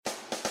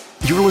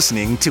You're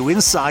listening to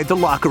Inside the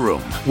Locker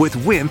Room with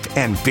Wimp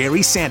and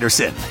Barry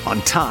Sanderson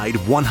on Tide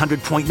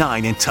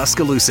 100.9 in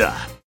Tuscaloosa.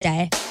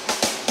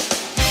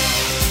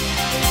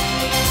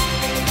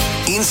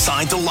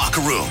 Inside the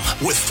Locker Room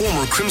with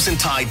former Crimson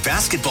Tide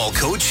basketball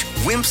coach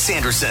Wimp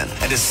Sanderson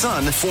and his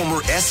son,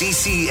 former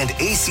SEC and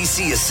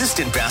ACC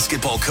assistant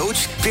basketball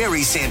coach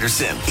Barry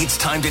Sanderson. It's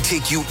time to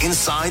take you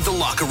inside the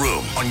locker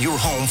room on your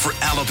home for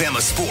Alabama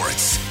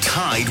sports.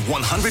 Tide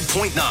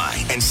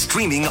 100.9 and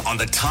streaming on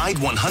the Tide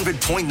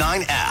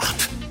 100.9 app.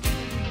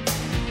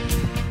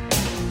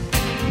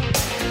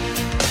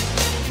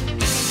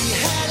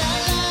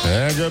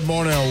 And good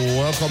morning and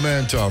welcome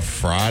into a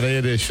Friday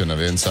edition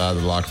of Inside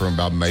the Locker Room.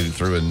 Bob made it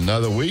through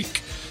another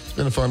week. It's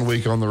been a fun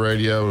week on the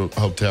radio.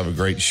 Hope to have a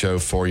great show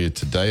for you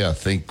today. I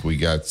think we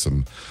got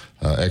some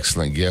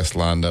excellent guests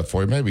lined up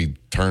for you. Maybe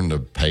turn the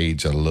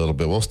page a little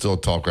bit. We'll still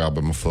talk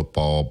Alabama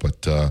football,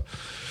 but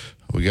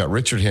we got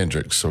Richard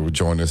Hendricks, who will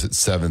join us at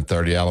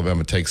 7:30.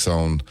 Alabama takes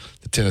on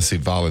the Tennessee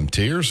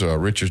Volunteers.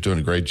 Richard's doing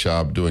a great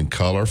job doing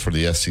color for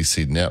the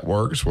SEC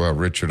networks. We'll have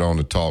Richard on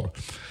to talk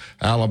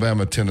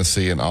Alabama,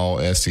 Tennessee, and all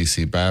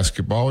SEC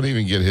basketball, and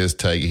even get his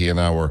take. He and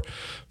I were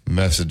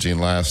messaging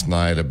last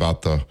night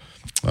about the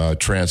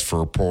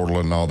transfer portal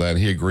and all that. And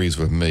he agrees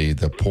with me.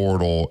 The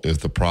portal is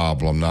the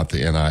problem, not the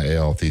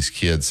NIL. If these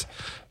kids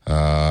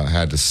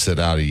had to sit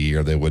out a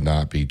year, they would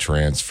not be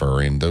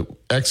transferring. The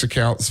X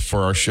accounts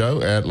for our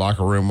show at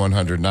Locker Room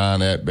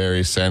 109, at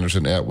Barry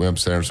Sanderson, at Wimp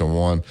Sanderson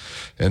 1.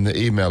 And the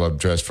email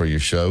address for your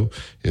show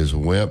is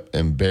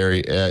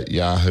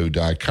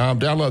wimpandbarry@yahoo.com.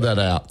 Download that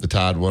app, the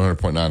Tide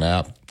 100.9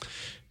 app.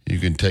 You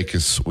can take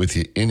us with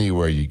you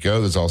anywhere you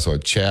go. There's also a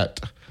chat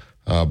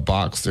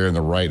box there in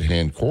the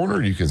right-hand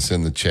corner. You can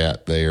send the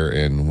chat there,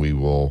 and we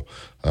will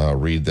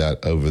read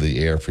that over the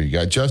air for you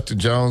guys. Justin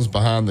Jones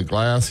behind the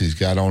glass. He's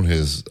got on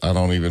his, I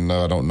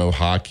don't know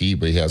hockey,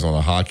 but he has on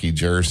a hockey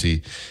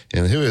jersey.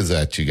 And who is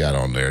that you got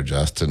on there,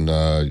 Justin?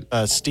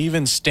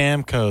 Steven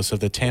Stamkos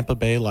of the Tampa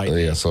Bay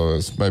Lightning. Yeah, so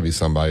it's maybe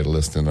somebody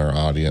listening in our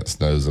audience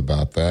knows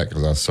about that,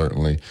 because I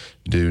certainly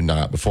do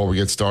not. Before we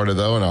get started,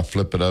 though, and I'll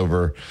flip it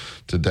over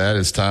to Dad,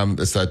 it's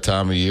that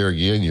time of year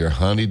again. Your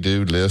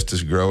honey-do list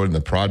is growing.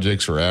 The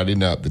projects are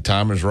adding up. The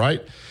time is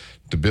right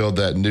to build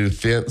that new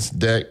fence,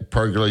 deck,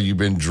 pergola you've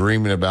been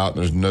dreaming about.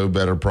 There's no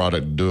better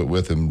product to do it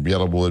with than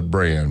Yellowwood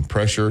brand.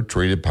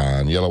 Pressure-treated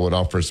pine. Yellowwood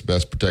offers the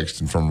best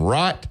protection from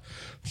rot,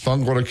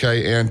 fungal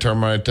decay, and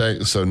termite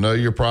attack, so know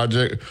your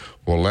project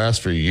will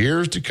last for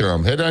years to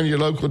come. Head down to your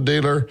local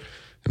dealer,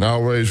 and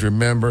always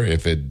remember,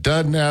 if it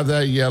doesn't have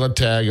that yellow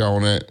tag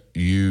on it,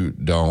 you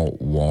don't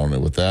want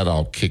it. With that,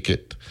 I'll kick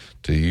it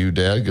to you,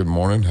 Dad. Good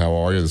morning. How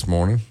are you this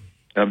morning?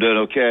 I'm doing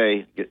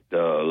okay. Get a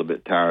little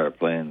bit tired of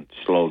playing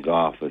slow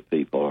golf with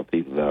people or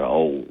people that are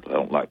old. I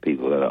don't like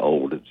people that are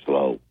old and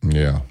slow.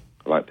 Yeah.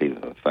 I like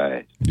people that are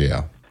fast.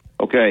 Yeah.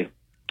 Okay.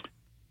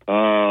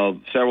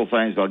 Several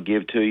things I'll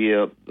give to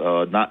you,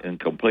 not in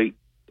complete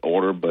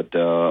order, but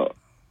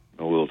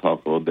we'll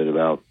talk a little bit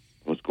about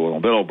what's going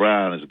on. Bill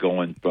O'Brien is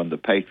going from the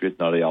Patriots.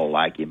 Now they all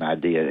like him. I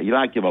did. You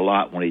liked him a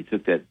lot when he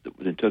took that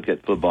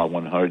football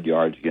 100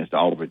 yards against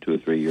Auburn 2 or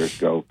 3 years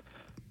ago.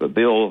 But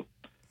Bill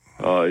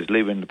is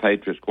leaving the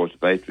Patriots. Of course, the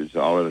Patriots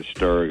are all in a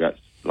stir, got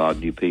a lot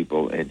of new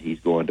people, and he's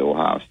going to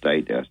Ohio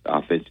State as the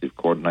offensive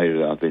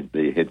coordinator. I think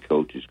the head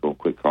coach is going to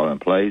quit calling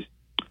plays.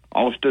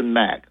 Austin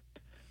Mack,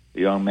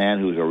 the young man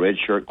who's a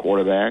redshirt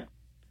quarterback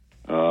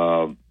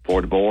for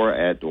DeBoer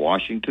at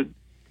Washington,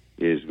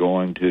 is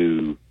going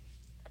to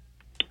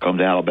come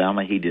to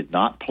Alabama. He did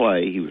not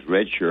play. He was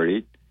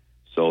redshirted,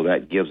 so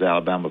that gives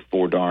Alabama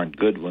 4 darn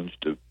good ones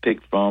to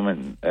pick from,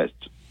 and that's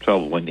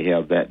trouble when you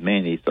have that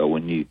many. So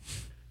when you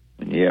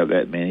have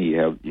that many, you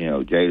have,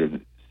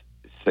 Jalen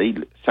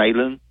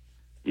Salem,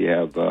 you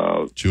have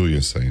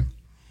Julian Salem.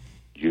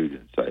 You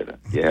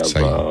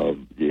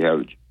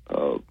have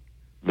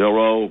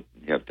Milroe,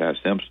 you have Ty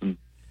Simpson.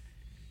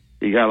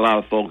 You got a lot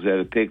of folks that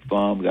have picked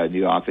from. Got a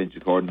new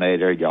offensive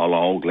coordinator. Y'all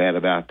all glad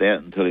about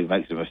that until he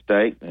makes a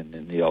mistake, and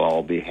then you'll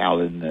all be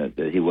howling that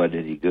he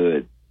wasn't any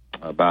good.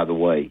 By the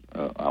way,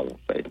 I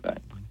won't say anything.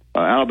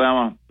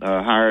 Alabama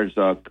hires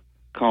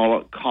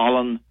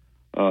Colin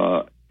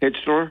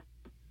Hitzler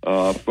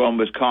from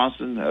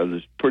Wisconsin.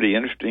 It's pretty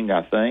interesting,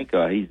 I think.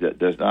 He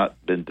does not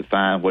been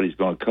defined what he's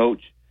going to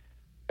coach.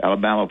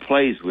 Alabama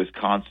plays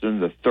Wisconsin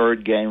the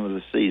third game of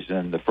the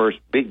season, the first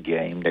big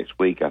game next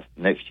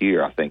next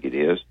year, I think it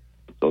is.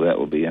 So that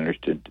will be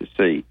interesting to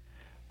see.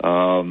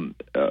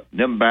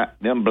 Nim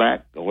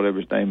Black, or whatever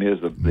his name is,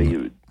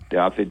 the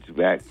offensive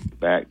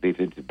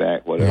defensive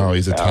back, whatever. No,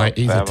 he's a tight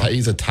end. Tight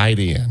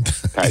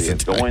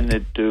end going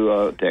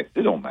to Texas.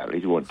 It don't matter.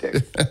 He's going to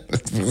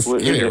Texas. Let's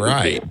get it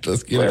right.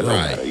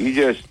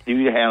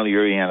 You handle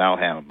your end, I'll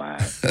handle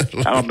mine.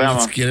 Alabama.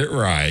 Let's get it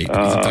right. He's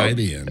a tight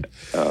end.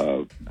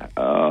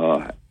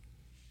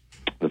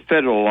 The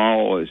federal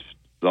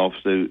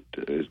lawsuit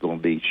is going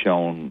to be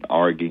shown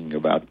arguing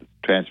about the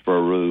transfer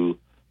rule,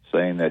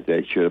 saying that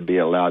they should be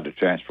allowed to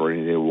transfer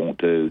any they want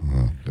to.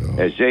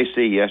 As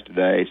JC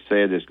yesterday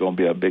said, there's going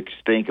to be a big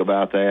stink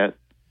about that,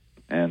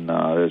 and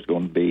there's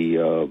going to be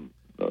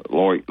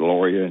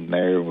Loria in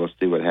there, and we'll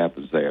see what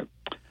happens there.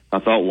 I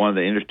thought one of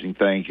the interesting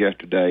things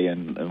yesterday,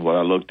 and what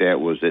I looked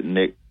at, was that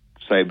Nick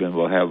Saban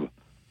will have a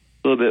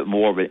little bit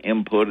more of an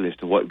input as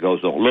to what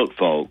goes on. Look,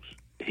 folks,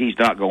 he's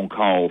not going to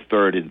call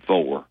 3rd and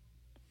 4.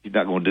 He's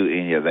not going to do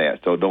any of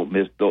that. So don't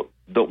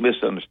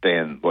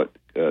misunderstand what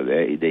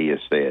the AD has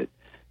said.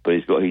 But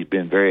he's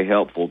been very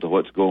helpful to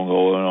what's going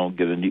on.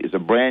 It's a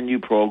brand new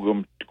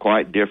program,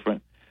 quite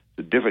different.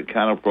 It's a different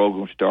kind of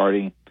program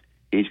starting.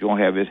 He's going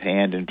to have his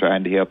hand in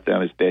trying to help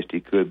them as best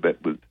he could, but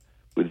with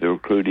the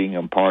recruiting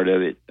and part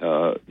of it,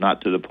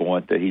 not to the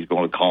point that he's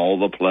going to call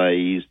the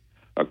plays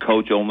or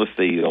coach on the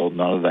field,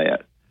 none of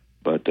that.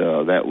 But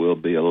that will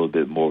be a little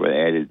bit more of an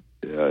added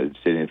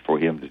incentive for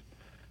him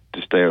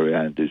to stay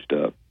around and do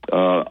stuff.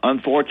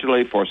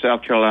 Unfortunately for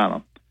South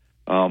Carolina,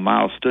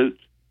 Miles Stoops,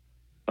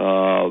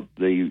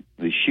 the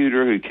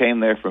shooter who came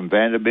there from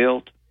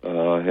Vanderbilt,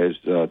 has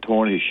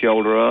torn his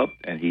shoulder up,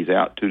 and he's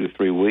out 2 to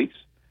 3 weeks.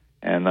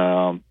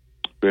 And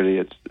really,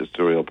 it's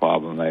a real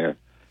problem there.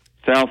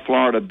 South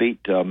Florida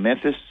beat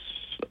Memphis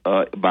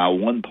by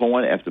 1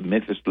 point after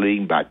Memphis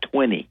leading by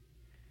 20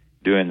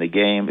 during the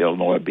game.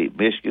 Illinois beat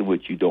Michigan,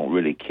 which you don't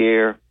really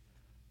care.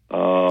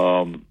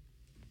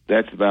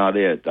 That's about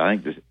it. I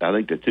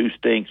think the two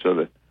stinks are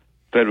the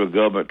federal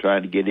government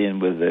trying to get in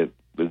with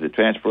the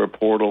transfer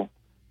portal,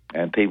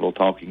 and people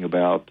talking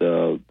about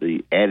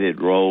the added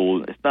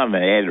role. It's not an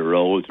added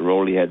role; it's a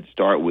role he had to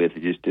start with.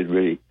 He just didn't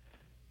really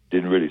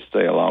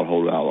say a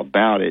whole lot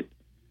about it.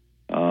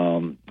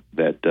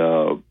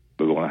 That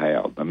we're going to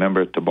have.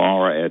 Remember,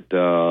 tomorrow at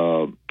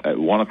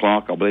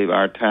 1:00, I believe,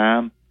 our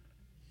time,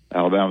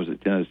 Alabama's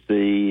at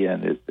Tennessee,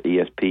 and it's the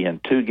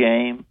ESPN2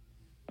 game.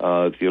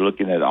 If you're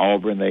looking at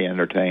Auburn, they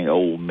entertain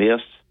Ole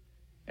Miss,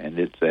 and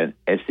it's an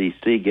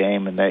SEC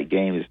game, and that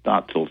game is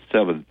not till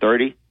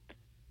 7:30.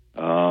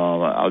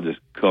 I'll just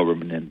cover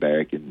them and then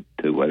Barry can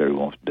do whatever he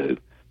wants to do.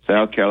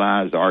 South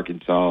Carolina's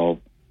Arkansas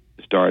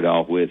started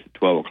off with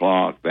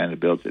 12:00.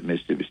 Vanderbilt's at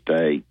Mississippi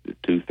State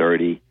at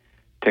 2:30.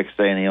 Texas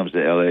A&M's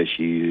at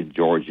LSU.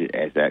 Georgia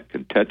is at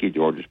Kentucky.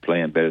 Georgia's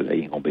playing better.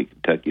 They ain't going to beat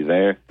Kentucky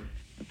there.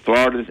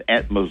 Florida's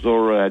at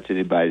Missouri. That's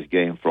anybody's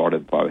game. Florida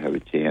will probably have a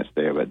chance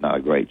there, but not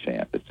a great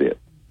chance. That's it.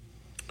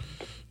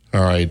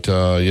 All right.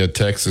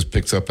 Texas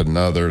picks up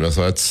another.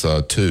 So that's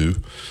 2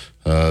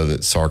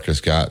 that Sark has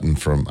gotten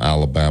from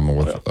Alabama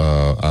with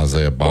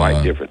Isaiah Bond.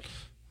 Quite different.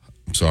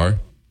 I'm sorry?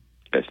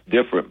 It's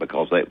different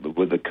because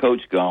with the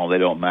coach gone, they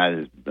don't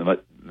mind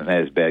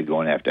as bad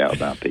going after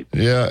Alabama people.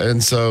 Yeah,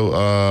 and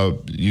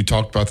so you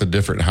talked about the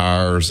different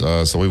hires.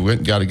 So we went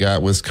and got a guy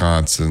at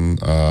Wisconsin.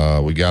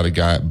 We got a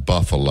guy at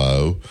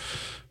Buffalo.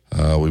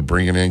 We're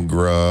bringing in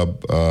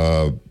Grubb,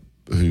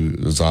 who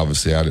is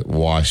obviously out at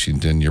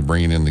Washington. You're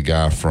bringing in the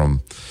guy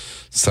from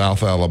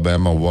South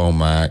Alabama,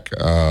 Womack.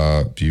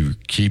 You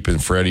keeping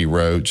Freddie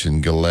Roach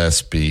and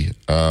Gillespie.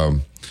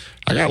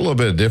 I got a little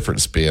bit of different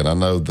spin. I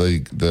know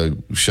the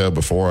show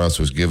before us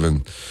was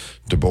giving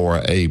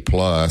DeBoer A+.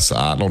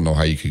 I don't know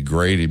how you could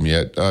grade him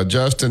yet.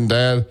 Justin,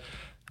 Dad,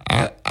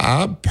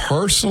 I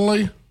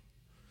personally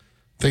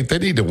think they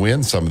need to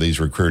win some of these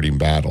recruiting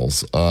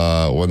battles.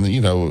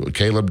 When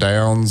Caleb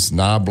Downs,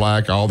 Nye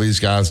Black, all these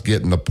guys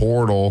get in the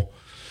portal,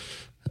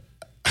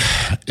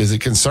 is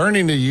it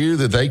concerning to you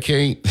that they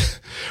can't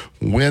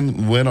win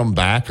them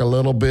back a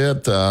little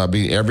bit? I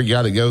mean, every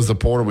guy that goes to the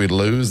portal, we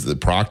lose. The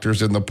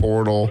Proctor's in the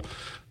portal.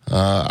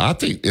 I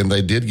think, and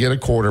they did get a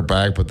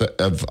quarterback, but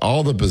of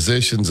all the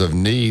positions of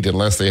need,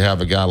 unless they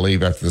have a guy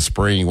leave after the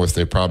spring, which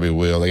they probably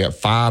will, they got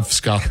 5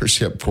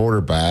 scholarship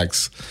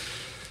quarterbacks.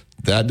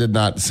 That did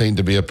not seem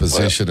to be a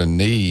position of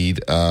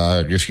need.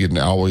 I guess you can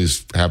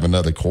always have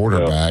another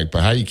quarterback,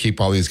 but how you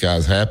keep all these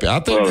guys happy? I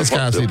think these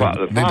guys need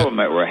to.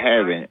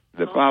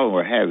 The problem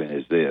we're having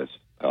is this.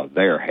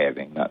 They're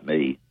having, not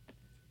me,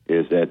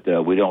 is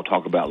that we don't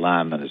talk about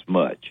linemen as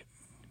much.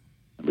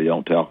 We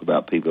don't talk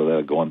about people that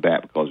are going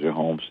back because they're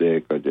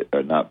homesick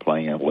or not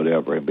playing,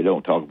 whatever. And we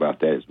don't talk about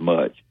that as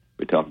much.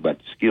 We talk about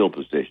the skill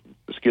positions.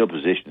 The skill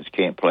positions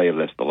can't play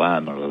unless the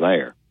linemen are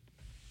there.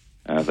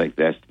 And I think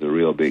that's the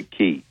real big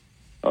key.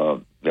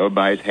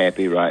 Everybody's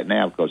happy right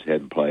now because they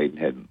hadn't played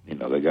and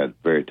they got a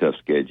very tough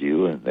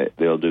schedule and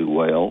they'll do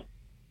well.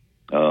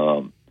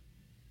 I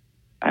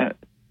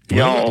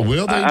don't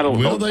know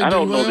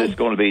that it's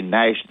going to be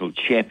national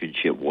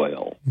championship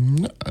well.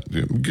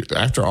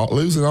 After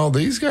losing all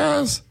these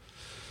guys,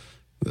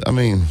 I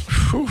mean,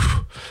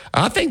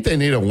 I think they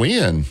need a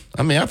win.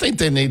 I mean, I think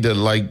they need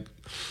to,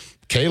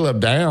 Caleb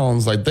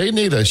Downs, they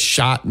need a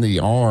shot in the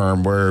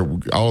arm where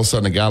all of a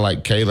sudden a guy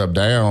like Caleb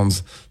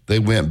Downs, they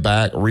went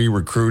back,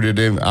 re-recruited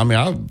him. I mean,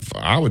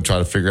 I would try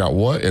to figure out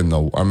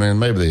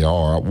maybe they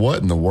are.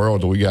 What in the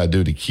world do we got to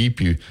do to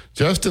keep you?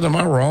 Justin, am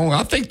I wrong?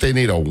 I think they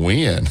need a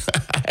win.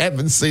 I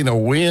haven't seen a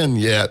win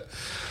yet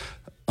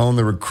on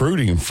the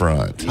recruiting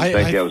front. You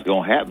think that was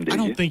going to happen, did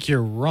you? I don't think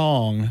you're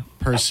wrong,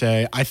 per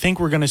se. I think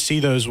we're going to see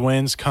those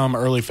wins come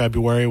early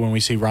February when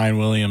we see Ryan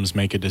Williams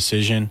make a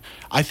decision.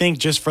 I think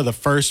just for the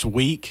first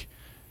week,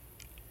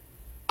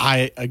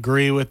 I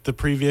agree with the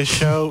previous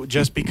show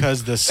just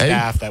because the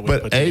staff that we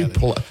put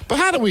together. But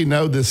how do we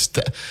know this?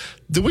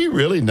 Do we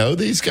really know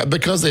these guys?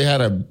 Because they had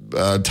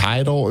a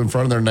title in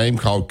front of their name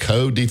called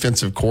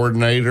co-defensive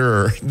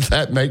coordinator, or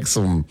that makes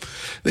them,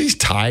 these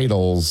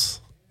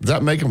titles, does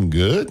that make them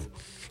good?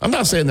 I'm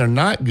not saying they're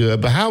not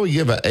good, but how we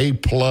give an A+?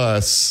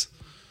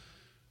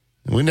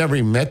 We never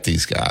even met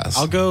these guys.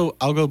 I'll go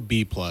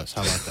B+. How about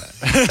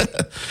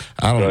that?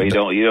 I don't.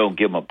 So you don't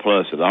give them a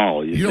plus at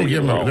all. You don't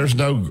give them. There's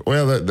no.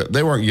 Well,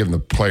 they weren't giving the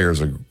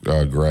players a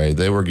grade.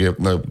 They were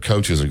giving the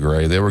coaches a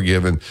grade. They were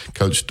giving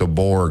Coach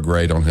DeBoer a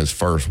grade on his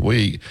first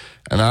week,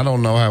 and I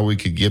don't know how we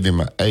could give him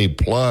an A+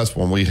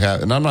 when we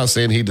have. And I'm not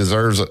saying he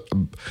deserves. I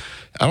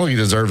don't think he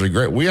deserves a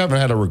grade. We haven't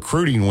had a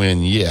recruiting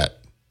win yet.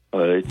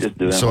 Just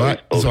doing so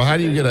how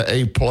do you get an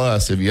A+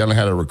 if you haven't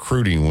had a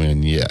recruiting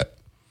win yet?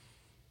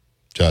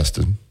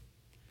 Justin,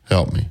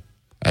 help me.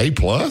 A+?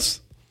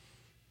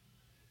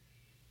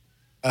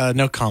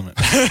 No comment.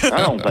 I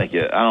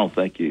don't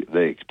think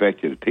they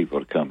expected people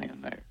to come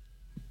in there.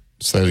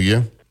 Say it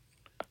again.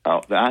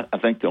 I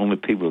think the only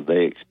people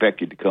they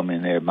expected to come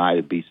in there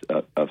might be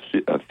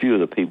a few of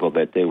the people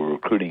that they were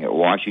recruiting at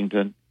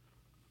Washington,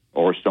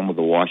 or some of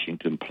the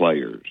Washington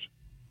players.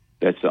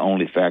 That's the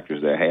only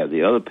factors they have.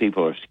 The other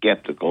people are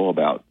skeptical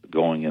about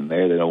going in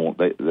there. They don't want.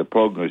 The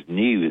program is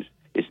new.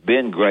 It's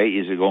been great.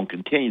 Is it going to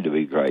continue to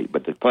be great?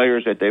 But the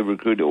players that they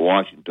recruited at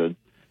Washington,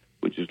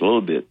 which is a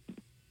little bit,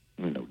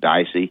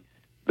 dicey,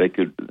 they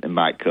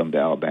might come to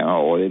Alabama,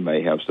 or they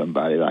may have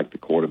somebody like the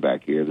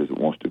quarterback here that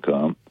wants to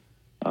come.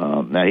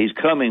 Now he's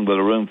coming with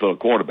a room full of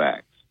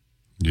quarterbacks.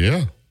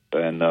 Yeah,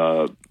 and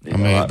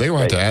they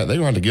want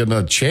to get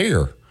another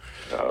chair.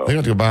 They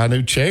have to go buy a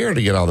new chair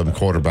to get all them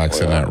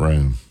quarterbacks in that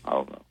room. I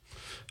don't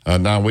know.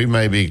 Now we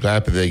may be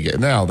glad that they get.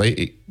 Now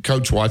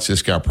Coach watched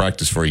this guy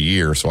practice for a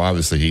year, so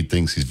obviously he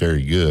thinks he's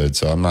very good.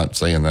 So I'm not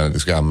saying that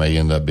this guy may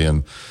end up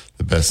being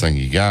the best thing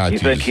you got. You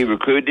think he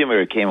recruited him, or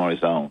he came on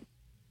his own?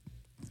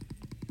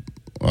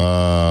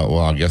 Well,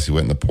 I guess he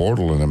went in the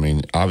portal, and I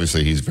mean,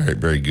 obviously he's very,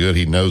 very good.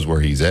 He knows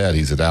where he's at.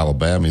 He's at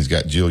Alabama. He's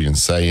got Julian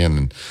Sayin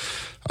and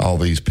all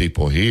these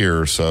people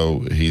here,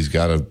 so he's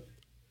got to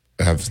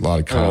have a lot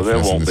of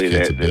confidence in this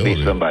kid's ability. There'll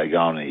be somebody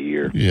gone in a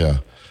year. Yeah.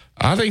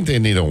 I think they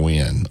need a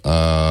win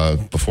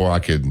before I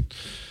could.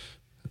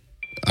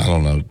 I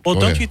don't know. Well,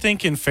 don't you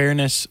think, in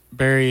fairness,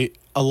 Barry,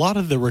 a lot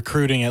of the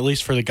recruiting, at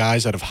least for the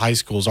guys out of high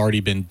school, has already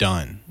been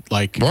done?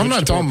 Well, I'm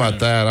not talking about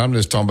that. I'm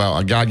just talking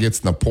about a guy gets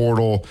in the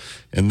portal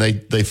and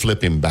they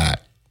flip him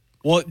back.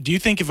 Well, do you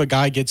think if a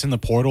guy gets in the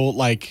portal,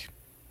 like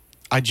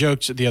I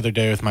joked the other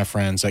day with my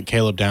friends that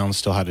Caleb Downs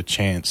still had a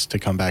chance to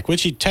come back,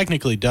 which he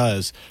technically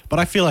does, but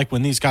I feel like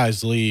when these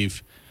guys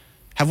leave,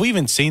 have we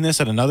even seen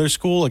this at another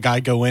school, a guy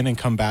go in and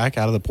come back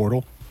out of the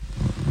portal?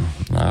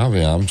 I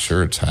mean, I'm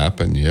sure it's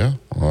happened, yeah.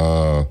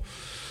 I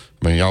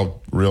mean,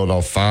 y'all reeled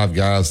off 5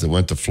 guys that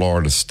went to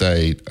Florida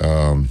State.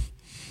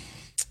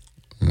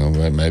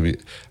 Maybe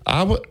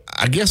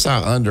I guess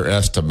I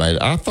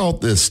underestimated. I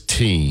thought this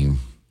team,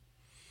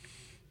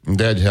 and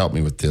Dad helped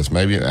me with this.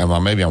 Maybe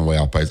I'm way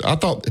off base. I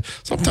thought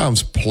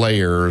sometimes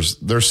players,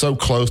 they're so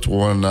close to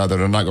one another,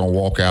 they're not going to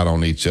walk out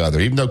on each other.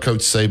 Even though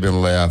Coach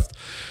Saban left,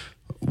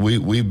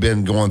 we've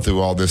been going through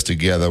all this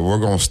together. We're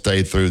going to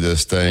stay through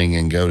this thing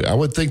and go. I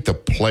would think the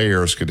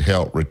players could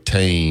help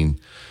retain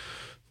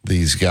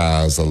these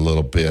guys a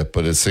little bit,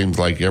 but it seems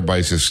like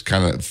everybody's just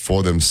kind of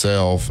for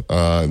themselves.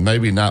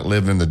 Maybe not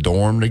living in the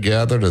dorm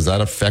together. Does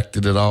that affect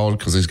it at all?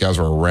 Because these guys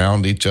are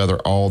around each other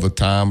all the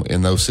time.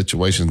 In those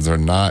situations, they're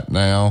not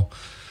now.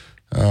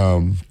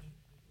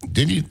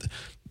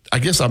 I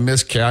guess I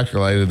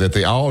miscalculated that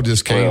they all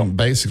just came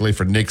basically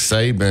for Nick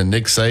Saban.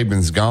 Nick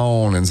Saban's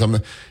gone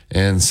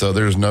and so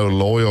there's no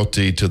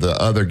loyalty to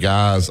the other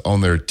guys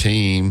on their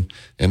team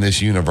in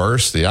this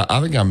university.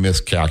 I think I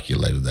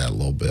miscalculated that a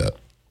little bit.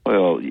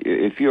 Well,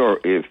 if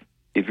you're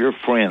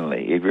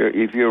friendly,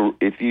 if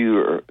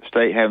you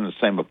stay having the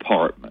same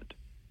apartment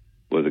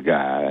with a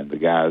guy and the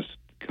guy's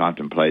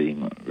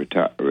contemplating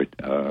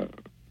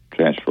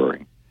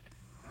transferring,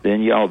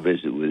 then y'all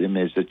visit with him.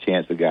 There's a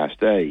chance the guy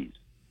stays.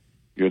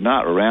 You're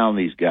not around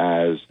these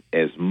guys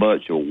as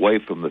much away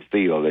from the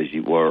field as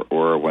you were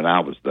when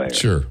I was there.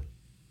 Sure.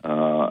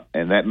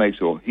 And that makes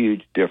a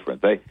huge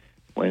difference.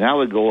 When I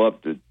would go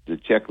up to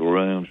check the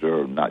rooms,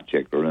 or not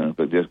check the rooms,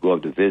 but just go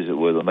up to visit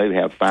with them, maybe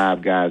have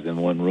 5 guys in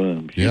one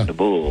room shooting the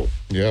bull.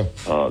 Yeah.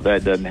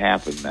 That doesn't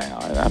happen now,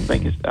 and I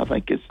think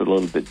it's a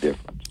little bit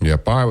different.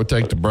 Yep. All right, we'll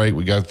take the break.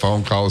 We got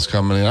phone calls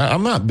coming in.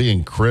 I'm not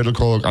being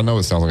critical. I know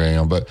it sounds like I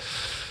am, but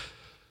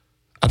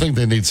I think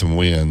they need some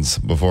wins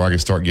before I can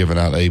start giving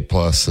out A+.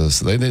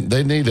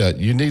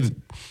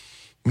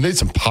 You need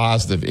some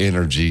positive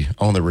energy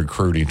on the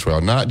recruiting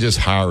trail, not just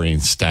hiring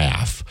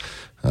staff.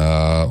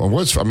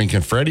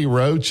 Can Freddie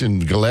Roach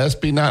and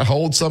Gillespie not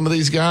hold some of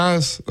these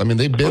guys? I mean,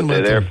 they've been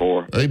with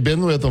them. They've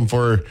been with them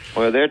for.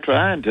 Well, they're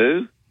trying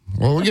to.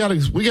 Well, we got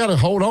to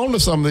hold on to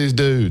some of these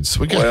dudes.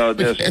 They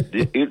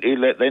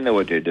know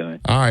what they're doing.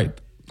 All right.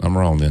 I'm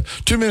wrong then.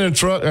 2 Minute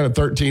Truck at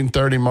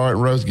 1330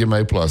 Martin Road. Give them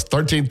A+.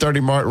 1330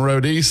 Martin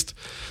Road East.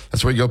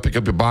 That's where you go pick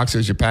up your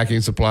boxes, your packing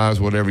supplies,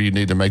 whatever you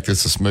need to make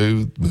this a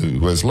smooth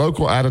move. Whether it's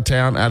local, out of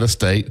town, out of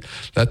state,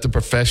 let the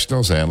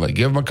professionals handle it.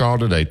 Give them a call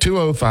today,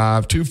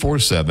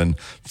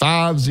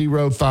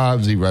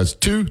 205-247-5050. That's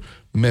 2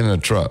 men in a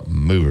truck,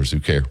 movers who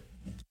care.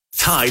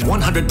 Tide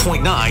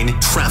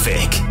 100.9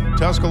 traffic.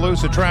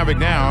 Tuscaloosa traffic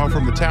now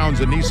from the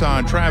Townsend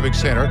Nissan Traffic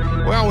Center.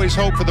 We always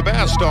hope for the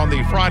best on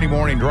the Friday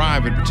morning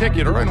drive in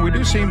particular, and we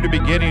do seem to be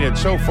getting it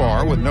so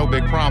far with no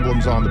big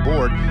problems on the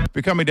board.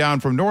 Be coming down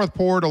from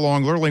Northport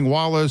along Lurling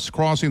Wallace,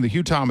 crossing the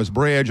Hugh Thomas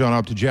Bridge on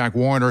up to Jack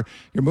Warner.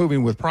 You're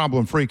moving with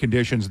problem-free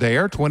conditions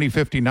there.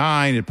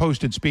 2059 at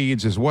posted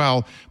speeds as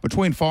well.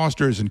 Between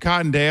Foster's and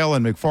Cottondale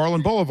and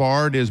McFarland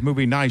Boulevard is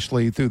moving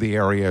nicely through the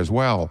area as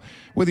well.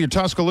 With your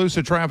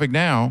Tuscaloosa traffic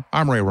now,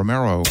 I'm Ray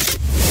Romero.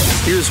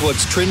 Here's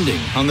what's trending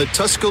on the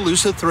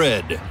Tuscaloosa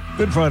thread.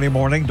 Good Friday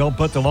morning. Don't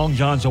put the long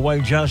johns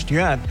away just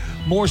yet.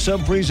 More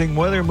sub-freezing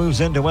weather moves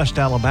into West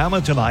Alabama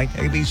tonight.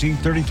 ABC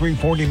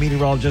 3340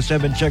 meteorologist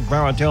Evan Chick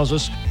Barra tells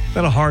us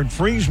that a hard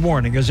freeze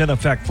warning is in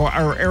effect for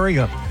our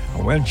area.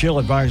 A wind chill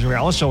advisory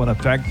also in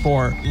effect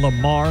for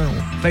Lamar,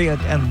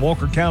 Fayette, and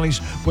Walker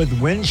counties with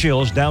wind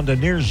chills down to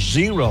near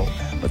zero.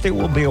 But there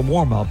will be a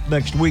warm-up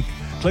next week.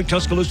 Click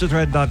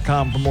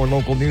TuscaloosaThread.com for more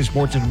local news,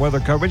 sports, and weather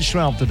coverage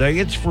throughout the day.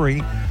 It's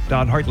free.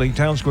 Don Hartley,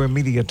 Town Square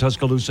Media,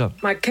 Tuscaloosa.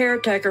 My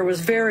caretaker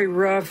was very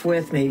rough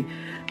with me.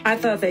 I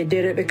thought they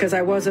did it because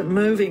I wasn't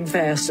moving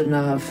fast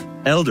enough.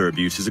 Elder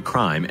abuse is a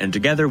crime, and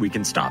together we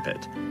can stop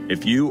it.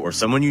 If you or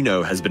someone you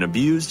know has been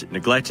abused,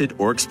 neglected,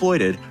 or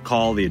exploited,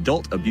 call the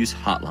Adult Abuse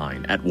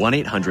Hotline at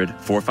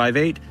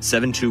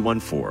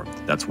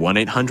 1-800-458-7214. That's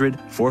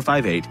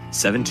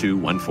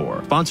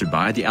 1-800-458-7214. Sponsored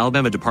by the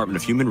Alabama Department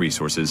of Human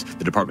Resources,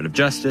 the Department of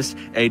Justice,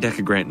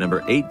 ADECA grant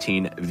number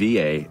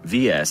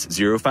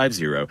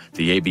 18VA-VS050,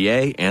 the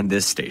ABA, and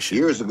this station.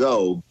 Years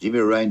ago, Jimmy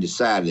Rain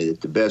decided that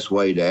the best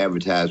way to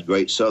advertise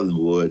Great Southern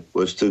Wood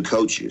was through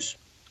coaches.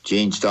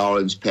 Gene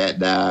Stallings, Pat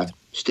Dye,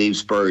 Steve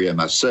Spurrier, and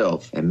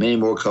myself, and many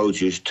more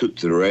coaches took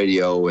to the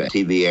radio and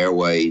TV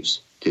airwaves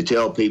to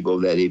tell people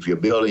that if you're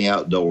building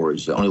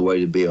outdoors, the only way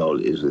to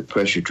build is with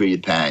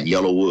pressure-treated pine,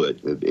 yellow wood.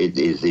 It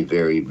is the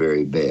very,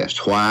 very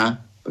best. Why?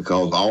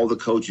 Because all the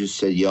coaches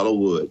said yellow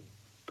wood,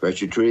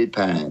 pressure-treated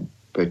pine,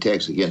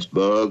 protects against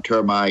bug,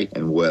 termite,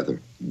 and weather.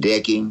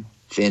 Decking,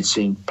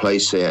 fencing, play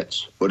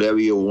sets, whatever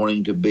you're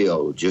wanting to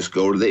build, just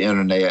go to the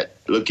internet,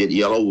 look at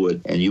yellow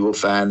wood, and you will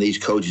find these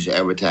coaches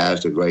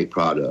advertised a great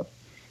product.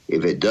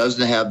 If it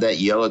doesn't have that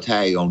yellow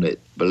tag on it,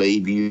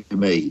 believe you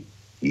me,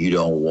 you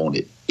don't want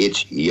it.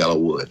 It's yellow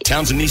wood.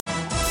 Townsend.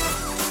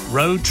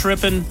 Road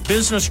tripping,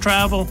 business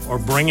travel, or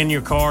bringing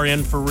your car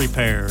in for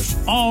repairs.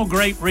 All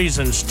great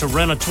reasons to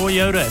rent a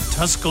Toyota at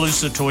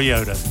Tuscaloosa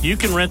Toyota. You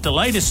can rent the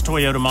latest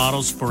Toyota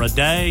models for a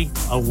day,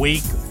 a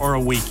week, or a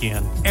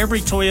weekend.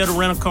 Every Toyota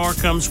rental-car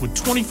comes with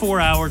 24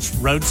 hours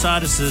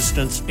roadside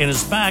assistance and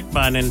is backed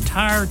by an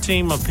entire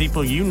team of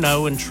people you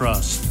know and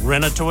trust.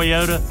 Rent a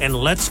Toyota and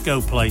let's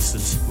go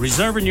places.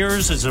 Reserving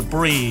yours is a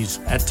breeze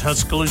at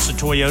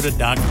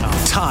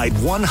TuscaloosaToyota.com. Tide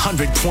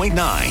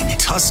 100.9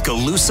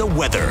 Tuscaloosa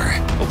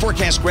weather.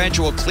 Forecast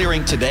gradual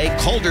clearing today.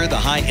 Colder, the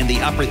high in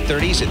the upper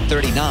 30s at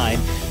 39.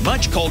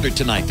 Much colder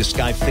tonight. The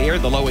sky fair,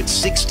 the low at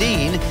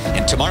 16.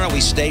 And tomorrow we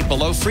stay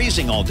below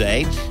freezing all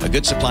day. A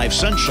good supply of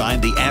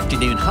sunshine, the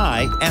afternoon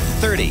high at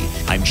 30.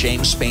 I'm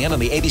James Spann on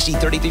the ABC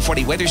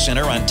 3340 Weather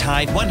Center on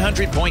Tide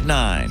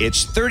 100.9.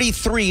 It's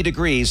 33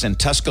 degrees in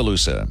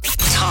Tuscaloosa.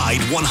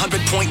 Tide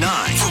 100.9.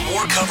 For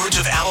more coverage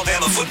of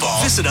Alabama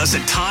football, visit us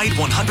at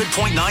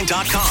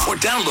Tide100.9.com or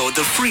download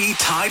the free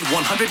Tide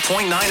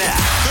 100.9 app.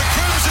 The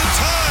Crimson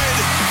Tide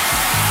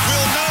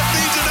will not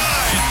be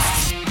denied.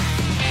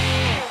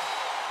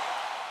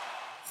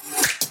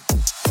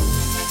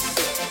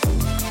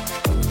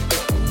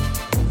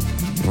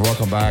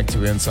 Welcome back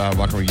to Inside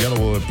Locker Room.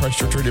 Yellowwood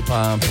pressure-treated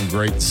pine from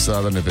Great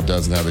Southern. If it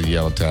doesn't have the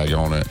yellow tag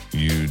on it,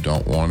 you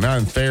don't want it. Now,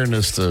 in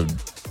fairness to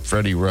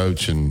Freddie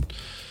Roach and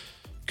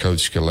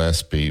Coach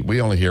Gillespie,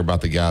 we only hear about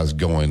the guys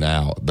going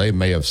out. They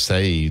may have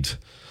saved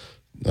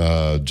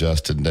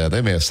Justin.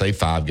 They may have saved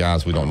 5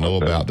 guys we don't know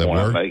about that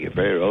were. Make it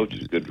fair. Roach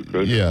is a good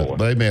recruiter. Yeah,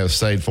 they may have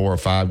saved 4 or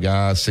 5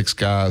 guys, 6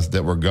 guys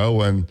that were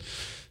going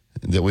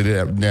that we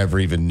never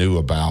even knew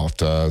about.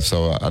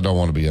 So I don't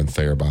want to be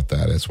unfair about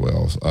that as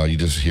well. You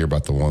just hear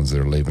about the ones that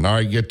are leaving. All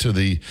right, get to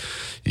the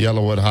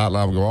Yellowwood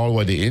hotline. We'll go all the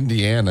way to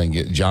Indiana and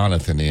get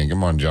Jonathan in.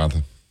 Come on,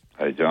 Jonathan.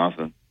 Hey,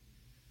 Jonathan.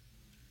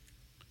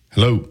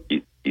 Hello.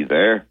 You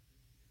there?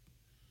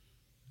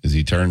 Is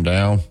he turned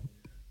down?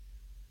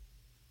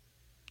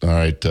 All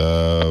right.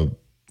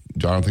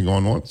 Jonathan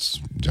going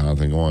once.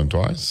 Jonathan going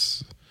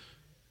twice.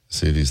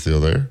 See if he's still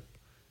there.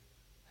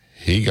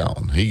 He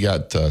gone. He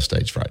got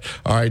stage fright.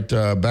 All right,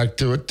 back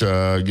to it.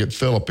 Get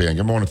Philip in.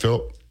 Good morning,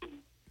 Philip.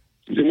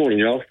 Good morning,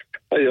 y'all.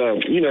 Hey,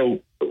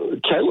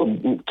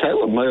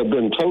 Caleb may have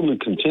been totally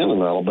content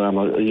in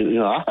Alabama.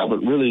 I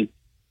haven't really,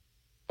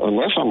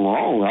 unless I'm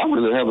wrong, I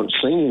really haven't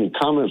seen any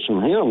comments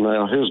from him.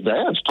 Now, his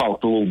dad's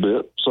talked a little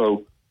bit,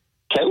 so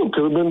Caleb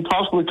could have been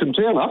possibly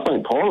content. I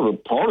think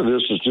part of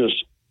this is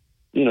just,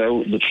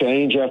 the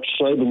change after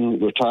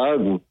Saban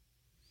retired and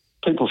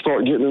people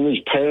start getting in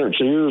these parents'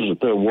 ears at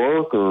their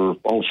work or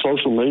on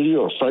social media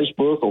or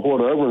Facebook or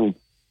whatever, and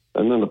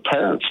then the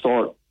parents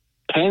start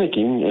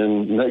panicking,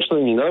 and next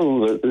thing you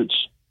know, that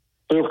it's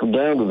filtered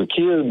down to the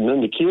kid, and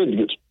then the kid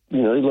gets, he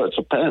lets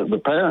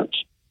the parents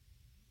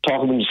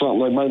talk them into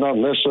something they may not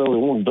necessarily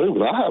want to do.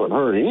 But I haven't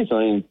heard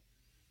anything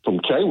from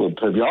Caleb.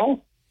 Have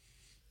y'all?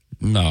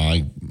 No,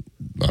 I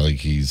think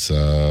he's.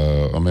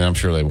 I'm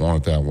sure they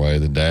want it that way.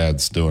 The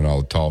dad's doing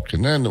all the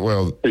talking, and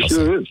he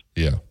sure is.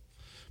 Yeah,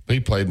 but he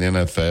played in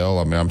the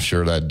NFL. I'm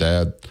sure that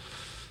dad.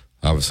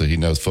 Obviously, he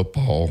knows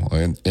football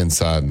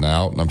inside and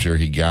out, and I'm sure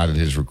he guided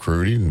his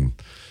recruiting.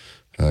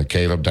 And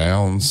Caleb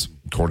Downs,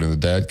 according to the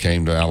dad,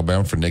 came to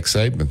Alabama for Nick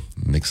Saban.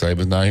 Nick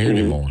Saban's not here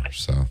anymore,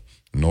 so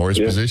nor his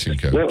position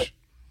coach.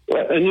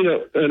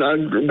 And I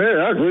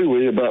agree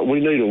with you about we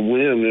need a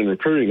win in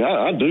recruiting.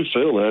 I do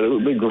feel that it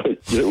would be great.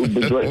 It would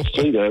be great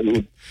to see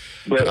that.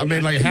 But,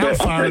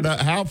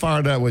 how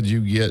fired up would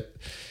you get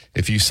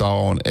if you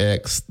saw on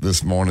X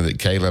this morning that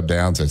Caleb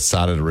Downs had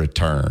decided to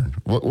return?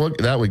 What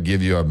that would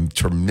give you a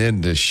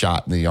tremendous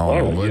shot in the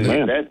arm, wouldn't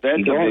it?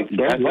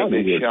 That's a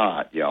big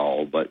shot,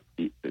 y'all. But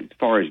as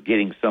far as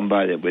getting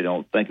somebody that we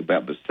don't think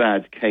about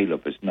besides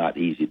Caleb, it's not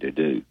easy to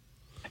do.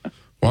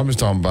 Well, I'm just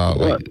talking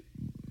about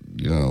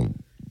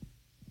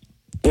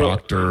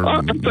Proctor,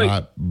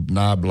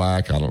 not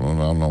Black. I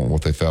don't know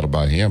what they felt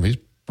about him. He's a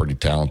pretty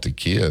talented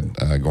kid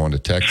going to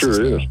Texas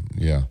sure now. Is.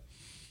 Yeah.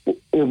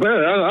 Well,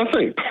 Barry, I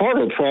think part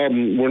of the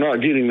problem we're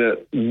not getting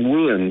that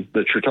win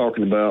that you're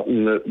talking about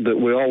and that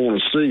we all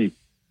want to see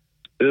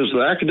is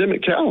the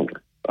academic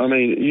calendar.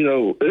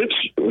 It's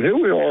here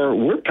we are.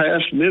 We're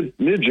past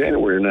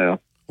mid-January now.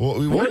 Well,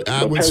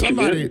 would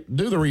somebody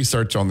do the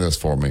research on this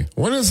for me?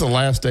 When is the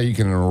last day you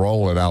can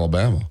enroll at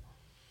Alabama?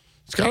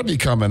 It's got to be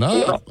coming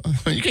up.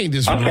 You can't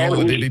just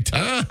enroll at any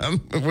time.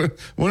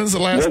 When is the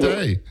last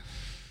day?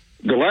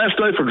 The last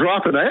day for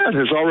dropping ad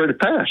has already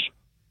passed.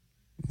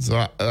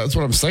 So that's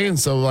what I'm saying.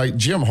 So, like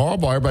Jim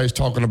Harbaugh, everybody's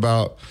talking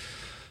about,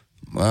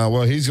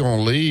 he's going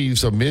to leave,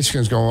 so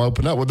Michigan's going to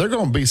open up. Well, they're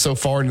going to be so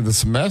far into the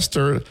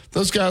semester.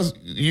 Those guys,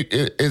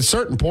 at a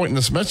certain point in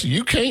the semester,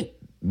 you can't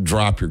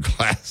drop your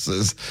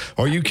classes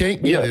or you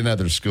can't get in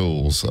other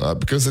schools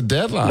because the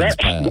deadline's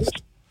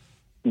passed.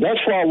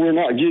 That's why we're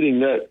not getting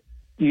that,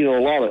 a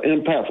lot of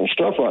impactful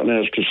stuff right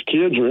now is because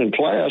kids are in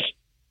class.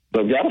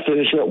 They've got to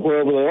finish up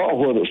wherever they are,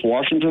 whether it's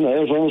Washington,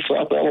 Arizona,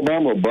 South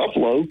Alabama, or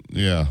Buffalo.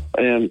 Yeah.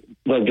 And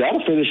they've got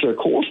to finish their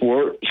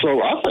coursework.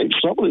 So I think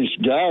some of these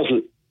guys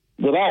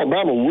that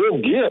Alabama will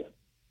get,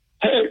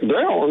 heck,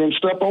 they're not going to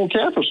step on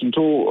campus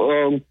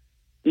until,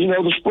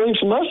 the spring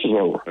semester's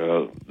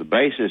over. The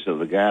basis of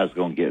the guys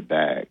going to get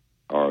back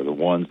are the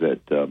ones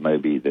that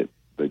maybe that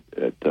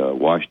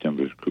Washington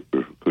was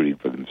recruiting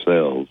for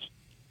themselves.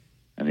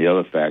 And the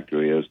other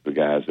factor is the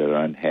guys that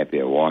are unhappy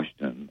at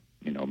Washington,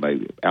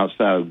 maybe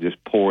outside of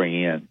just pouring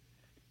in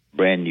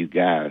brand new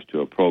guys to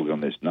a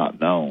program that's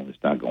not known,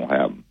 it's not going to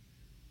happen.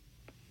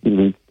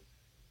 Mm-hmm.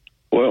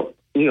 Well,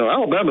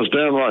 Alabama's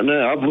down right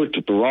now. I've looked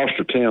at the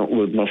roster count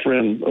with my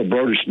friend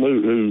Brody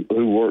Smoot,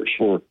 who works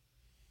for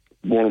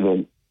one of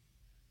the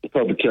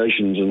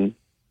publications, and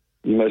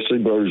you may see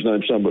Brody's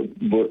name some, but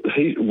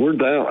we're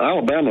down.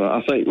 Alabama,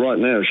 I think, right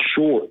now is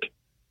short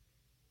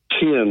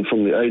 10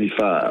 from the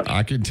 85.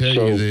 I can tell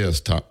you this,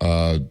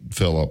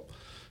 Philip,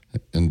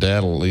 and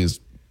Dad at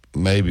least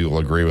maybe will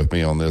agree with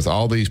me on this.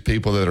 All these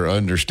people that are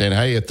understanding,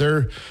 hey, if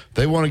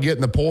they want to get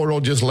in the portal,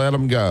 just let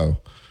them go.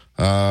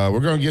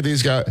 We're going to get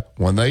these guys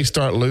when they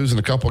start losing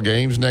a couple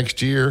games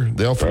next year.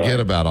 They'll forget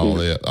about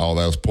all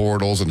those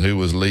portals and who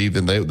was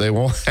leaving. They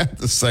won't have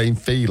the same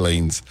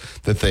feelings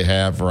that they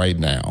have right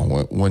now.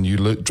 When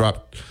you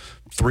drop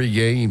 3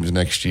 games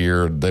next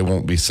year, they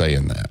won't be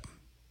saying that.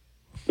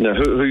 Now,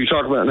 who are you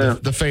talking about now?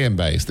 The fan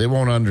base. They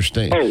won't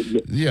understand. Oh,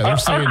 yeah, they're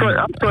saying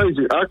our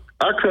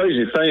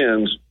crazy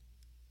fans.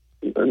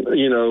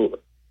 Don't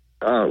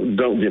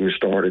get me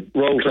started.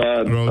 Roll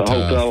Tide.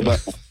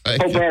 I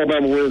hope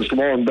Alabama wins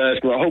tomorrow in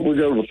basketball. I hope we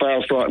go to the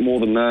foul strike more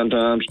than 9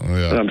 times. Oh,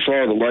 yeah. And I'm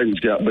sorry the ladies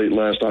got beat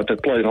last night. They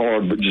played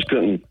hard, but just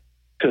couldn't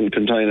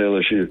contain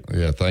LSU.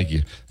 Yeah, thank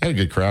you. Had a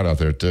good crowd out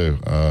there too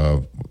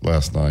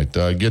last night.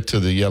 Get to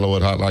the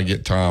Yellowwood hotline.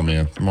 Get Tom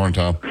in. Good morning,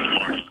 Tom.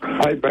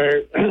 Hey,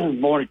 Barry.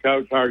 Morning,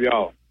 Coach. How are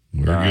y'all?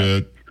 We're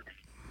good.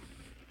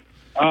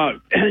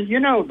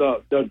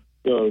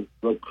 The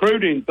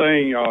recruiting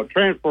thing,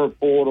 transfer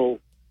portal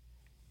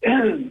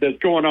that's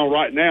going on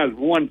right now is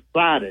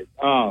one-sided.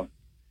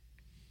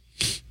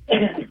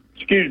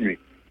 Excuse me.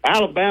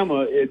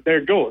 Alabama,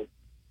 they're going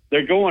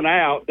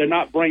out. They're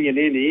not bringing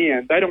any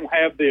in. They don't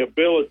have the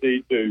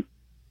ability to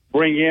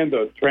bring in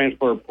the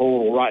transfer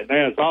portal right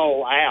now. It's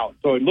all out,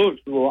 so it looks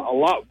a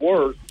lot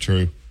worse.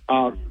 True.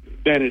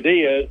 Than it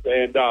is,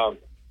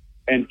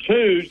 and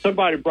two,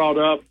 somebody brought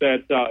up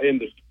that in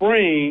the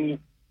spring,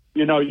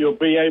 you'll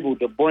be able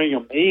to bring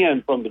them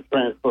in from the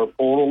transfer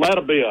portal.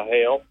 That'll be a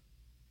help,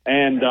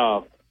 and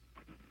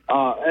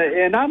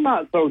I'm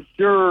not so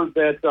sure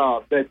that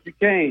you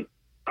can't.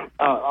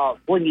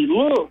 When you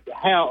look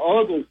how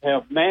others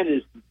have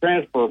managed the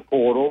transfer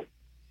portal,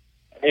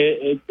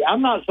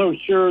 I'm not so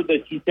sure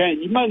that you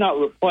can't. You may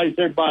not replace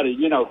everybody,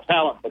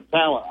 talent for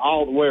talent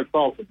all the way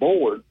across the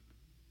board,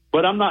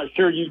 but I'm not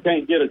sure you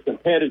can't get a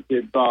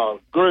competitive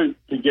group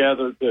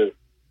together to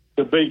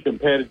be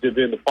competitive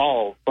in the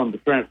fall from the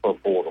transfer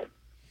portal.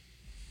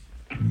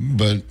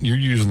 But you're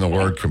using the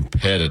word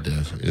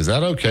competitive. Is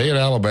that okay at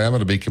Alabama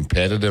to be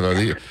competitive?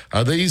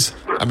 Are these?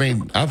 I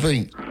mean, I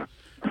think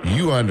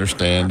you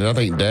understand it. I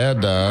think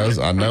Dad does.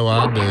 I know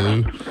I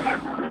do.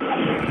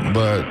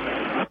 But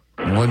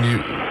when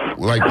you,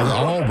 like with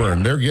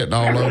Auburn, they're getting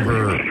all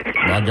over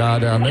my guy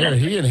down there.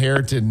 He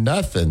inherited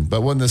nothing.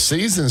 But when the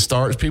season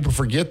starts, people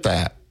forget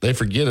that. They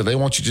forget it. They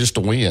want you just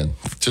to win.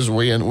 Just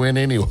win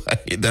anyway.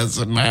 It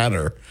doesn't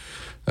matter.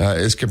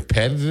 Is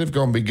competitive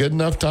going to be good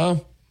enough,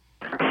 Tom?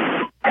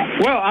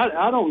 Well,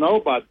 I don't know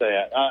about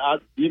that. I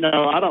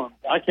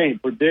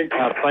can't predict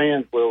how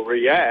fans will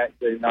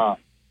react, and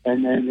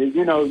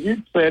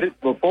you said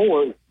it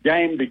before,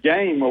 game to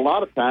game. A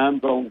lot of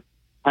times on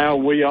how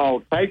we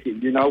all take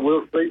it.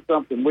 We'll see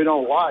something we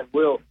don't like,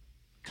 we'll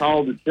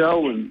call the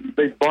show and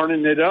be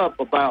burning it up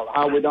about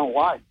how we don't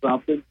like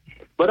something.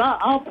 But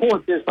I'll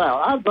point this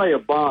out. Isaiah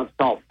Bonds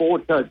caught 4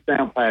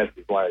 touchdown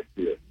passes last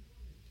year.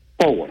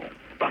 4.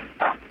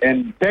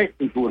 And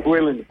Texas was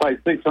willing to pay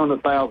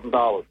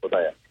 $600,000 for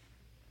that.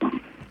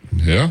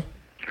 Yeah.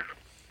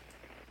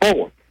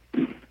 4.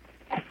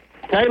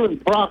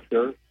 Kalen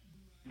Proctor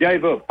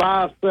gave up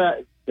 5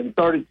 sacks and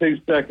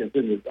 32 seconds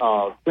in the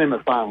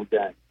semifinal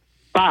game.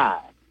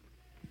 5.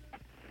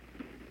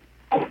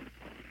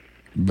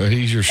 But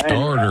he's your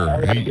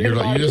starter.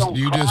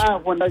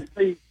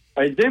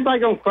 Is anybody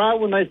going to cry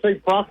when they see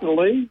Proctor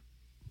leave?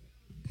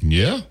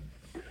 Yeah.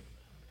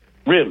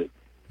 Really?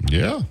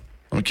 Yeah.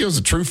 I think he was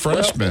a true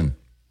freshman.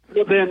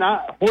 Well, then,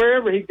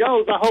 wherever he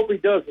goes, I hope he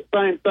does the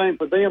same thing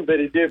for them that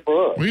he did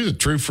for us. Well, he was a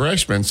true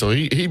freshman, so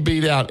he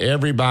beat out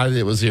everybody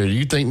that was here.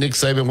 You think Nick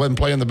Saban wasn't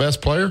playing the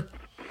best player?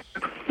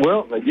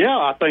 Well, yeah,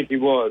 I think he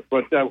was.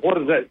 But what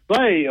does that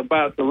say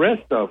about the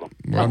rest of them?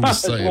 Well, I'm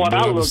just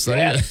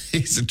saying.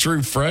 He's a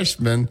true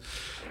freshman.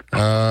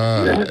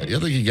 I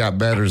think he got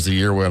better as the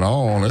year went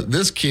on.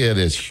 This kid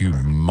is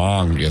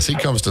humongous. He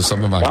comes to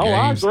some of my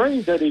games. I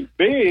agree that he's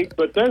big,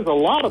 but there's a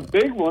lot of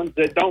big ones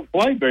that don't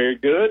play very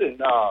good.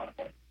 And,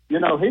 he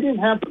didn't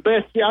have the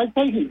best year. I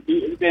think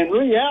in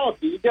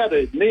reality, you got to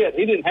admit,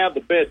 he didn't have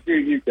the best year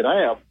you could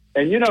have.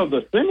 And,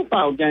 the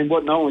semifinal game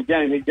wasn't the only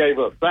game he gave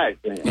up sacks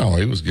in. No,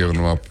 he was giving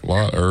them up a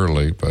lot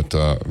early. But,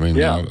 obviously. And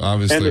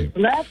the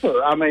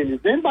snapper, is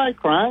anybody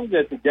crying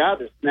that the guy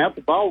that snapped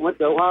the ball went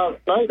to Ohio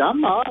State?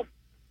 I'm not.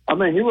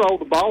 He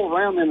rolled the ball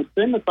around in a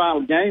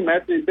semifinal game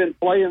after he'd been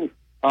playing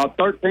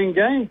 13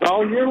 games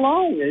all year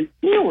long. He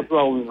still was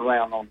rolling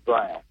around on the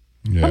ground.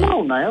 Yeah. Come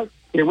on now.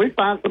 Can we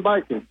find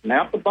somebody who can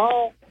snap the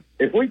ball?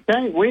 If we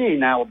can't, we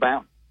ain't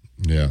Alabama.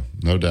 Yeah,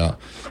 no doubt.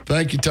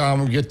 Thank you, Tom.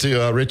 We'll get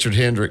to Richard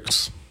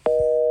Hendricks.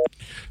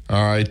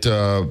 All right.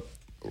 Well,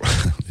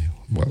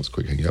 that was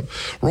quick hang up.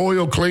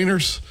 Royal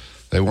Cleaners.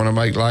 They want to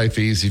make life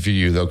easy for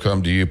you. They'll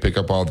come to you, pick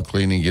up all the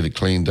cleaning, get it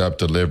cleaned up,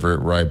 deliver it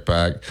right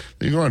back.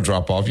 You're going to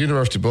drop off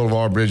University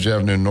Boulevard, Bridge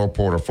Avenue,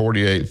 Northport, or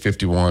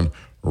 4851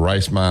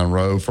 Rice Mine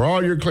Road. For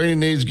all your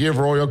cleaning needs, give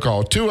Roy a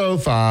call,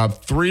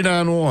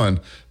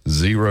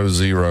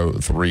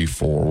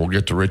 205-391-0034. We'll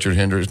get to Richard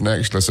Hendricks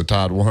next. Listen to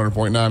Tide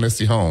 100.9. It's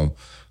the home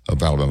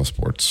of Alabama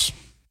sports.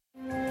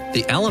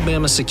 The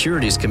Alabama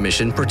Securities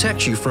Commission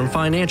protects you from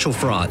financial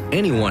fraud.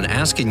 Anyone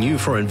asking you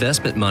for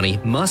investment money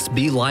must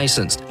be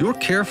licensed. You're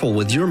careful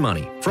with your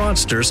money.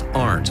 Fraudsters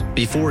aren't.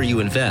 Before you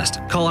invest,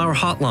 call our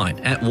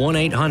hotline at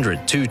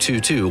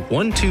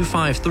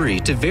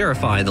 1-800-222-1253 to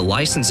verify the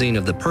licensing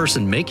of the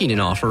person making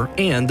an offer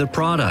and the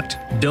product.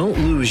 Don't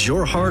lose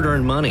your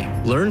hard-earned money.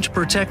 Learn to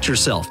protect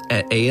yourself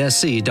at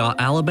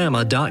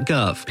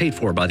asc.alabama.gov. Paid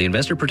for by the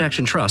Investor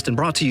Protection Trust and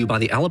brought to you by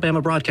the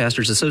Alabama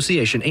Broadcasters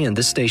Association and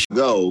this station.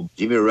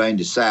 Jimmy Rain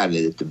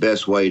decided that the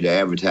best way to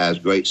advertise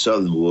Great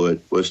Southern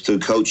Wood was through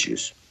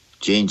coaches.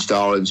 Gene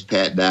Stallings,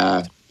 Pat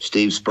Dye,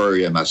 Steve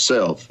Spurrier, and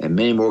myself, and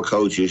many more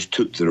coaches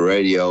took to the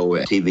radio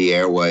and TV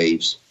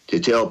airwaves to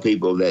tell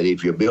people that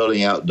if you're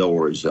building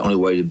outdoors, the only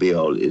way to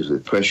build is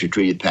with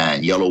pressure-treated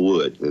pine, yellow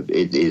wood.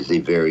 It is the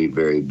very,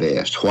 very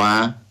best.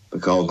 Why?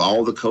 Because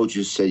all the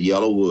coaches said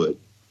yellow wood,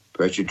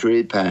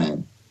 pressure-treated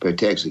pine,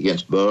 protects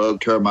against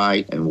bug,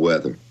 termite, and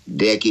weather.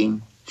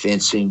 Decking,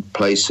 fencing,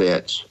 play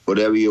sets,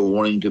 whatever you're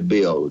wanting to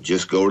build,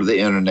 just go to the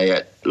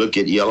internet, look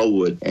at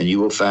Yellowwood, and you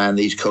will find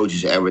these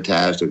coaches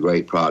advertised a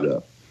great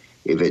product.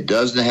 If it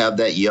doesn't have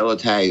that yellow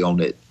tag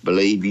on it,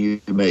 believe you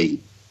me,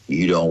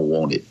 you don't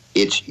want it.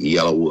 It's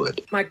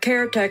Yellowwood. My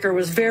caretaker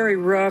was very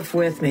rough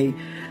with me.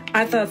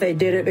 I thought they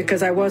did it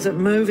because I wasn't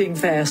moving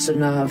fast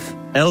enough.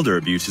 Elder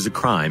abuse is a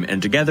crime,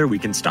 and together we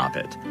can stop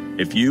it.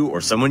 If you or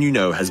someone you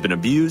know has been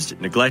abused,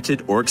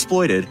 neglected, or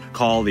exploited,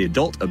 call the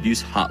Adult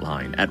Abuse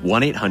Hotline at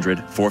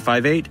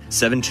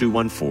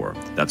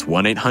 1-800-458-7214. That's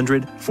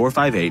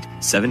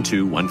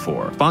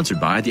 1-800-458-7214.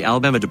 Sponsored by the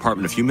Alabama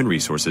Department of Human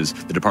Resources,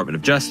 the Department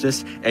of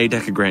Justice,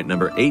 ADECA grant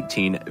number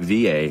 18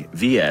 VA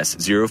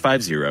VS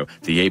 050,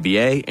 the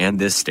ABA, and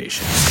this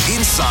station.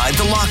 Inside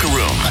the Locker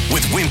Room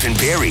with Wimp and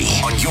Barry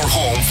on your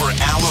home for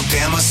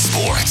Alabama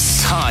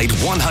sports. Tide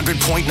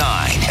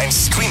 100.9 and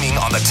streaming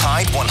on the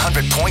Tide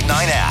 100.9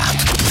 app.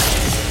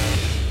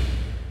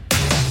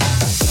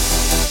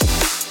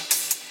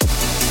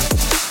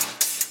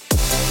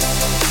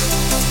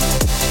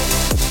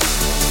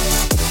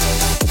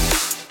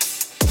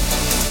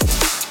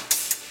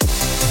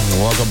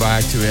 Welcome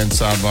back to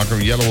Inside Locker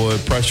Room.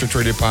 Yellowwood pressure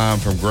treated pine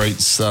from Great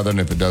Southern.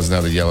 If it doesn't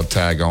have a yellow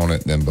tag on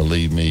it, then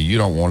believe me, you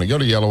don't want it. Go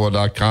to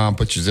yellowwood.com,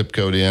 put your zip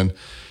code in.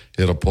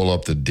 It'll pull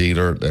up the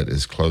dealer that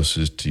is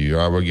closest to you.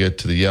 All right, we'll get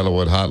to the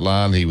Yellowwood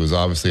hotline. He was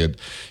obviously at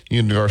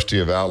University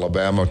of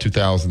Alabama,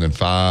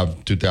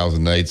 2005,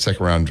 2008,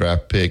 second-round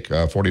draft pick,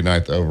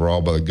 49th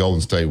overall by the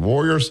Golden State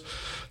Warriors.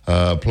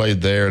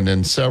 Played there and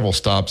then several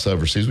stops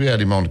overseas. We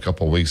had him on a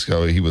couple of weeks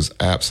ago. He was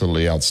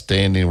absolutely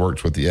outstanding.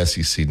 Works with the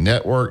SEC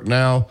Network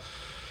now.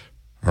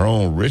 Our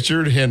own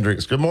Richard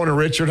Hendricks. Good morning,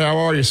 Richard. How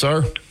are you,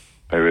 sir?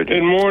 Hey, Richard.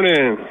 Good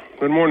morning.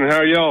 Good morning. How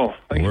are y'all?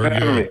 Thank you for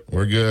having me.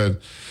 We're good.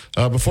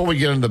 Before we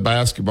get into the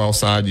basketball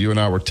side, you and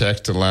I were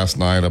texting last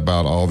night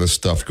about all this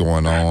stuff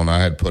going on. I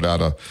had put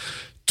out a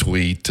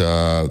tweet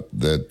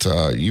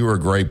that you were a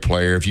great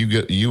player. If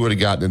you would have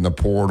gotten in the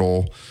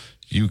portal,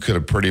 you could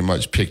have pretty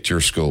much picked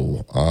your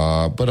school.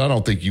 But I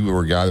don't think you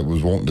were a guy that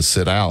was wanting to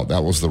sit out.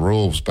 That was the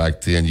rules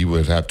back then. You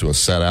would have to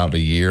sat out a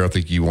year. I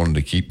think you wanted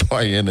to keep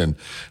playing and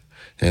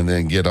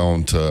then get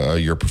on to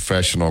your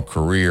professional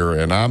career.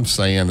 And I'm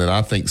saying that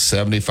I think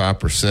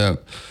 75%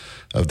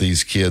 of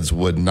these kids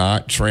would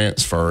not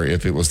transfer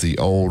if it was the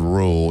old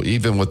rule,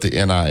 even with the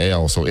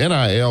NIL. So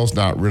NIL is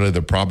not really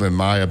the problem, in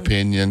my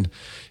opinion.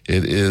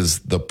 It is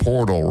the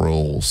portal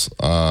rules.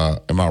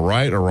 Am I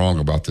right or wrong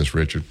about this,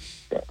 Richard?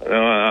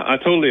 I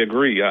totally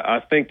agree. I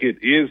think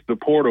it is the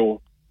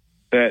portal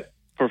that,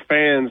 for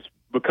fans,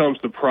 becomes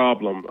the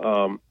problem.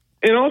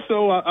 And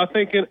also, I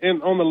think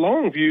on the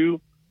long view,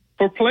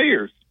 for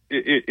players,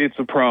 it's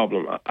a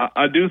problem.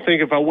 I do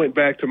think if I went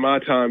back to my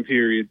time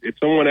period, if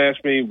someone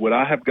asked me, would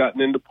I have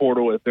gotten into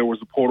portal if there was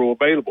a portal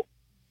available?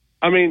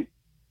 I mean,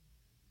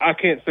 I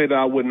can't say that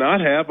I would not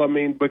have. I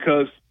mean,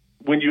 because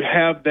when you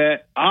have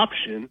that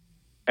option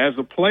as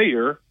a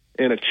player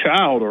and a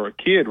child, or a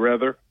kid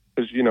rather,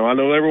 because, I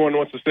know everyone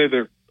wants to say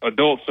they're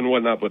adults and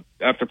whatnot, but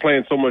after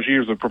playing so much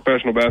years of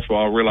professional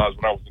basketball, I realized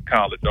when I was in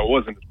college, I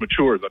wasn't as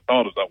mature as I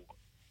thought as I was.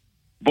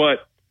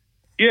 But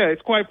yeah,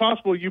 it's quite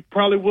possible you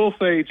probably will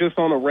say just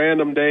on a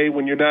random day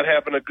when you're not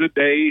having a good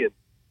day and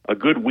a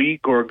good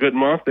week or a good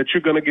month that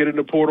you're going to get in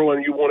the portal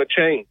and you want to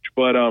change.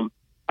 But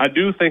I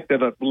do think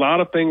that a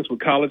lot of things with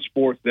college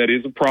sports, that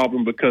is a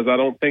problem, because I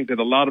don't think that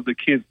a lot of the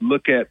kids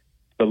look at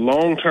the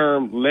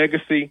long-term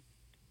legacy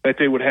that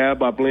they would have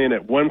by playing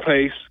at one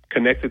place,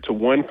 connected to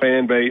one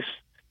fan base.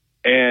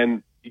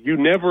 And you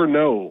never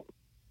know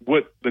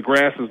what the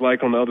grass is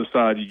like on the other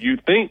side. You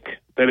think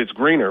that it's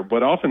greener,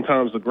 but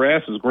oftentimes the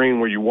grass is green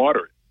where you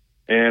water it.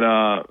 And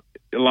a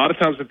lot of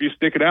times if you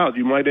stick it out,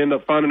 you might end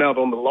up finding out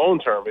on the long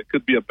term it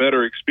could be a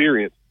better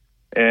experience.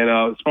 And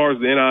as far as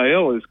the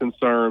NIL is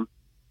concerned,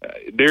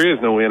 there is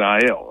no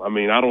NIL. I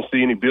mean, I don't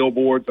see any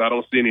billboards. I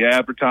don't see any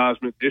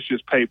advertisements. It's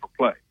just pay for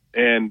play.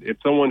 And if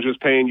someone's just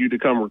paying you to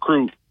come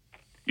recruit,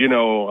 it's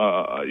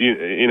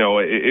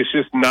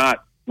just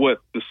not what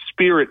the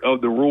spirit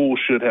of the rule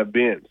should have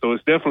been. So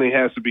it definitely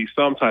has to be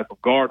some type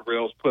of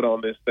guardrails put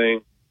on this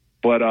thing.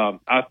 But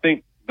I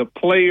think the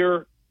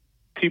player,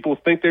 people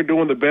think they're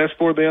doing the best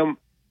for them.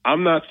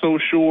 I'm not so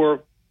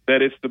sure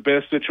that it's the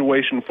best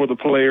situation for the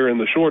player in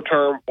the short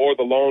term or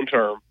the long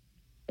term.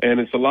 And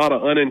it's a lot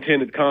of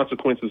unintended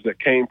consequences that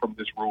came from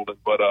this ruling.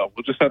 But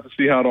we'll just have to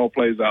see how it all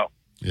plays out.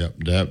 Yep,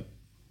 Deb.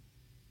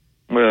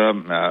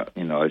 Well,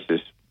 it's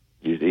just,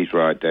 he's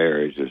right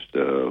there. It's just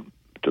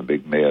it's a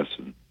big mess.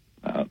 And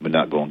we're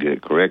not going to get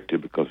it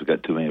corrected because we've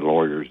got too many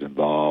lawyers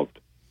involved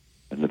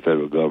in the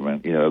federal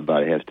government.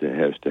 Everybody has to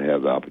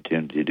have the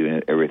opportunity to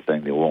do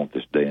everything they want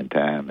this day and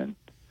time. And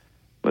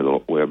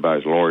where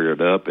everybody's lawyered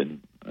up,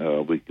 and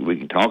we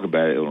can talk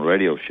about it on a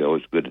radio show.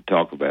 It's good to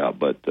talk about,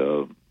 but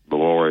the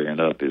lawyering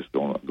up is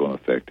going to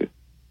affect it.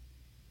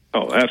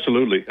 Oh,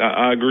 absolutely.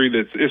 I agree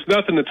that it's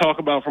nothing to talk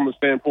about from a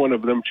standpoint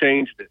of them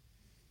changing it,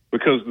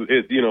 because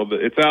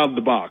it's out of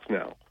the box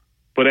now.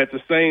 But at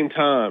the same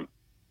time,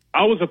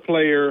 I was a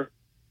player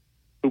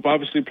who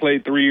obviously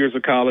played 3 years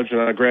of college,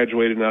 and I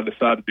graduated and I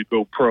decided to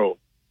go pro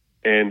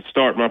and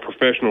start my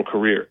professional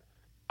career.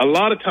 A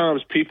lot of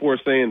times people are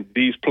saying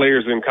these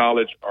players in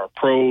college are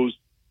pros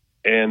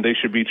and they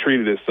should be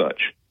treated as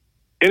such.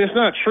 And it's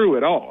not true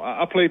at all.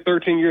 I played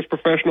 13 years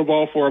professional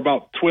ball for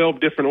about 12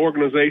 different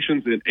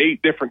organizations in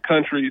 8 different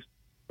countries.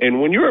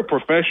 And when you're a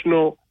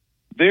professional,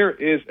 there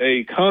is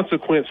a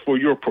consequence for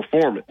your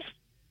performance.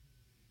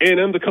 And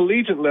on the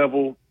collegiate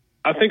level,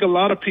 I think a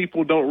lot of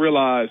people don't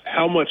realize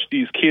how much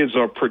these kids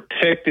are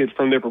protected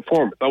from their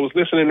performance. I was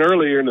listening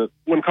earlier, and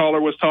one caller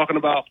was talking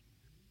about,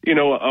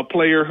 a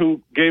player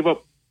who gave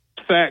up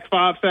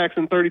 5 sacks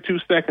in 32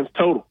 seconds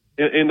total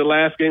in the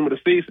last game of the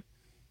season.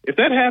 If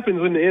that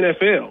happens in the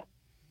NFL,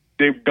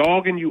 they're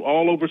dogging you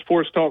all over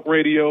sports talk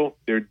radio.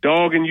 They're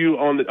dogging you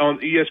on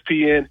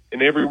ESPN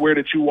and everywhere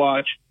that you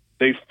watch.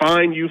 They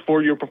fine you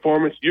for your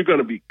performance. You're going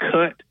to be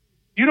cut.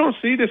 You don't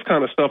see this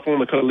kind of stuff on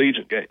the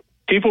collegiate game.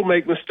 People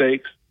make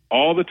mistakes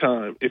all the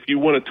time if you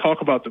want to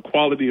talk about the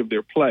quality of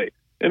their play.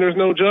 And there's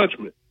no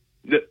judgment.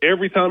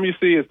 Every time you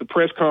see is the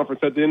press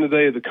conference at the end of the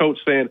day, the coach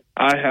saying,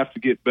 I have to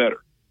get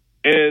better.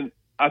 And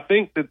I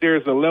think that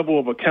there's a level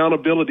of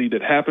accountability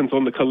that happens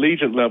on the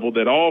collegiate level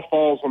that all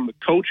falls on the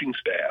coaching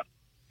staff,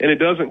 and it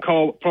doesn't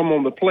come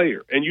on the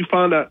player. And you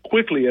find out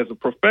quickly as a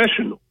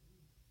professional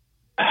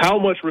how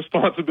much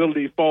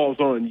responsibility falls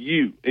on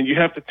you, and you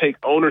have to take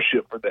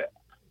ownership for that.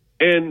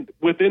 And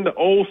within the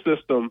old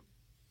system,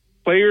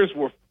 players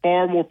were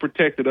far more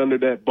protected under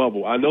that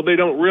bubble. I know they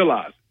don't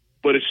realize it,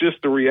 but it's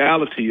just the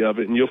reality of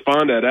it, and you'll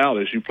find that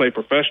out as you play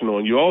professional,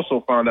 and you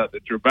also find out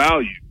that your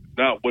value is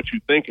not what you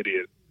think it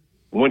is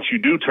once you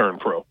do turn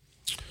pro.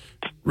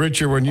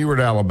 Richard, when you were at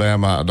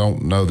Alabama, I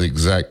don't know the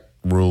exact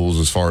rules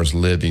as far as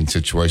living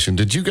situation.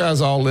 Did you guys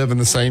all live in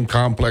the same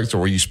complex, or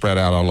were you spread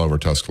out all over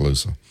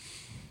Tuscaloosa?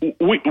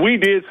 We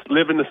did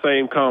live in the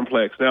same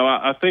complex. Now,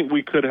 I think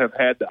we could have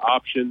had the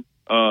option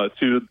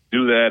to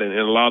do that, and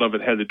a lot of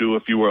it had to do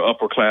if you were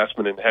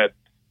upperclassmen and had,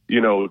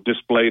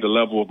 displayed a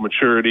level of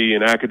maturity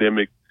and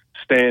academic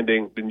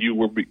standing, then you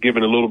were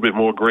given a little bit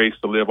more grace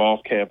to live off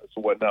campus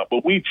and whatnot.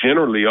 But we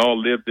generally all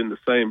lived in the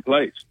same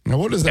place. Now,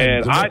 what does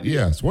that?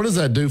 What does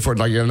that do for?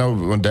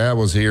 When Dad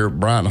was here,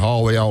 Bryant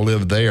Hall, they all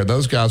lived there.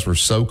 Those guys were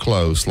so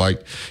close,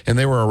 and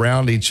they were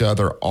around each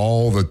other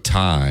all the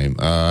time.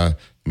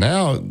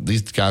 Now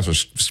these guys are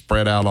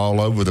spread out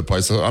all over the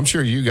place. So I'm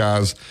sure you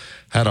guys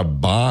had a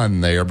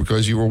bond there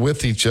because you were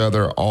with each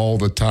other all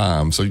the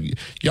time. So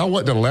y'all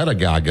wouldn't have let a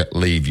guy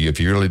leave you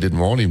if you really didn't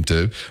want him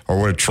to, or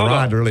would have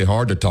tried really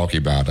hard to talk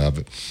him out of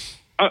it.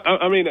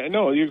 I mean,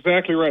 no, you're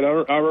exactly right.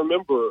 I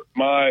remember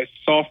my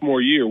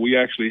sophomore year, we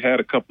actually had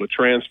a couple of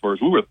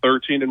transfers. We were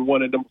 13-1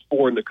 and number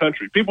 4 in the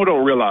country. People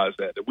don't realize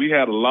that we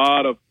had a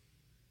lot of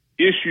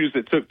issues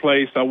that took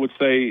place. I would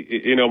say,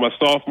 my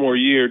sophomore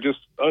year, just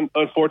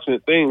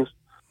unfortunate things.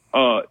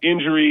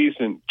 Injuries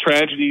and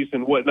tragedies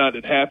and whatnot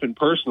that happened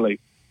personally.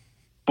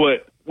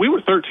 But we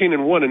were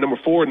 13-1 and number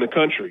 4 in the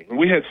country. And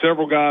we had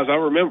several guys. I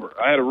remember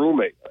I had a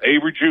roommate,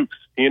 Avery Jukes.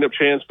 He ended up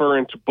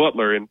transferring to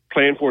Butler and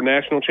playing for a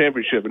national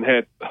championship and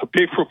had a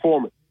big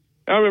performance.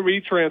 I remember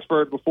he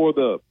transferred before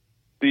the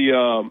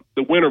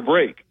winter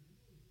break.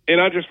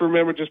 And I just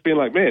remember just being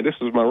like, man, this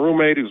is my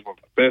roommate. He was one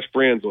of my best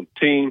friends on the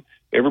team.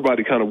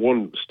 Everybody kind of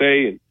wanted to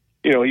stay. And,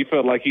 he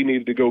felt like he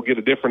needed to go get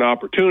a different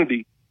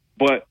opportunity.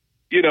 But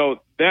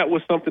that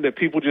was something that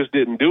people just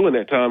didn't do in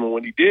that time. And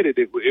when he did it,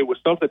 it was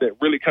something that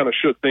really kind of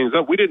shook things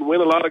up. We didn't win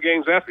a lot of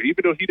games after,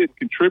 even though he didn't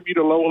contribute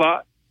a whole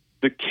lot.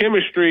 The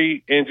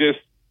chemistry and just,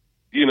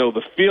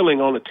 the feeling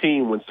on the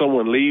team when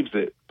someone leaves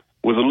it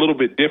was a little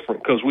bit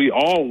different because we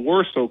all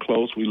were so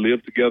close. We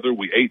lived together.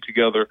 We ate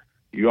together.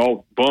 You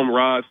all bum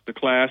rides to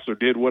class or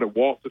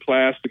walked to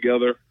class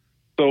together.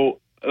 So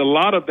a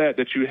lot of that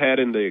you had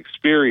in the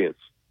experience.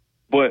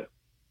 But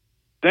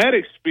that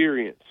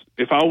experience,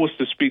 if I was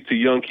to speak to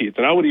young kids,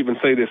 and I would even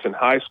say this in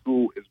high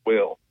school as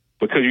well,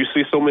 because you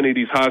see so many of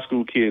these high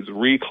school kids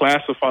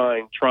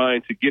reclassifying,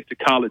 trying to get to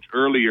college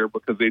earlier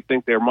because they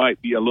think there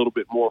might be a little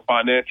bit more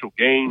financial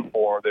gain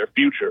for their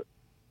future.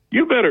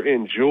 You better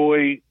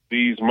enjoy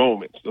these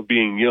moments of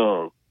being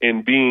young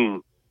and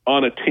being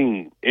on a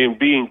team and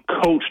being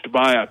coached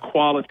by a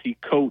quality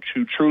coach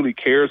who truly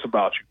cares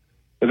about you.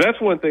 And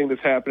that's one thing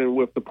that's happening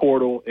with the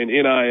portal and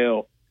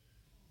NIL.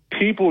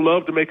 People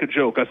love to make a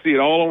joke. I see it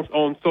all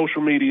on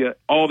social media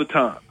all the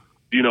time.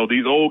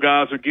 These old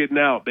guys are getting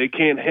out. They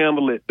can't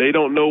handle it. They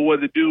don't know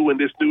what to do in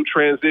this new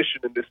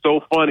transition, and it's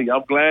so funny.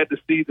 I'm glad to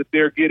see that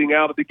they're getting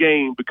out of the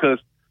game because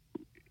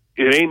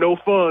it ain't no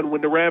fun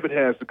when the rabbit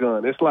has the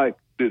gun. It's like,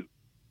 dude,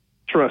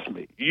 trust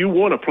me, you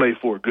want to play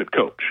for a good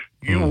coach.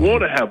 You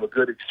want to have a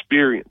good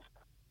experience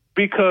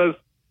because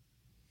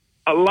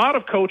a lot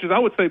of coaches, I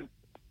would say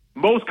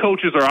most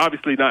coaches are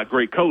obviously not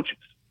great coaches.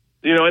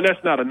 And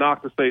that's not a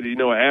knock to say that,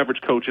 an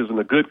average coach isn't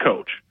a good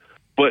coach.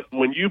 But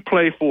when you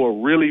play for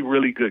a really,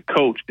 really good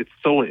coach, it's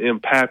so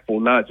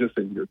impactful, not just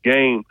in your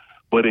game,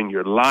 but in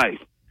your life.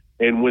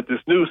 And with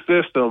this new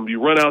system,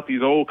 you run out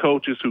these old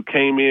coaches who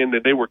came in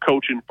that they were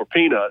coaching for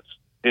peanuts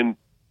and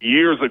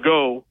years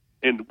ago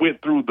and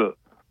went through the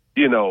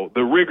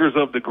rigors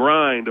of the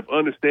grind of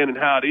understanding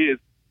how it is.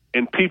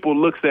 And people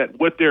looks at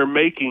what they're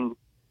making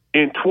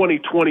in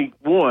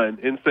 2021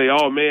 and say,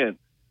 oh, man,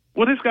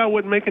 well, this guy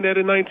wasn't making that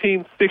in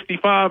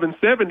 1965 and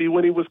 70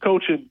 when he was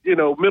coaching,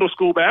 middle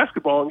school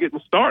basketball and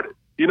getting started.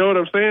 You know what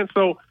I'm saying?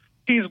 So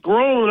he's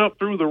grown up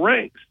through the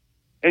ranks,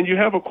 and you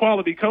have a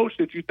quality coach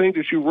that you think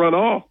that you run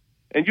off,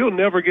 and you'll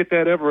never get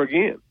that ever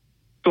again.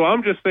 So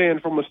I'm just saying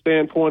from a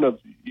standpoint of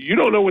you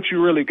don't know what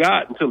you really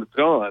got until it's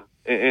gone.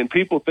 And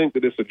people think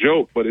that it's a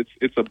joke, but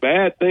it's a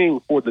bad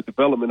thing for the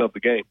development of the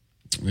game.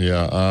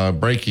 Yeah.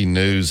 Breaking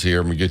news here.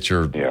 I'm going to get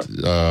your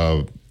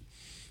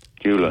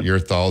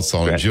thoughts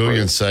on it.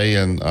 Julian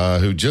Sayin,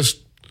 who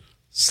just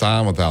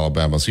signed with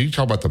Alabama. So you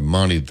talk about the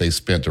money that they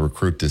spent to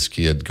recruit this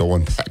kid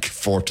going back and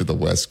forth to the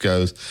West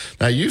Coast.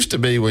 Now, it used to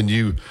be when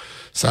you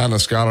signed a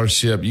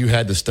scholarship, you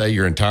had to stay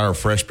your entire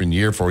freshman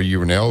year before you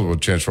were eligible to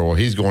transfer. Well,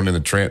 he's going in the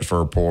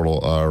transfer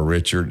portal,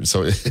 Richard.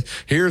 So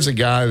here's a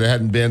guy that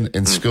hadn't been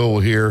in school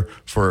here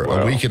for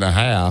a week and a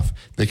half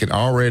that can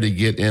already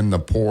get in the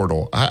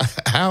portal.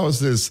 How is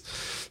this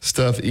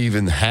stuff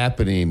even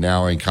happening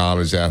now in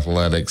college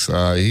athletics?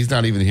 He's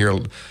not even here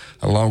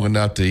long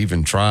enough to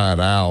even try it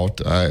out,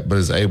 but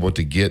is able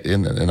to get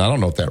in. And I don't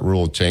know if that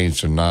rule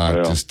changed or not.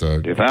 Well,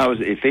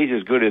 if he's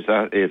as good as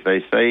if they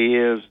say he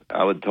is,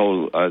 I'd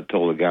told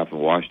the guy from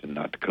Washington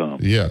not to come.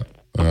 Yeah.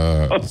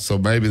 So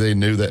maybe they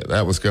knew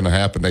that was going to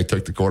happen. They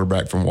took the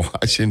quarterback from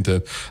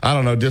Washington. I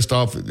don't know.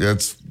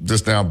 It's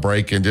just now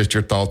breaking. Just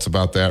your thoughts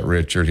about that,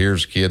 Richard.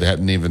 Here's a kid that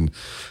hadn't even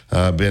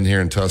been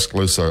here in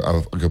Tuscaloosa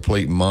a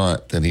complete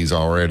month, and he's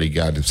already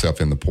got himself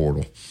in the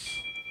portal.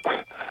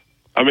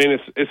 I mean,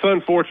 it's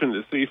unfortunate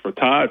to see for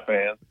Tide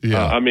fans.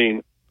 Yeah. I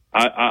mean,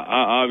 I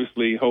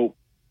obviously hope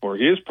for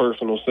his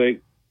personal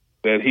sake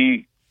that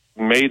he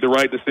made the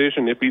right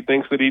decision if he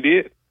thinks that he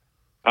did.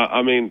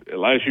 I mean,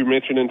 as you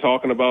mentioned in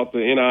talking about the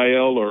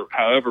NIL or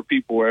however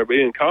people are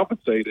being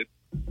compensated,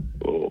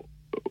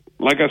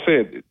 like I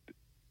said,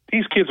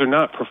 these kids are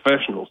not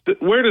professionals.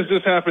 Where does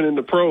this happen in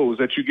the pros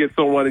that you get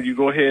someone and you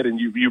go ahead and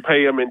you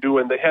pay them and do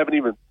it and they haven't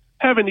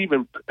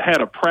even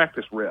had a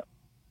practice rep?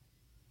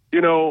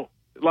 You know,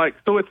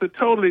 so it's a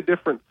totally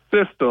different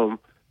system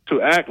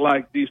to act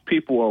like these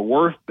people are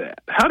worth that.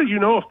 How do you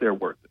know if they're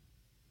worth it?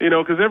 You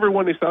know, because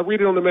everyone I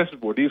read it on the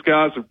message board. These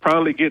guys are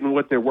probably getting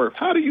what they're worth.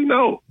 How do you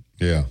know?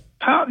 Yeah.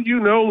 How do you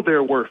know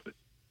they're worth it?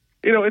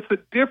 You know, it's the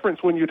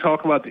difference when you're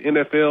talking about the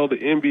NFL, the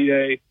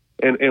NBA,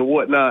 and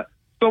whatnot.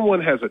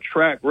 Someone has a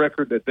track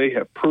record that they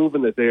have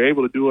proven that they're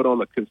able to do it on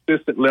a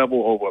consistent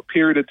level over a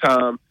period of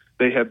time.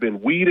 They have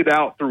been weeded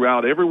out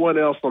throughout everyone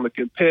else on the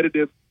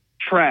competitive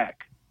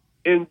track.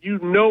 And you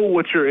know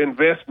what your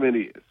investment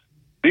is.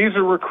 These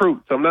are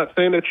recruits. I'm not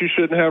saying that you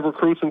shouldn't have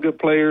recruits and good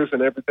players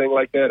and everything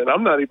like that. And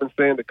I'm not even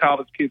saying that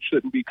college kids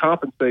shouldn't be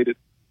compensated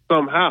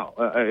somehow.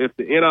 If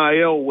the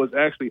NIL was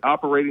actually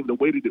operating the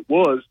way that it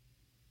was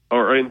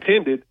or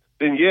intended,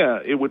 then, yeah,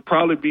 it would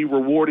probably be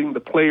rewarding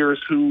the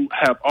players who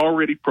have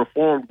already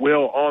performed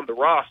well on the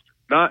roster,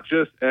 not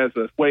just as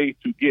a way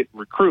to get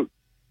recruits.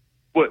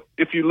 But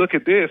if you look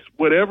at this,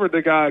 whatever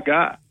the guy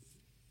got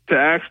to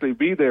actually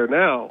be there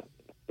now,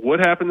 what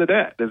happened to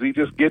that? Does he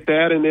just get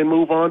that and then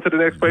move on to the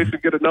next place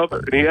and get another?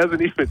 And he hadn't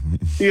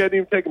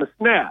even taken a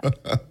snap.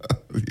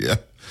 Yeah.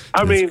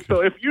 I mean,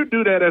 so if you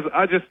do that,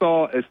 I just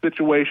saw a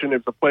situation.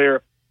 It's a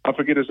player, I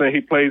forget his name.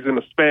 He plays in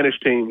the Spanish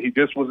team. He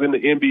just was in the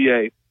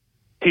NBA.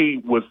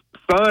 He was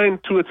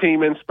signed to a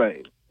team in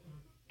Spain.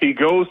 He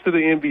goes to the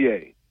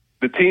NBA.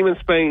 The team in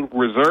Spain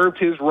reserved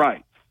his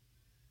rights.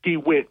 He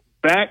went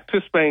back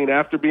to Spain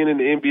after being in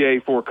the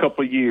NBA for a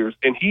couple of years,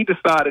 and he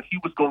decided he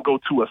was going to go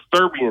to a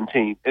Serbian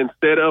team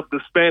instead of the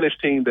Spanish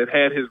team that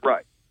had his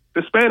rights.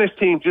 The Spanish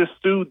team just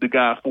sued the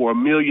guy for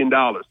 $1 million,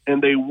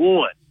 and they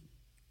won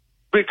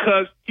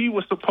because he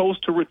was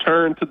supposed to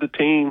return to the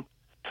team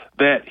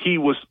that he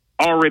was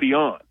already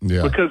on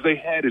because they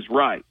had his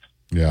rights.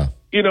 Yeah.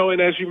 You know, and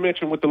as you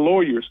mentioned with the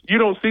lawyers, you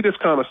don't see this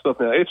kind of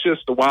stuff now. It's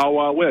just the Wild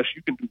Wild West.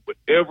 You can do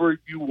whatever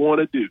you want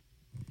to do.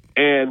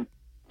 And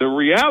the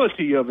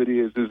reality of it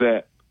is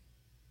that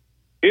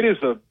it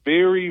is a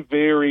very,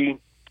 very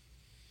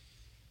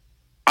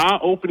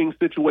eye-opening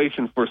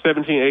situation for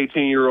 17,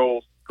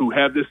 18-year-olds who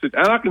have this. And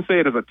I can say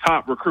it as a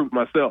top recruit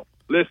myself.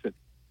 Listen,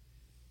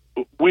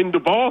 when the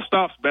ball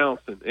stops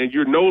bouncing and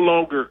you're no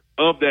longer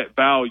of that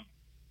value,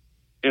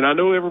 and I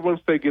know everyone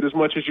say get as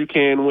much as you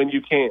can when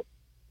you can,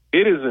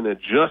 it is an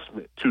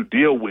adjustment to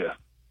deal with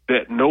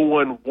that no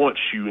one wants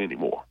you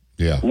anymore.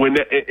 Yeah. And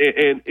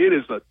it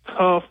is a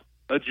tough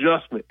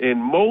adjustment,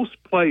 and most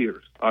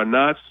players are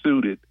not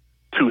suited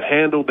to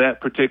handle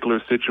that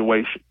particular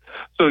situation.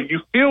 So you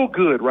feel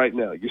good right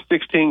now. You're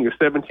 16, you're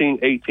 17,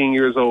 18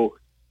 years old.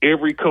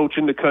 Every coach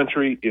in the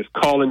country is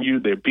calling you.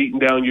 They're beating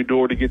down your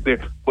door to get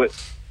there. But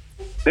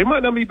they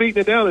might not be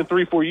beating it down in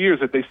 3-4 years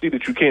if they see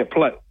that you can't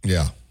play.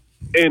 Yeah.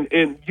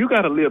 And you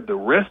got to live the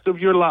rest of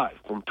your life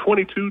from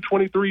 22,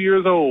 23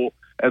 years old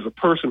as a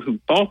person who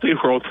thought they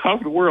were on top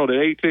of the world at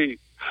 18,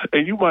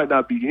 and you might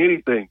not be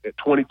anything at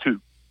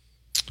 22.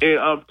 And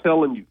I'm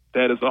telling you,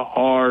 that is a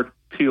hard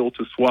pill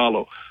to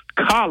swallow.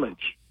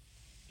 College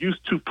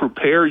used to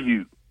prepare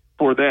you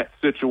for that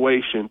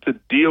situation, to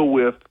deal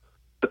with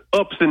the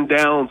ups and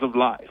downs of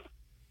life.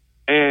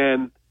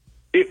 And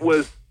it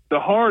was the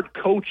hard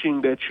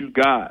coaching that you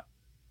got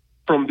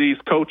from these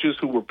coaches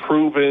who were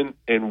proven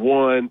and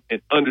won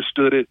and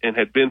understood it and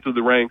had been through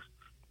the ranks,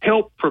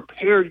 help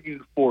prepare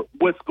you for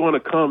what's going to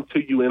come to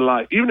you in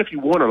life, even if you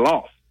won or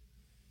lost.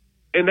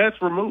 and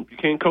that's removed. You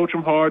can't coach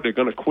them hard. They're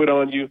going to quit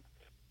on you.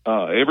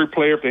 Every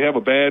player, if they have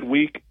a bad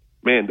week,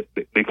 man,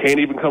 they can't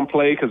even come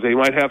play because they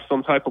might have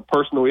some type of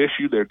personal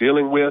issue they're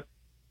dealing with.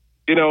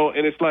 You know,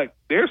 and it's like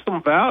there's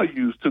some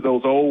values to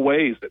those old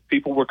ways that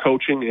people were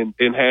coaching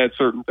and had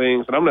certain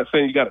things. And I'm not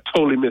saying you got to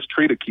totally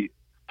mistreat a kid,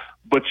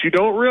 but you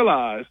don't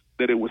realize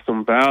that it was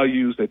some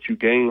values that you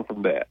gain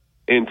from that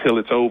until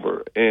it's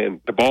over.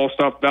 And the ball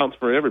stops bouncing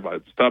for everybody.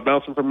 It stopped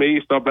bouncing for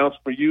me, stopped bouncing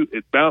for you.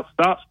 It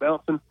stops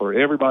bouncing for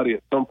everybody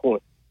at some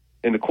point.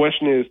 And the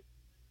question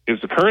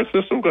is the current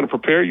system going to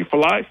prepare you for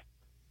life?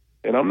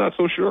 And I'm not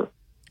so sure.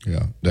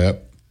 Yeah,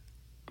 Dap.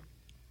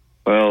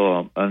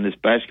 Well, on this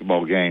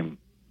basketball game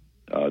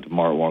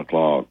tomorrow at 1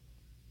 o'clock,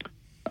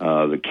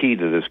 the key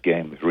to this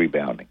game is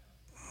rebounding.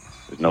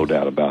 There's no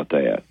doubt about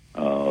that.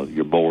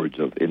 Your boards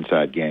of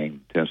inside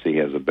game, Tennessee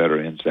has a better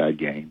inside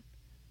game.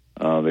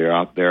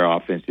 Their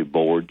offensive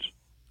boards,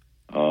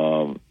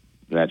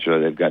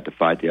 naturally they've got to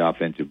fight the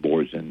offensive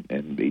boards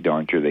and be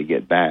darn sure they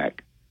get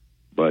back.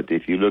 But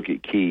if you look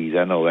at keys,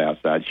 I know the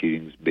outside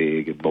shooting is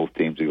big, and both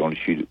teams are going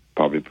to shoot it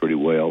probably pretty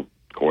well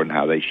according to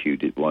how they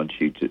shoot it. One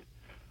shoots it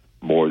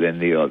more than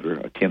the other,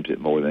 attempts it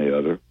more than the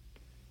other.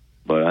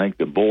 But I think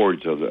the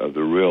boards of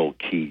the real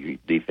key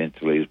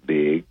defensively is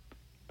big.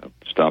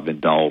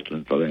 Stopping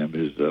Dalton for them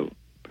is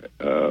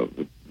a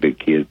big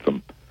kid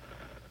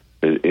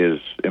is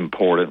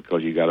important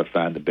because you got to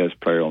find the best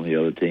player on the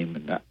other team,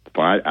 and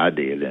I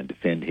did and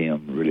defend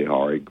him really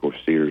hard. Of course,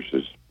 Sears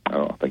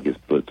I think his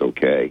foot's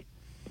okay.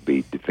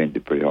 Be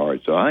defended pretty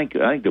hard. So I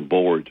think the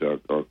boards are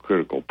a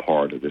critical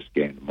part of this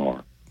game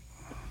tomorrow.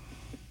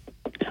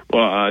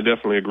 Well, I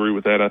definitely agree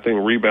with that. I think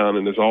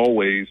rebounding is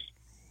always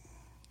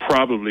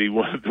probably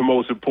one of the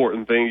most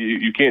important things.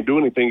 You can't do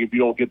anything if you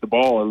don't get the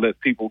ball and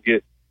let people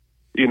get,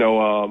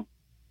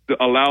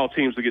 allow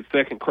teams to get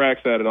second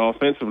cracks at it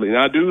offensively. And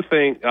I do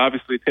think,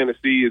 obviously,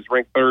 Tennessee is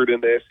ranked third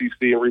in the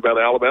SEC in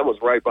rebounding. Alabama's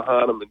right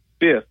behind them in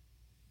fifth.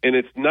 And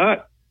it's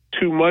not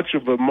too much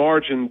of a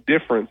margin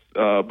difference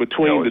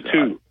between the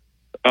two.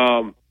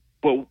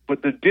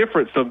 But the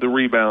difference of the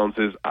rebounds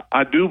is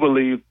I do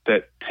believe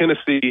that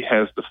Tennessee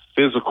has the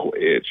physical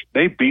edge.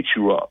 They beat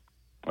you up.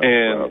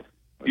 And,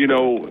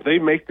 they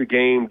make the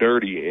game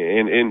dirty.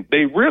 And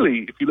they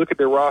really, if you look at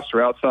their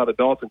roster outside of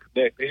Dalton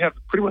Connect, they have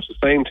pretty much the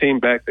same team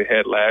back they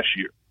had last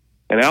year.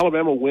 And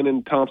Alabama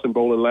winning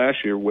Thompson-Boling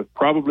last year with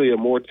probably a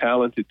more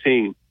talented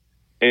team.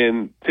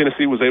 And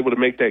Tennessee was able to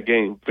make that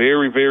game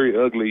very, very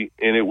ugly,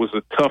 and it was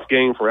a tough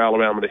game for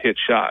Alabama to hit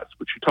shots.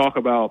 But you talk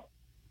about,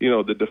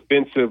 the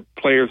defensive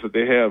players that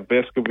they have,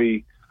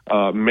 Vescovy,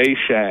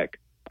 Meshack,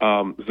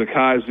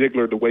 Zakai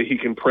Ziegler, the way he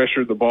can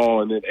pressure the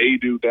ball, and then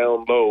Adu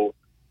down low,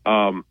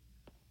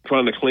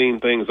 trying to clean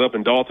things up.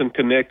 And Dalton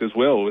Connect as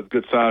well with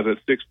good size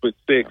at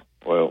 6'6".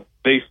 Well,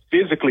 they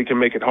physically can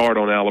make it hard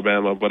on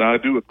Alabama, but I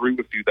do agree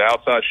with you. The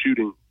outside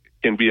shooting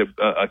can be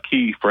a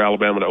key for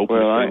Alabama to open.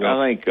 Well,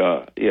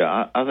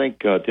 I think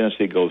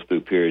Tennessee goes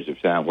through periods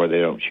of time where they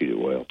don't shoot it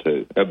well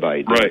too.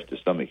 Everybody does to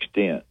some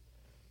extent,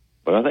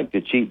 but I think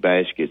the cheap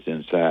baskets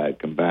inside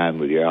combined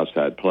with your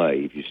outside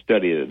play, if you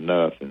study it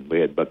enough, and we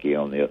had Bucky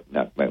on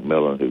not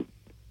McMillan, who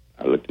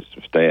I looked at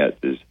some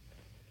stats,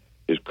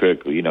 is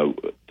critical.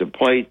 To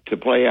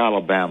play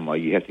Alabama,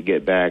 you have to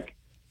get back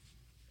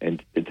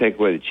and take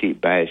away the cheap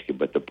basket.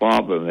 But the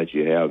problem that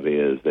you have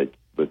is that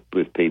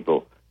with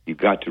people, you've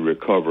got to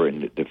recover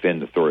and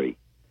defend the three.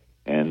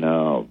 And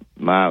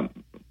my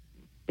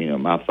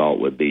thought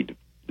would be,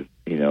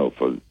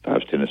 for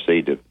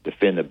Tennessee to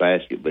defend the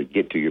basket, but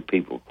get to your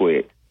people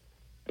quick.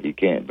 You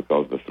can't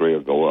because the three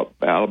will go up.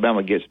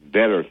 Alabama gets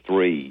better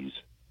threes,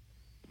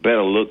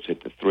 better looks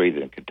at the three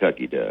than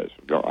Kentucky does,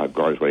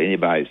 regardless of what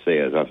anybody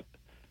says.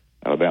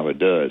 Alabama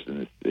does,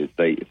 and if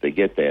they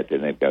get that,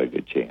 then they've got a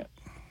good chance.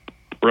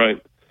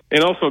 Right.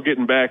 And also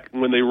getting back,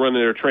 when they run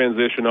their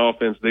transition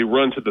offense, they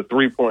run to the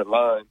three-point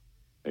line.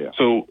 Yeah.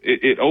 So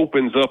it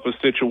opens up a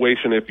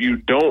situation if you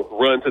don't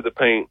run to the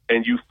paint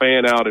and you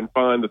fan out and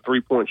find the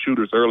three-point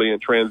shooters early in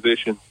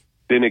transition,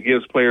 then it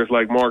gives players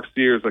like Mark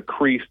Sears a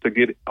crease to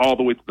get all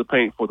the way to the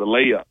paint for the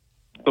layup.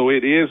 So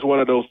it is one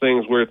of those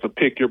things where it's a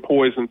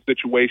pick-your-poison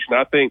situation.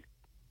 I think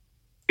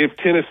if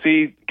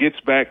Tennessee gets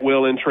back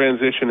well in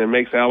transition and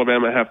makes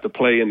Alabama have to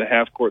play in the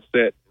half-court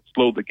set and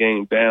slow the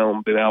game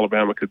down, then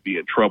Alabama could be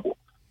in trouble.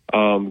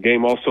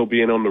 Game also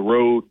being on the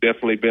road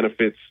definitely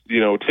benefits,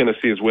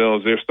 Tennessee as well,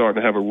 as they're starting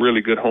to have a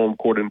really good home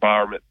court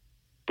environment.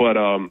 But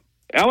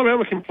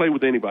Alabama can play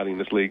with anybody in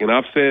this league. And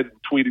I've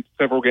tweeted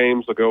several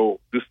games ago,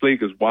 this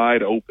league is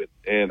wide open.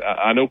 And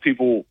I know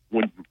people,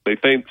 when they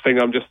think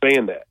I'm just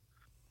saying that.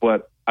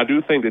 But I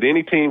do think that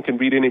any team can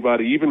beat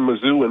anybody, even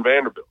Mizzou and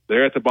Vanderbilt.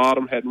 They're at the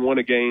bottom, hadn't won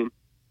a game.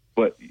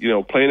 But,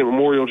 playing at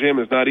Memorial Gym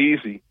is not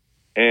easy.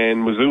 And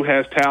Mizzou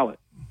has talent.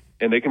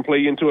 And they can play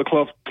you into a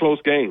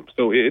close game.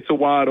 So it's a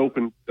wide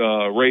open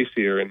race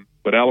here.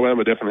 But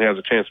Alabama definitely has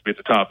a chance to be at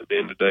the top at the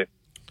end of the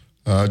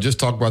day. Just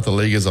talk about the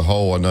league as a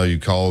whole. I know you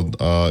called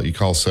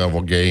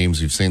several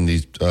games. You've seen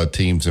these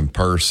teams in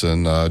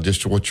person.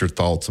 Just what's your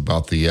thoughts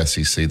about the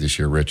SEC this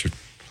year, Richard?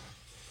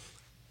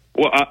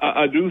 Well,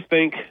 I do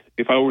think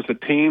if I was a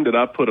team that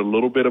I put a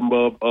little bit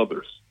above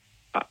others,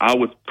 I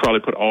would probably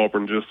put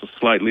Auburn just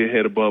slightly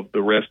ahead above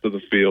the rest of the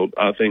field.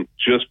 I think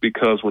just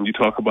because when you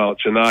talk about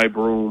Janai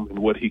Broome and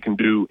what he can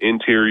do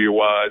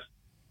interior-wise,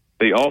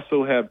 they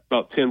also have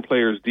about 10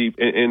 players deep.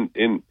 And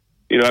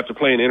after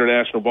playing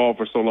international ball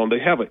for so long, they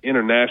have an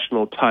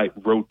international-type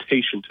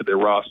rotation to their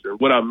roster.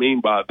 What I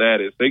mean by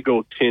that is they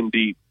go 10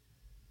 deep.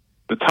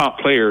 The top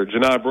player,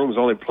 Janai Broome, is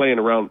only playing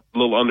around a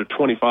little under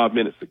 25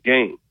 minutes a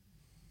game.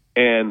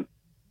 And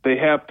they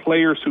have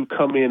players who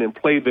come in and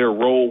play their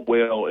role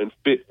well and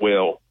fit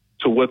well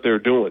to what they're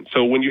doing.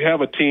 So when you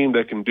have a team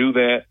that can do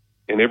that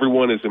and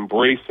everyone is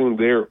embracing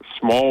their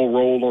small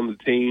role on the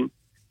team,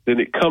 then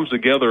it comes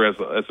together as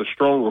a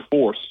stronger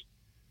force.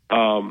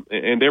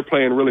 And they're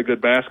playing really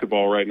good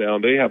basketball right now,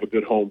 and they have a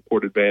good home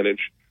court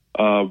advantage.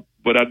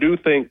 But I do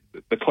think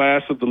the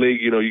class of the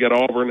league, you got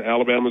Auburn,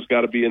 Alabama's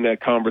got to be in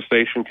that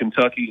conversation,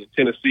 Kentucky and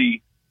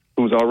Tennessee,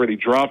 who's already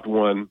dropped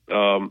one.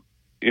 But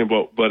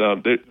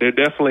they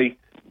definitely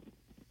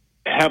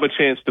have a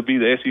chance to be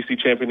the SEC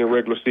champion in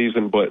regular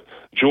season. But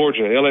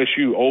Georgia,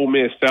 LSU, Ole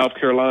Miss, South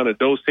Carolina,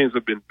 those teams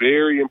have been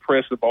very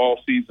impressive all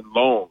season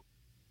long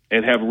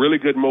and have really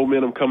good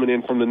momentum coming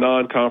in from the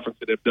non-conference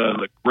that have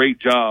done a great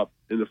job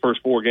in the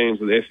first 4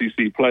 games of the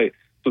SEC play.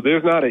 So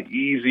there's not an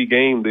easy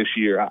game this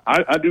year.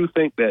 I do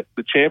think that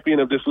the champion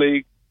of this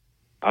league,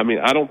 I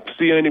don't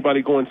see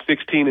anybody going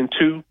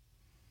 16-2.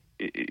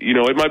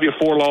 It might be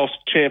a 4-loss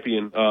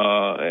champion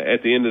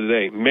at the end of the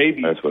day.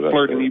 Maybe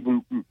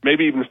flirting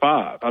maybe even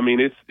 5.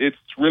 It's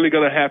really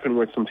going to happen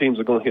when some teams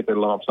are going to hit their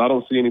lumps. I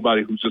don't see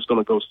anybody who's just going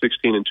to go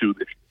 16-2 this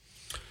year.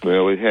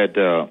 Well, we've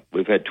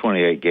had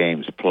 28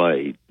 games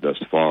played thus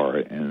far,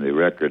 and the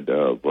record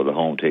for the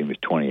home team is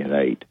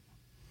 20-8.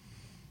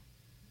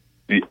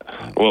 Yeah.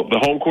 Well, the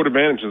home court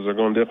advantages are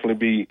going to definitely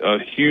be a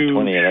huge.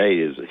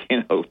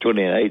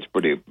 20-8 is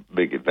pretty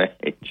big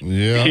advantage.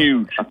 Yeah,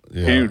 huge.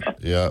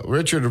 Yeah,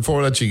 Richard. Before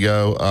we let you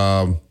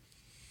go,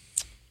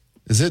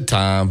 is it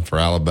time for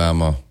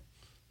Alabama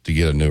to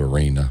get a new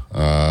arena?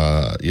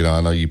 I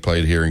know you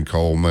played here in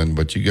Coleman,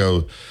 but you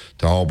go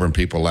to Auburn,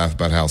 people laugh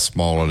about how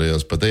small it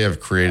is, but they have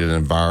created an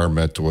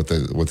environment with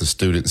the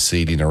student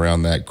seating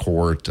around that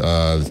court.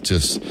 It's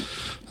just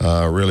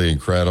really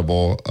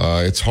incredible.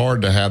 It's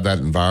hard to have that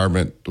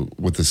environment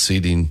with the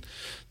seating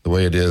the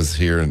way it is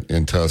here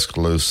in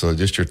Tuscaloosa.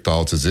 Just your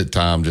thoughts. Is it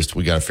time?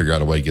 We got to figure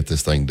out a way to get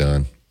this thing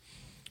done.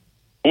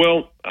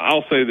 Well,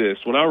 I'll say this.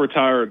 When I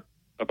retired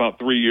about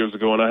 3 years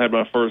ago and I had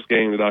my first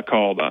game that I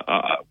called,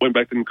 I went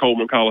back to the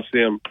Coleman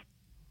Coliseum,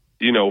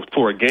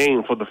 for a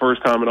game for the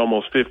first time in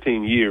almost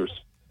 15 years.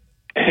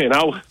 And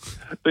I was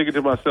thinking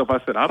to myself,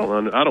 I said, I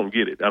don't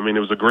get it. It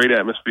was a great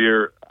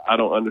atmosphere. I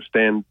don't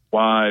understand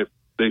why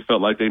they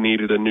felt like they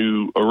needed a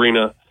new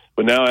arena.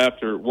 But now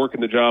after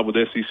working the job with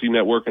SEC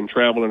Network and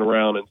traveling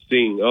around and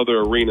seeing other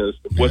arenas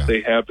and what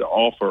they have to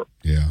offer,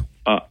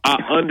 I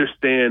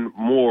understand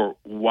more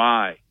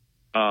why,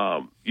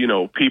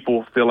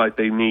 people feel like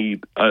they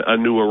need a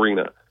new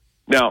arena.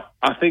 Now,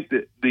 I think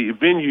that the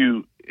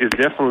venue is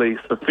definitely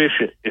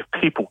sufficient if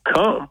people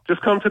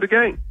just come to the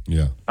game.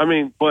 Yeah.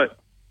 But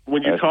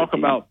when you talk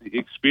about the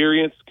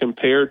experience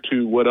compared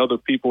to what other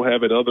people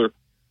have at other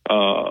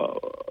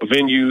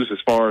venues as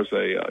far as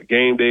a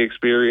game day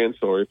experience,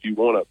 or if you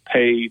want to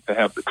pay to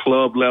have the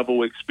club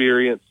level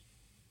experience,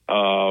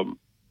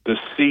 the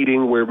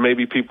seating where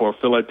maybe people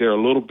feel like they're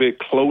a little bit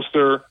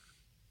closer,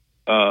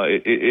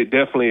 it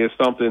definitely is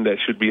something that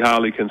should be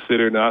highly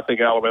considered. Now, I think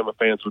Alabama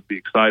fans would be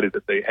excited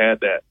if they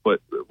had that.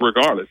 But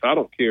regardless, I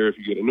don't care if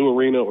you get a new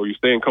arena or you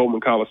stay in Coleman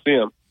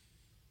Coliseum.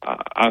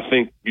 I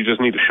think you just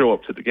need to show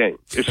up to the game.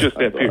 It's just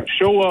that period.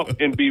 Show up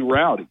and be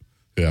rowdy.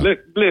 Yeah.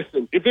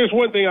 Listen, if there's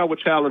one thing I would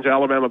challenge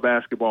Alabama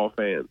basketball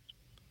fans,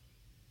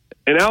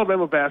 and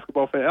Alabama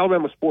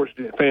sports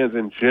fans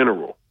in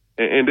general,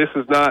 and this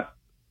is not,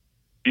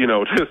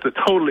 just to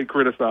totally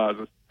criticize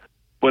us,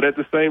 but at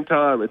the same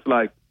time, it's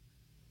like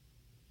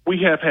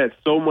we have had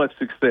so much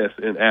success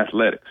in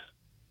athletics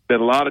that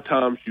a lot of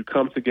times you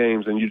come to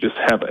games and you just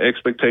have an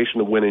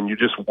expectation of winning. You're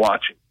just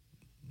watching.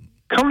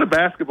 Come to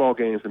basketball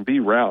games and be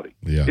rowdy.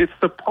 Yeah. It's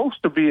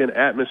supposed to be an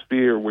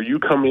atmosphere where you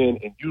come in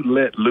and you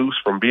let loose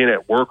from being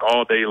at work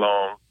all day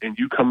long, and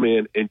you come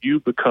in and you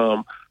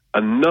become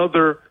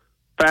another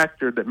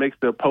factor that makes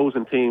the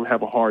opposing team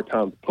have a hard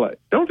time to play.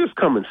 Don't just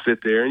come and sit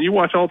there. And you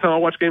watch all the time. I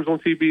watch games on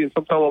TV, and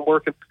sometimes I'm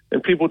working,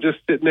 and people just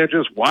sitting there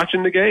just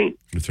watching the game.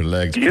 With their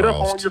legs Get crossed.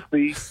 up on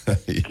your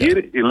feet. Get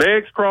it, your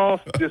legs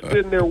crossed, just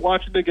sitting there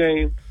watching the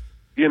game.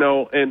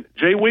 And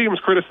Jay Williams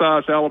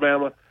criticized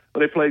Alabama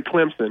when they played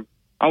Clemson.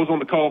 I was on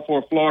the call for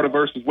a Florida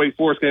versus Wake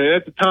Forest game, and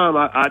at the time,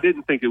 I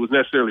didn't think it was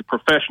necessarily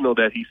professional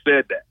that he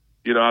said that.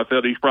 I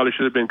felt he probably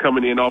should have been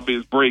coming in off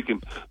his break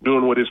and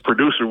doing what his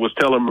producer was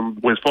telling him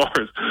as far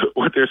as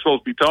what they're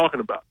supposed to be talking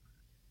about.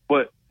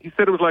 But he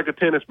said it was like a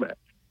tennis match.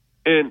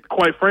 And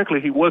quite frankly,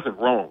 he wasn't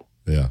wrong.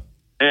 Yeah.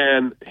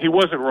 And he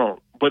wasn't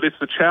wrong. But it's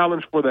a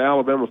challenge for the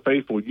Alabama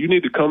faithful. You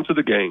need to come to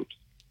the games,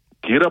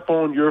 get up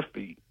on your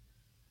feet,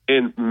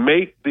 and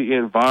make the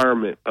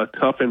environment a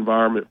tough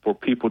environment for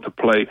people to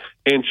play,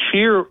 and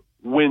cheer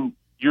when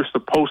you're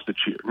supposed to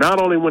cheer.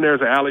 Not only when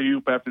there's an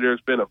alley-oop after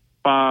there's been a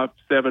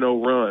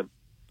 5-7-0 run.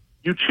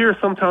 You cheer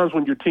sometimes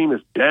when your team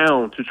is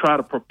down to try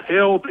to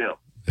propel them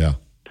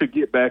to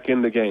get back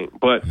in the game.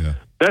 But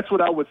that's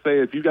what I would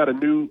say. If you got a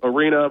new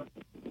arena,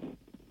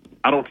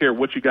 I don't care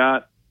what you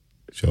got.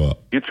 Show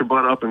up. Get your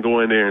butt up and go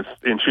in there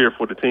and cheer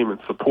for the team and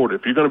support it.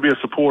 If you're going to be a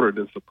supporter,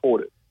 then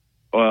support it.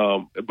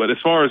 But as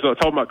far as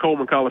talking about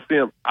Coleman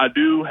Coliseum, I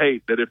do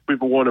hate that if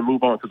people want to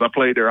move on, because I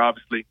played there,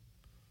 obviously,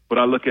 but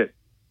I look at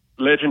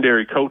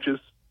legendary coaches,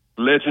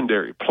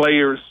 legendary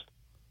players.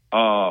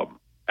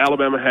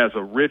 Alabama has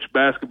a rich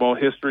basketball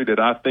history that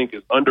I think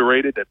is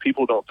underrated, that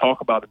people don't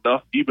talk about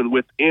enough, even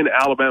within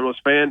Alabama's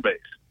fan base.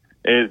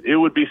 And it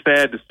would be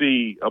sad to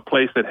see a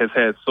place that has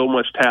had so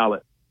much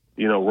talent,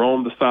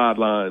 roam the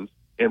sidelines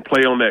and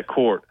play on that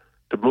court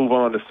to move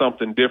on to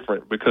something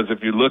different. Because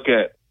if you look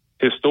at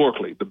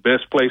historically the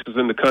best places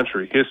in the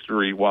country,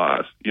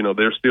 history-wise,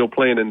 they're still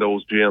playing in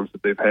those gyms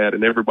that they've had,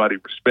 and everybody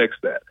respects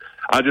that.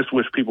 I just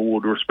wish people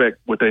would respect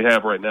what they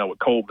have right now with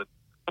Coleman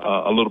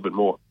a little bit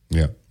more.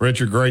 Yeah.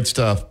 Richard, great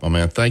stuff, my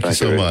man. Thank you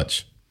so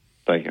much.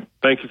 Thank you.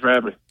 Thank you for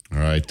having me. All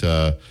right.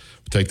 We'll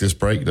take this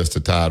break. That's the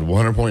Tide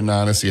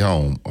 100.9 SC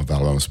home of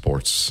Alabama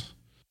Sports.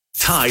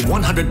 Tide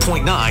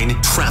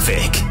 100.9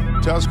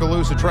 traffic.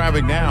 Tuscaloosa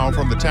traffic now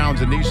from the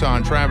Townsend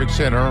Nissan Traffic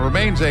Center.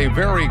 Remains a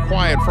very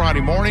quiet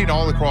Friday morning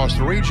all across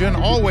the region.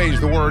 Always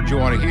the word you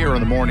want to hear on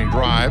the morning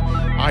drive.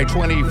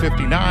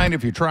 I-20-59,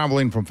 if you're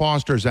traveling from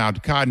Foster's out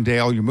to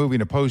Cottondale, you're moving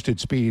to posted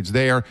speeds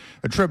there.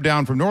 A trip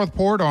down from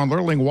Northport on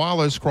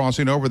Lurling-Wallace,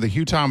 crossing over the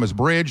Hugh Thomas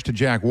Bridge to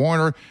Jack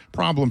Warner.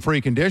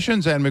 Problem-free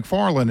conditions, and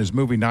McFarland is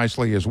moving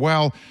nicely as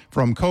well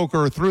from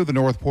Coker through the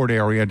Northport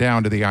area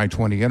down to the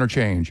I-20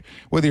 interchange.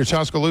 With your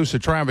Tuscaloosa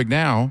traffic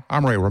now,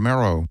 I'm Ray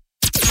Romero.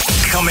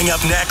 Coming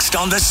up next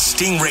on The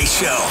Stingray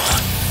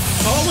Show.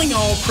 Calling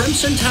all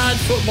Crimson Tide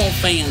football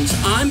fans,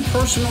 I'm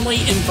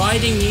personally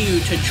inviting you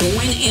to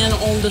join in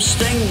on the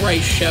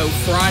Stingray Show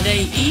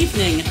Friday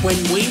evening, when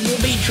we will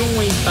be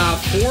joined by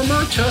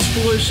former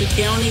Tuscaloosa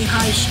County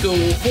High School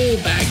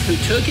fullback who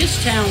took his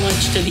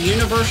talents to the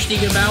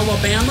University of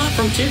Alabama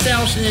from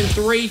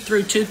 2003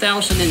 through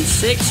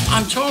 2006.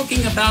 I'm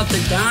talking about the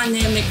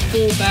dynamic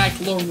fullback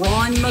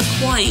LaRon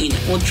McClain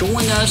will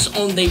join us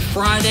on the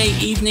Friday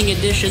evening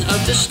edition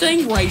of the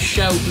Stingray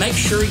Show. Make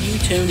sure you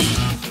tune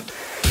in.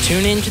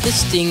 Tune in to the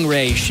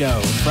Stingray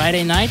Show,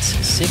 Friday nights,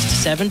 6 to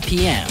 7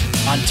 p.m.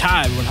 on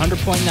Tide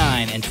 100.9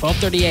 and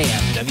 12:30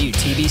 a.m.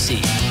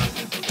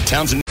 WTBC.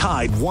 Townsend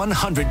Tide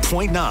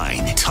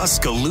 100.9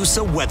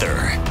 Tuscaloosa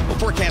weather. We'll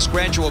forecast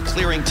gradual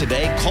clearing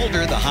today.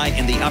 Colder, the high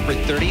in the upper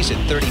 30s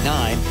at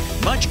 39.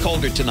 Much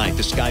colder tonight.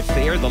 The sky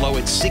fair, the low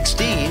at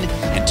 16.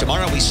 And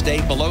tomorrow we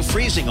stay below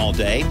freezing all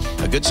day.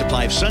 A good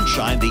supply of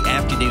sunshine, the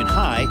afternoon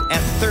high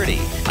at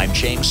 30. I'm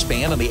James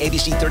Spann on the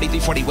ABC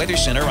 3340 Weather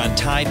Center on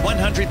Tide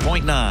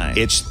 100.9.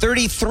 It's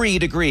 33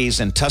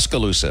 degrees in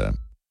Tuscaloosa.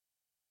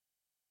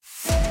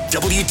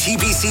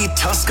 WTBC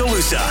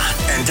Tuscaloosa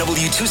and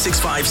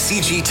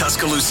W265CG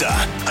Tuscaloosa,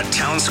 a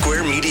Town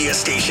Square media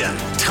station.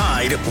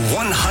 Tide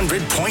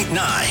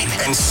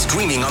 100.9 and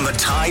streaming on the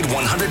Tide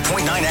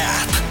 100.9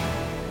 app.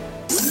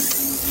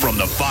 From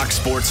the Fox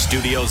Sports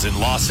Studios in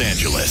Los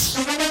Angeles,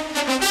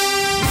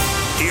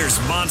 here's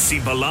Monsi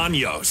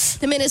Bolaños.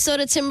 The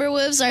Minnesota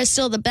Timberwolves are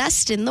still the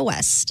best in the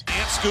West.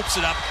 Ant scoops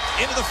it up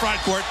into the front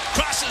court,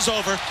 crosses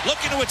over,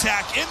 looking to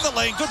attack, in the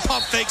lane, good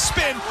pump fake,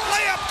 spin,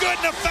 layup good,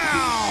 and a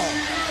foul.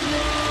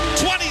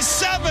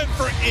 27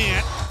 for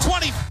Ant,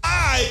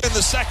 25 in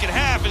the second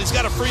half, and he's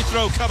got a free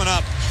throw coming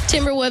up.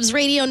 Timberwolves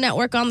radio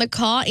network on the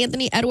call.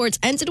 Anthony Edwards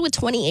ended with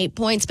 28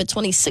 points, but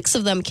 26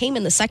 of them came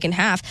in the second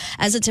half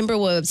as the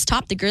Timberwolves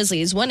topped the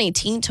Grizzlies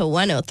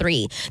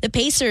 118-103. The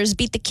Pacers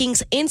beat the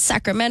Kings in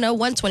Sacramento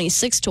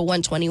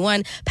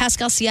 126-121.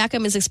 Pascal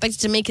Siakam is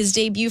expected to make his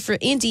debut for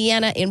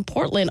Indiana in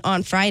Portland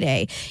on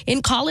Friday.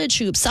 In college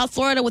hoops, South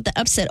Florida with the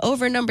upset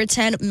over number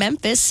 10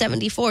 Memphis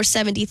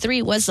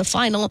 74-73 was the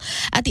final.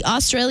 At the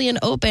Australian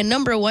Open,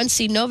 number 1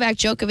 seed Novak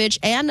Djokovic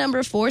and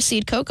number 4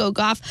 seed Coco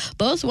Gauff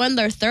both won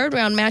their third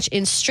round match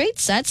in straight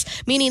sets,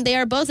 meaning they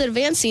are both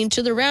advancing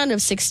to the round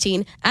of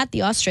 16 at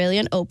the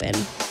Australian Open.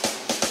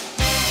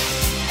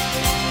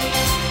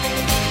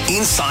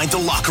 Inside the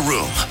locker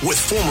room with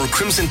former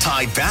Crimson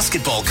Tide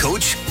basketball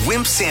coach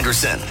Wimp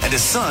Sanderson and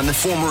his son,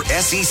 former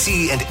SEC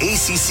and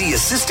ACC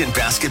assistant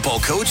basketball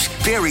coach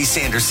Barry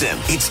Sanderson.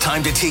 It's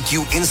time to take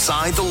you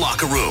inside the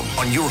locker room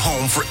on your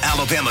home for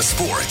Alabama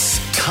sports.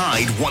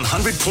 Tide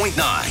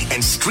 100.9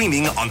 and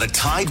streaming on the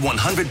Tide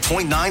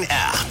 100.9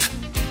 app.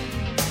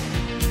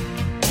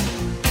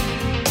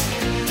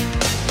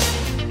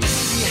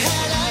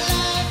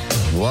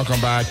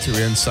 Welcome back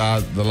to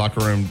Inside the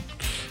Locker Room.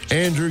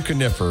 Andrew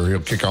Kniffer,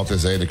 he'll kick off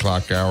this 8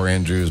 o'clock hour.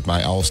 Andrew is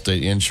my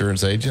Allstate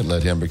insurance agent.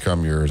 Let him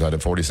become yours. Out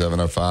at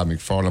 4705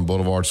 McFarland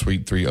Boulevard,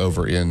 Suite 3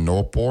 over in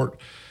Northport.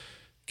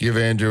 Give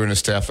Andrew and his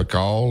staff a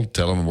call.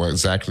 Tell them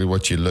exactly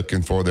what you're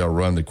looking for. They'll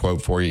run the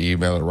quote for you,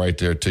 email it right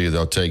there to you.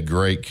 They'll take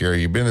great care of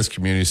you. You've been in this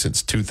community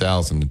since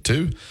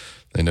 2002.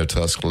 They know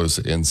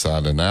Tuscaloosa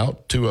inside and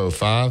out.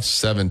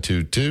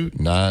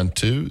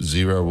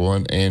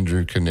 205-722-9201.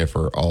 Andrew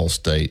Kniffer,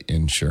 Allstate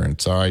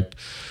Insurance. All right.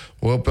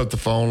 We'll open up the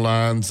phone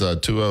lines,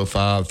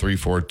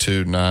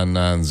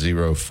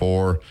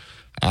 205-342-9904.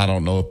 I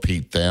don't know if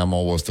Pete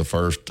Thamel was the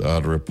first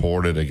to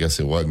report it. I guess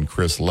it wasn't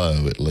Chris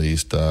Lowe, at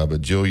least.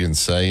 But Julian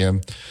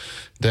saying,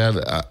 Dad,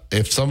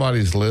 if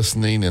somebody's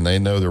listening and they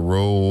know the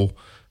rule,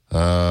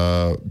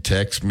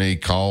 text me,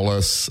 call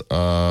us,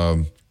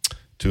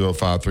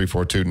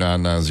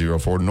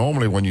 205-342-9904.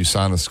 Normally, when you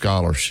sign a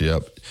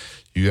scholarship,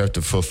 you have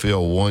to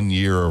fulfill 1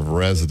 year of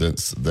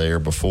residence there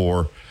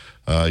before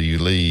you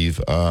leave.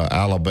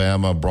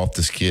 Alabama brought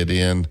this kid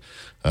in.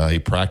 He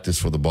practiced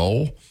for the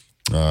bowl.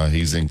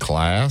 He's in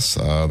class.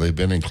 They've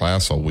been in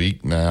class a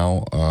week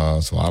now,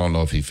 so I don't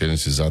know if he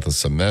finishes out the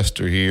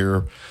semester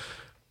here,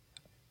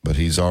 but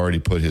he's already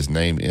put his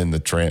name in the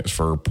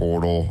transfer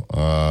portal.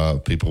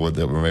 People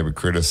that were maybe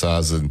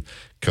criticizing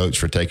Coach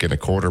for taking a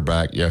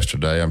quarterback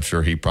yesterday, I'm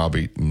sure he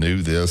probably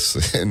knew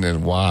this and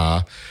then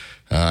why.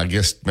 I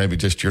guess maybe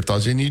just your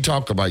thoughts. And you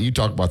talk about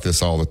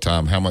this all the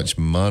time, how much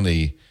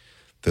money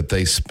that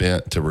they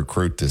spent to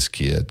recruit this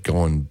kid,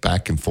 going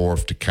back and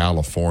forth to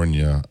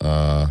California.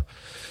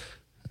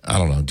 I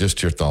don't know,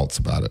 just your thoughts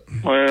about it.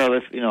 Well,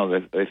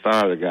 they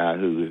fired a guy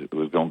who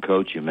was going to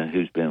coach him and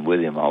who's been with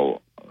him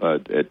all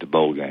at the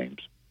bowl games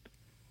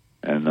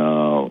and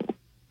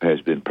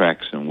has been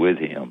practicing with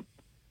him.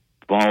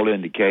 From all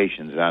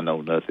indications, I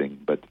know nothing,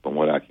 but from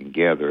what I can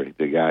gather,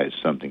 the guy is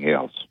something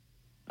else,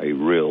 a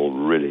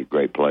really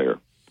great player.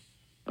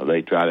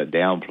 They try to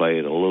downplay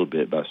it a little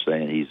bit by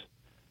saying he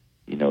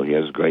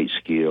has great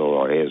skill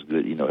or has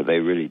good, they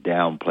really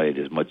downplay it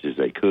as much as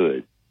they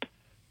could.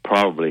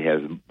 Probably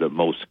has the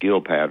most skill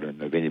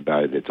pattern of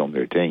anybody that's on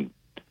their team,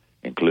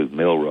 including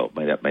Milroe.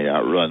 May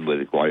not run with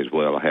it quite as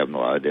well. I have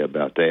no idea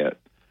about that.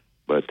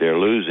 But they're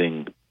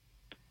losing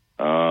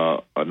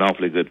an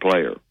awfully good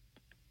player.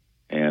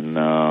 And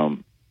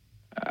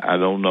I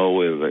don't know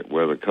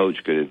where the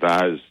coach could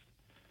advise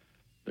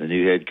the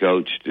new head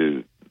coach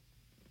to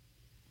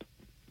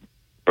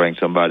bring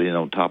somebody in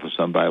on top of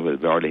somebody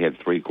that's already had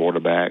three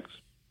quarterbacks.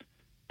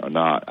 Or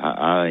not.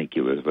 I think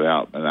it was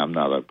without, and I'm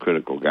not a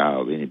critical guy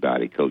of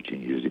anybody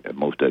coaching,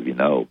 most of you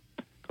know,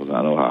 because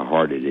I know how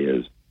hard it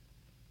is.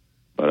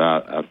 But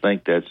I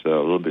think that's a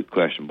little bit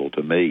questionable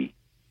to me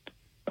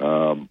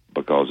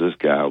because this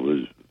guy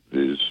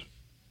is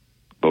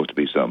supposed to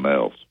be something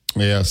else.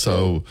 Yeah,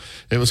 so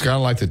it was kind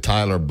of like the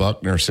Tyler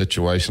Buckner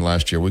situation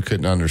last year. We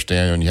couldn't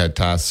understand when you had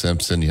Ty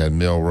Simpson, you had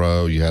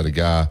Milroe, you had a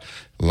guy,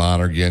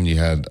 Lonergan, you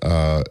had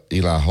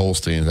Eli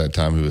Holstein at that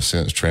time who was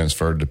since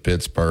transferred to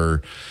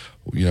Pittsburgh.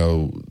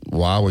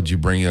 Why would you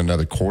bring in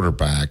another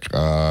quarterback?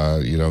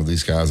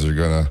 These guys are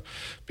going to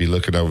be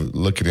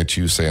looking at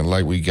you saying,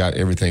 like, we got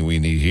everything we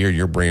need here.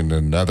 You're bringing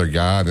another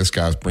guy. This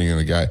guy's bringing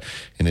a guy.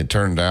 And it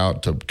turned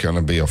out to kind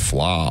of be a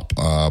flop.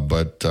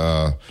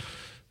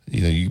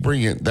 You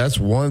bring in, that's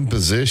one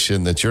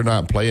position that you're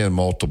not playing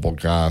multiple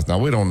guys. Now,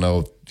 we don't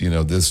know,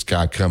 this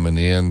guy coming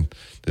in,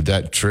 did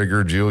that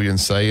trigger Julian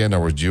saying, or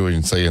was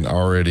Julian saying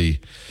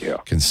already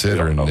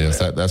considering this?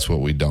 That's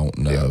what we don't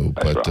know.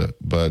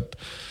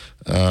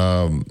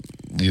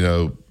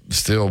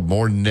 Still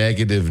more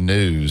negative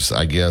news,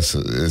 I guess,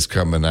 is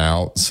coming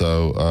out.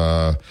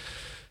 So,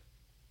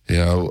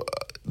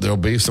 there'll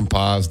be some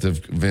positive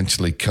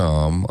eventually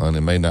come, and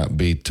it may not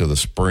be till the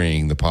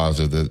spring, the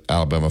positive that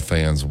Alabama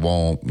fans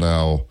want.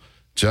 Now,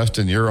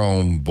 Justin, you're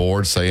on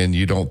board saying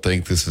you don't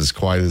think this is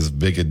quite as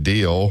big a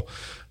deal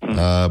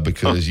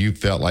because you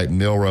felt like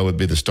Milroe would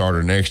be the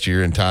starter next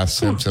year and Ty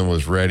Simpson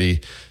was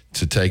ready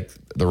to take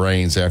the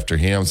reins after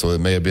him, so it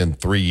may have been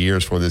 3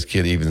 years before this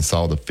kid even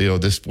saw the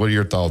field. What are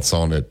your thoughts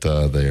on it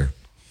there?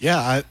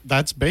 Yeah,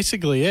 that's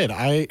basically it.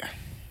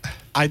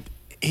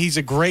 He's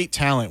a great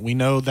talent. We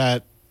know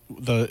that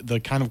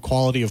the kind of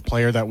quality of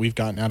player that we've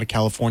gotten out of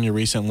California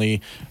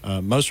recently,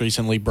 most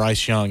recently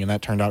Bryce Young, and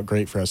that turned out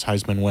great for us,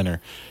 Heisman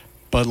winner.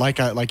 But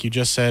like you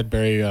just said,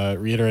 Barry,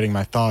 reiterating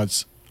my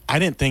thoughts, I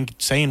didn't think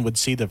Sayin would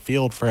see the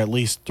field for at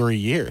least 3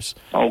 years.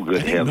 Oh, good.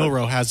 I think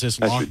Milroe has this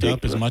locked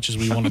up as much as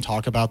we want to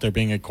talk about there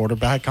being a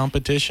quarterback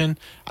competition.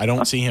 I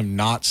don't see him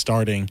not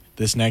starting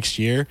this next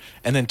year.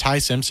 And then Ty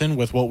Simpson,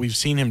 with what we've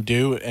seen him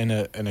do in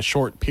a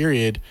short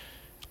period,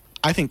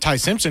 I think Ty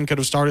Simpson could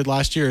have started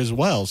last year as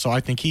well. So I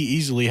think he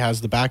easily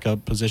has the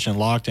backup position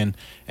locked, and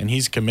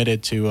he's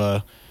committed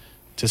to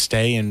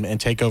stay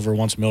and take over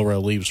once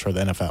Milroe leaves for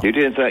the NFL. You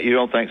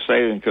don't think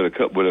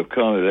Saban would have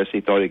come unless he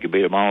thought he could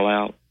beat them all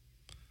out?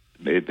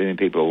 If any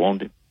people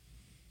wanted him?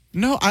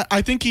 No,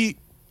 I think Saban,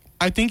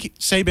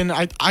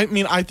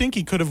 I think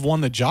he could have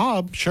won the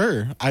job,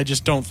 sure. I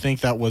just don't think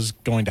that was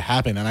going to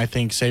happen, and I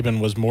think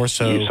Saban was more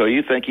so. So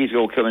you think he's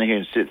going to come in here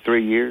and sit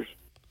 3 years?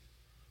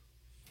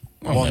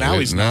 Well, now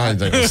he's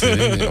not.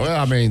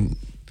 Well, I mean,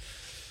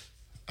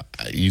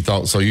 you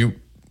thought so.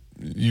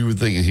 you were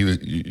thinking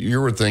you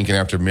were thinking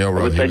after Milroe.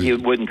 I would think he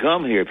wouldn't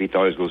come here if he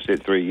thought he was going to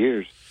sit 3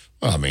 years.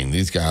 Well, I mean,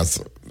 these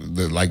guys,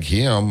 like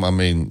him, I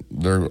mean,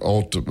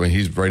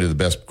 he's rated the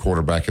best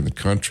quarterback in the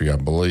country, I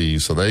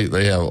believe. So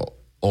they have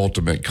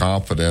ultimate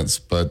confidence.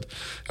 But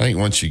I think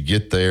once you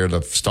get there,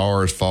 the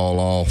stars fall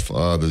off,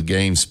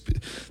 the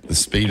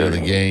speed of the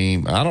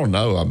game. I don't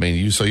know. I mean,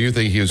 you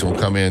think he was going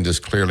to come in and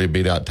just clearly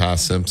beat out Ty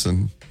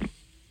Simpson?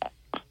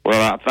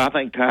 Well, I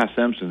think Ty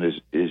Simpson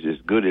is as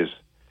good as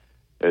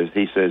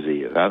he says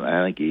he is.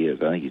 I think he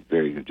is. I think he's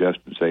very good.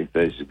 Justin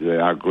says he's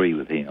good. I agree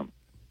with him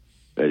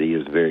that he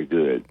is very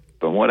good.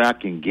 From what I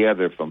can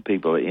gather from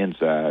people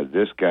inside,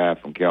 this guy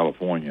from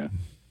California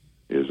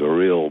is a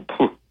real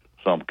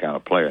some kind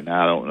of player.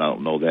 Now, I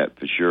don't know that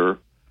for sure,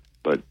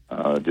 but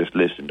just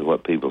listen to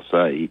what people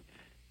say.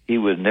 He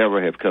would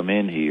never have come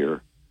in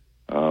here.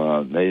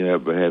 They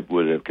never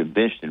would have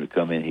convinced him to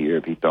come in here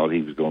if he thought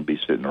he was going to be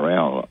sitting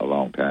around a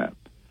long time.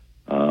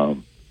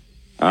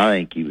 I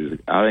think he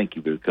would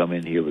have come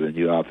in here with a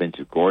new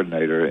offensive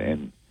coordinator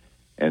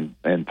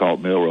and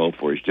fought Milroe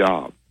for his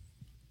job.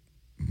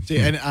 See,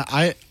 and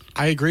I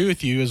agree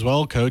with you as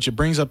well, Coach. It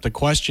brings up the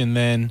question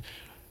then.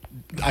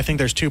 I think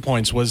there's 2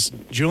 points. Was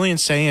Julian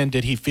saying,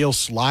 did he feel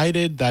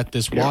slighted that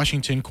this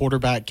Washington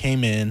quarterback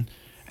came in?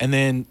 And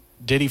then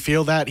did he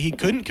feel that he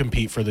couldn't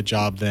compete for the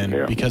job then?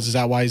 Yeah. Because is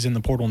that why he's in the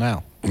portal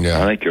now?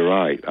 Yeah, I think you're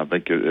right. I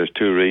think there's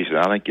 2 reasons.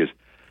 I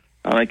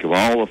think of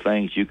all the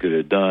things you could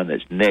have done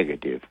that's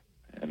negative,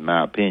 in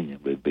my opinion,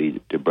 would be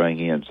to bring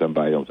in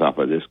somebody on top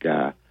of this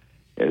guy.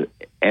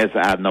 As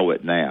I know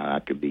it now, I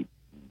could be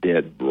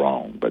dead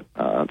wrong, but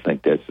I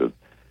think that's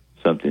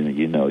something that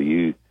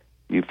you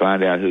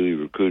find out who he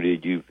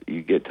recruited. You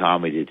get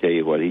Tommy to tell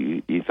you what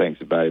he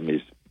thinks about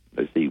him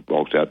as he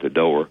walks out the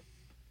door,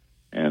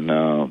 and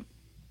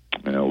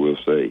we'll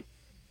see.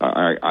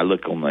 I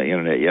looked on the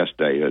internet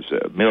yesterday.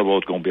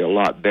 Milroe's going to be a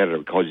lot better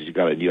because he's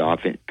got a new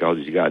offense. Because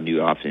he's got a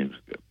new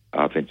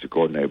offensive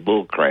coordinator.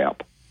 Bull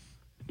crap.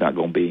 Not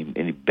going to be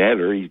any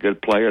better. He's a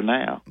good player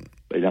now,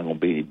 but he's not going to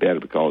be any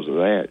better because of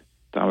that.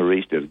 Tommy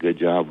Rees did a good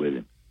job with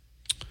him.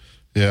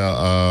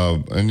 Yeah,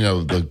 and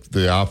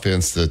the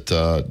offense that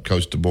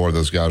Coach DeBoer,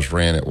 those guys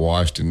ran at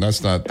Washington,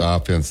 that's not the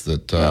offense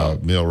that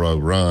Milroe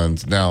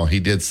runs. Now, he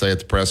did say at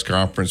the press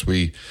conference,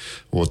 we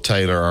will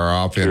tailor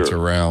our offense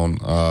around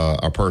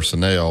our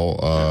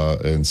personnel,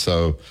 and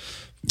so,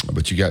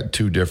 but you got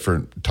 2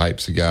 different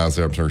types of guys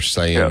that I'm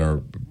saying are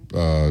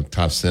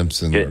Ty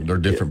Simpson. They're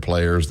different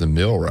players than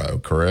Milroe,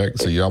 correct?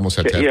 So you almost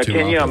have to have 2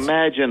 Can you offenses.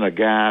 imagine a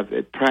guy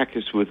that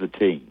practiced with the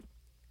team,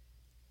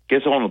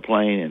 gets on a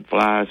plane and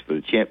flies for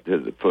the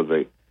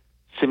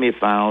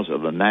semifinals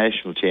of the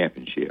national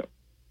championship,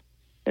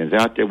 and is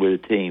out there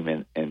with the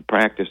team and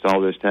practiced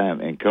all this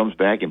time, and comes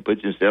back and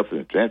puts himself in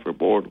the transfer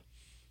portal?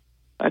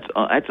 That's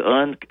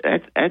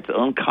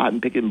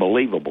uncotton picking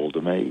believable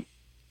to me.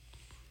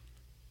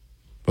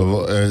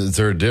 Well, is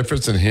there a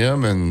difference in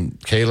him and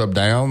Caleb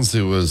Downs,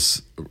 who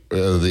was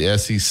the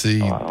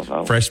SEC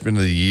Freshman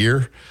of the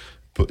Year,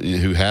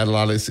 who had a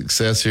lot of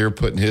success here,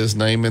 putting his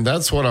name in?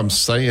 That's what I'm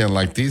saying.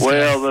 Like these.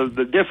 Well,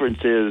 the difference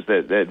is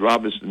that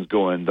Robinson's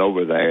going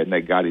over there, and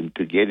they got him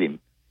to get him,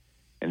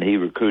 and he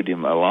recruited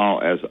him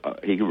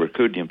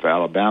for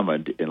Alabama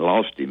and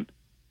lost him,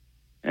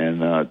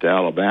 and to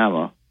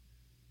Alabama.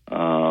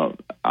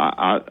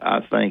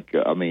 I think.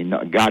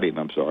 Got him.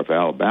 I'm sorry, for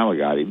Alabama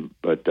got him,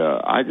 but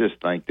I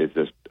just think that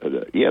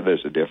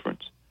there's a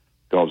difference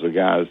because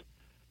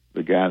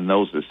the guy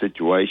knows the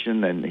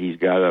situation, and he's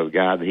got a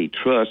guy that he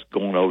trusts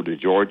going over to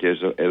Georgia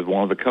as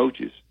one of the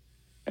coaches.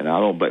 And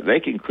but they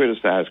can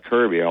criticize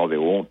Kirby all they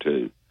want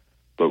to,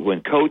 but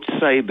when Coach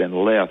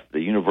Saban left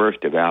the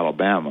University of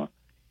Alabama,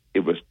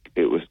 it was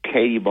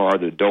Katie bar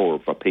the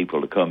door for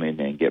people to come in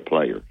there and get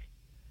players.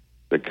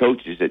 The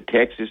coaches at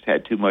Texas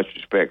had too much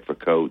respect for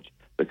Coach.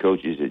 The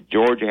coaches at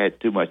Georgia had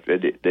too much. They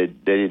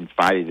didn't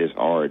fight it as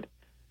hard.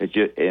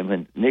 And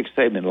when Nick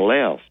Saban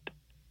left,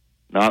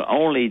 not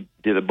only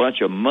did a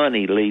bunch of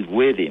money leave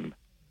with him,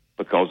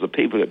 because the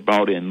people that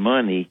brought in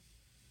money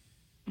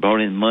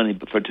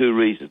for 2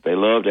 reasons. They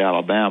loved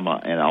Alabama,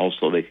 and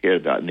also they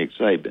cared about Nick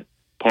Saban.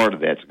 Part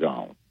of that's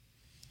gone.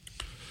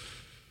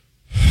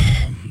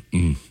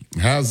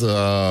 How's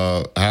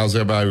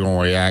everybody going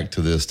to react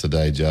to this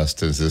today,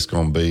 Justin? Is this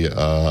going to be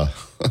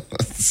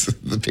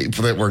the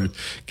people that were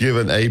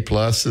given A+?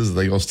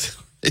 They going to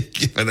still be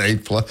given A+?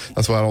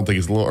 That's why I don't think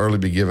it's a little early to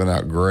be giving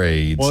out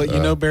grades.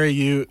 Well, Barry,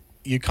 you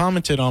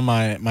commented on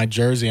my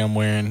jersey I'm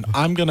wearing.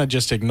 I'm going to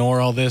just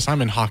ignore all this.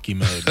 I'm in hockey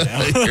mode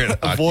now.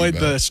 Avoid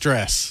the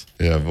stress.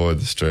 Yeah, avoid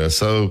the stress.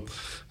 So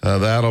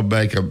that'll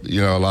make a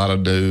lot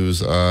of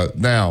news.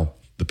 Now,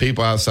 the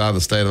people outside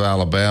the state of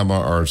Alabama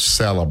are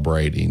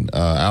celebrating.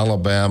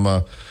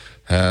 Alabama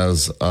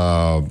has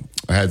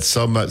had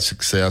so much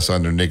success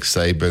under Nick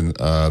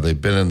Saban. They've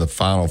been in the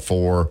Final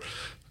Four,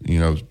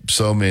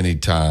 so many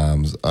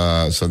times.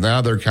 So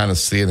now they're kind of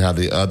seeing how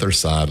the other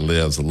side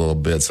lives a little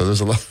bit. So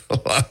there's a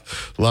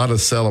lot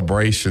of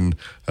celebration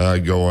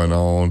going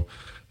on.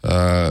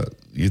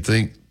 You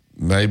think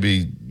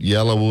maybe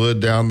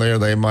Yellowwood down there,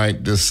 they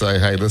might just say,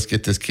 hey, let's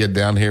get this kid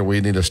down here. We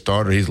need a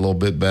starter. He's a little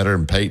bit better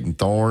than Peyton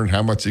Thorne.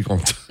 How much is it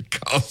going to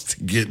cost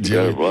to get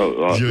Julian?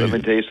 Let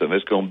me tell you something.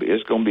 It's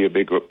going to be a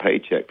big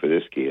paycheck for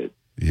this kid.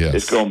 Yes.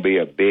 It's going to be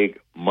a big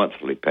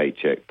monthly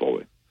paycheck for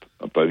him.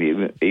 But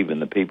even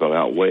the people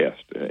out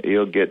west,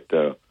 he'll get,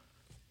 he'll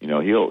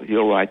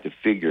write the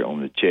figure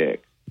on the check.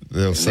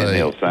 They'll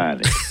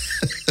sign it.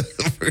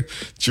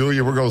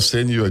 Julia, we're going to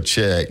send you a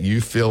check.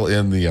 You fill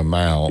in the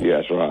amount. Yeah,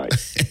 that's right.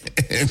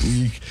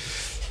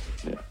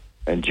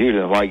 And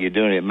Julian, while you're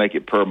doing it, make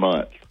it per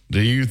month.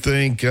 Do you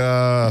think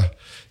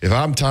if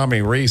I'm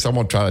Tommy Reese, I'm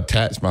going to try to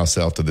attach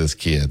myself to this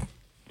kid,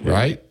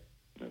 right?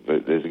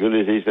 But as good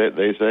as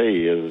they say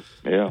he is,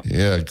 yeah.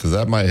 Yeah, because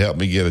that might help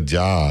me get a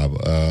job.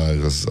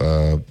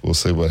 We'll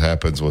see what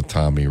happens with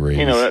Tommy Reese.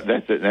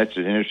 That's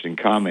an interesting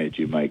comment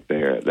you make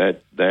there.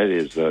 That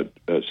is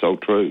so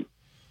true.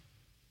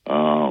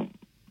 Can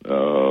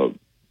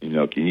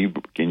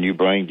you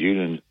bring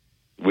Julian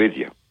with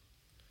you?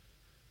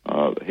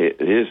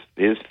 His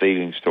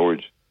feelings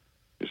towards,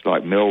 it's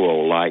like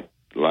Milroe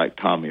liked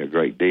Tommy a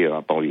great deal.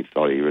 I thought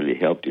he really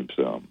helped him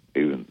some,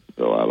 even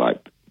though I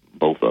liked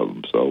both of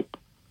them. So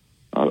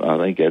I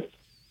think that's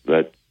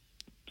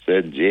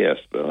said in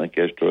jest, but I think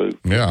that's true.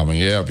 Yeah, I mean,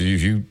 yeah.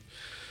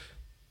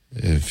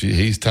 If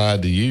he's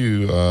tied to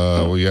you,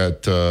 we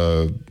got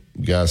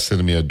guys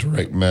sending me a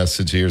direct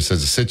message here. It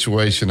says the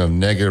situation of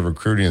negative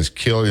recruiting is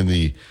killing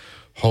the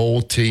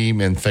whole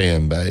team and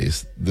fan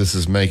base. This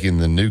is making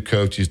the new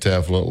coaching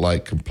staff look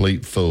like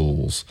complete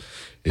fools.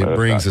 It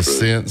brings a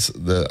sense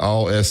that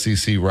all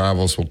SEC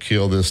rivals will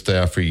kill this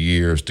staff for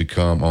years to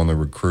come on the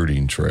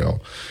recruiting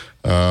trail.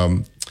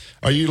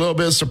 Are you a little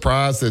bit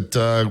surprised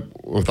that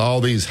with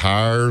all these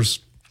hires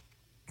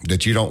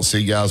that you don't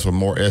see guys with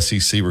more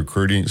SEC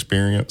recruiting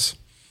experience?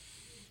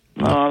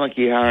 No, I think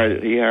he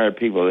hired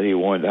people that he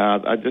wanted to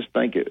hire. I just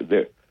think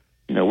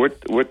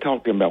we're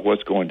talking about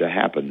what's going to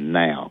happen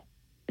now.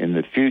 In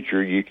the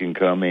future, you can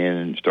come in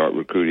and start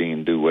recruiting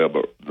and do well,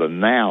 but the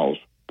now's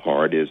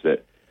part is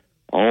that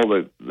all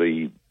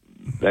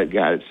that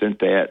guy that sent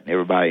that, and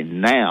everybody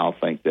now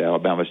thinks that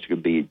Alabama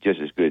could be just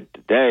as good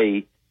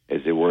today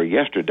as they were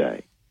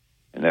yesterday,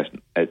 and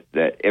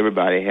that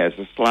everybody has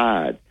a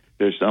slide.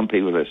 There's some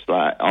people that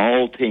slide.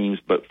 All teams,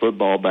 but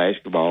football,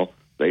 basketball,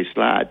 they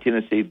slide.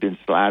 Tennessee's been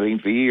sliding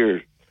for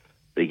years.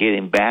 They get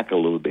him back a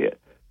little bit.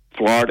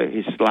 Florida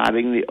is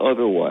sliding the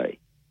other way,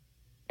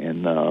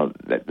 and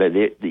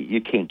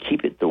you can't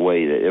keep it the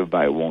way that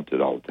everybody wants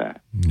it all the time.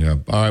 Yeah.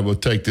 All right, we'll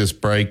take this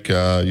break.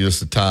 Just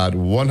the Tide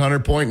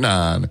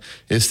 100.9.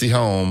 It's the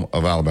home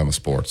of Alabama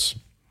sports.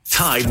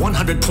 Tide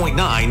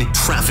 100.9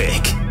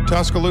 traffic.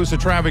 Tuscaloosa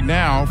traffic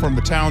now from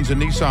the Townsend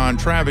Nissan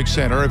Traffic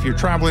Center. If you're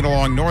traveling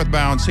along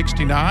northbound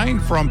 69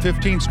 from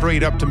 15th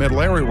Street up to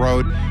Middle Airy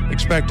Road,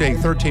 expect a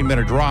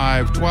 13-minute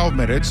drive, 12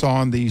 minutes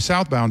on the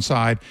southbound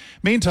side.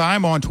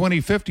 Meantime, on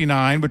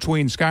 2059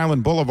 between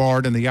Skyland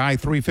Boulevard and the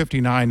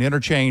I-359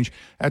 interchange,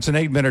 that's an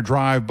 8-minute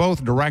drive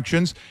both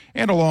directions.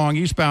 And along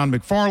eastbound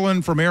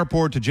McFarland from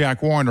Airport to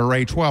Jack Warner,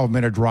 a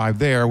 12-minute drive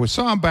there with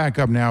some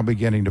backup now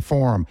beginning to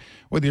form.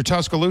 With your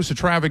Tuscaloosa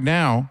traffic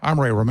now, I'm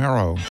Ray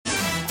Romero.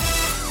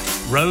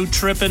 Road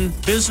tripping,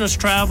 business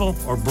travel,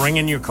 or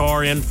bringing your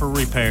car in for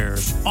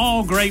repairs.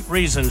 All great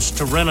reasons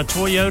to rent a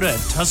Toyota at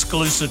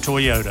Tuscaloosa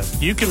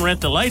Toyota. You can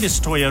rent the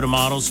latest Toyota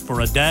models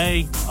for a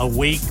day, a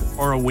week,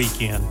 or a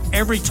weekend.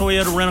 Every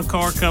Toyota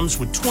rental-car comes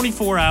with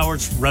 24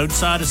 hours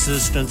roadside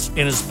assistance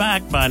and is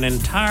backed by an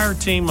entire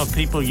team of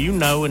people you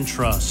know and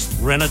trust.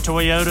 Rent a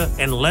Toyota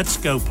and let's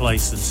go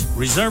places.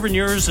 Reserving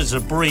yours is a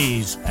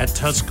breeze at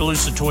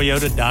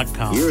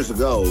TuscaloosaToyota.com. Years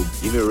ago,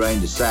 Jimmy Rain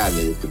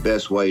decided that the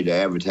best way to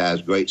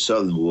advertise great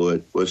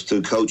Southernwood was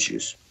through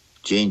coaches.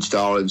 Gene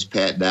Stallings,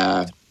 Pat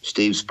Dye,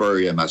 Steve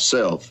Spurrier, and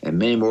myself, and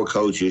many more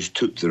coaches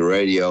took to the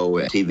radio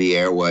and TV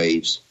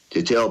airwaves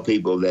to tell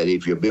people that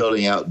if you're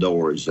building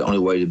outdoors, the only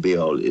way to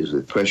build is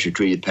with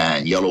pressure-treated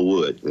pine, yellow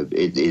wood.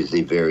 It is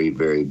the very,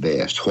 very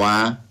best.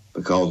 Why?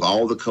 Because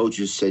all the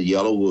coaches said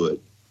yellow wood,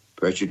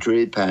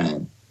 pressure-treated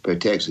pine,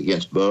 protects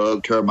against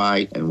bug,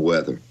 termite, and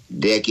weather.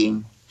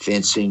 Decking,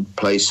 fencing,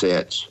 play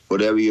sets,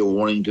 whatever you're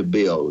wanting to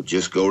build,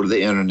 just go to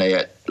the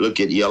internet, look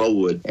at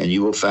Yellowwood, and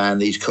you will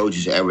find these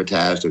coaches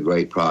advertised a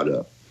great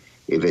product.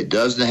 If it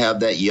doesn't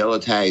have that yellow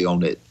tag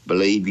on it,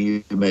 believe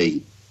you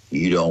me,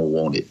 you don't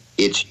want it.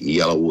 It's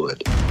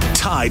Yellowwood.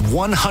 Tide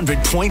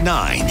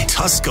 100.9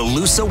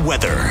 Tuscaloosa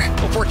weather.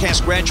 We'll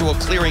forecast gradual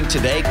clearing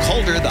today.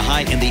 Colder, the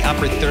high in the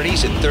upper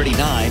 30s at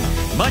 39.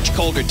 Much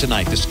colder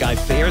tonight. The sky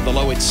fair, the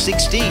low at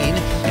 16.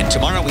 And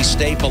tomorrow we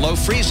stay below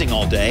freezing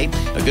all day.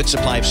 A good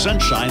supply of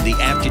sunshine, the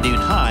afternoon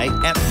high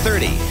at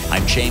 30.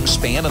 I'm James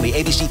Spann on the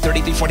ABC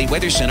 3340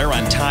 Weather Center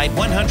on Tide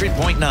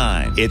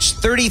 100.9. It's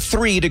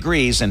 33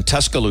 degrees in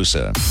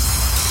Tuscaloosa.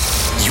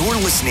 You're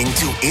listening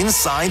to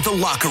Inside the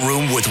Locker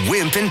Room with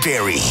Wimp and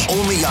Barry,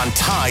 only on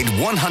Tide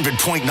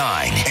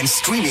 100.9 and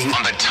streaming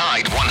on the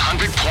Tide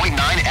 100.9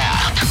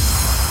 app.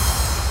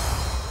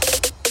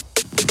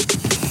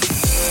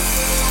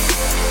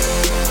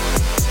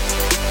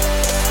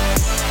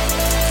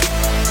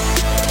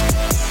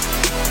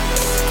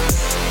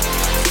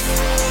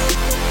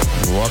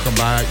 Welcome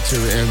back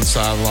to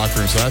Inside the Locker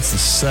Room. So that's the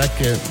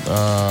second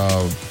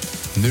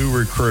new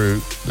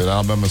recruit that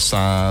Alabama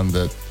signed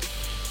that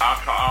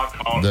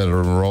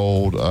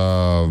enrolled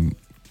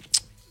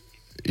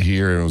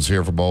here and was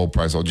here for bowl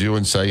practice. So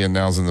Julian Sayin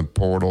now's in the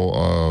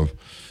portal,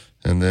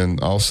 and then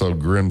also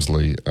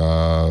Grimsley,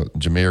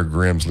 Jameer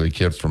Grimsley,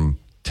 kid from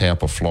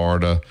Tampa,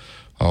 Florida,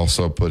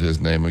 also put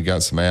his name. We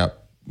got some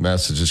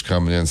messages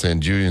coming in saying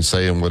Julian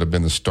Sayin would have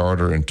been the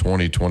starter in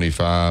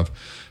 2025.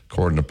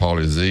 According to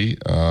Paulie Z,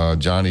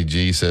 Johnny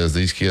G says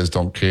these kids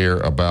don't care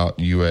about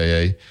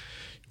UAA.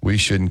 We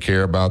shouldn't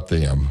care about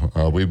them.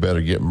 We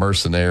better get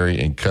mercenary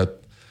and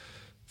cut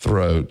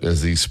throat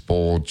as these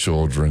spoiled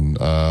children.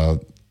 Yes,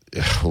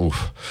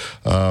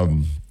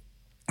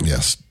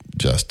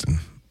 Justin.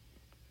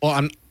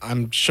 Well,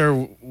 I'm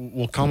sure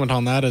we'll comment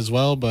on that as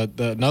well. But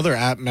another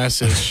app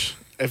message.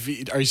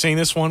 Are you saying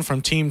this one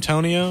from Team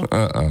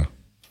Tonio?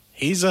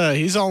 He's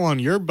all on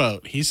your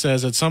boat. He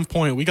says at some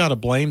point we got to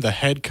blame the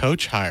head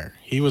coach hire.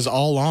 He was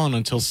all on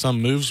until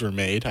some moves were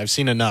made. I've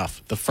seen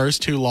enough. The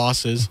first 2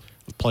 losses,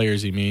 with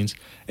players he means,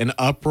 an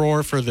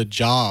uproar for the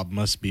job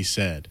must be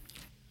said.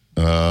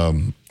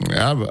 I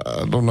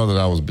don't know that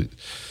I was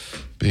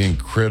being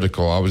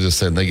critical. I was just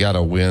saying they got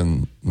to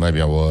win.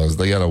 Maybe I was.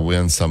 They got to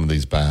win some of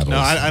these battles. No,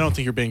 I don't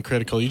think you're being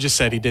critical. You just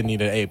said he didn't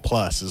need an A+.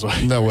 Is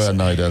what no, well,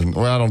 no, he doesn't.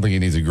 Well, I don't think he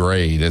needs a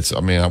grade.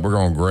 We're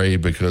going to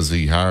grade because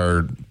he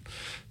hired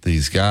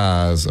these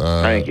guys.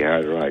 I think you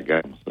hired the right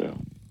guy myself.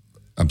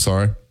 I'm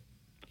sorry?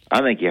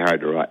 I think you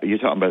hired the right. You're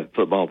talking about the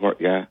football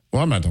part guy?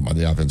 Well, I'm not talking about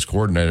the offense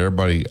coordinator.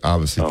 Everybody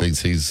obviously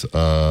thinks he's, Nick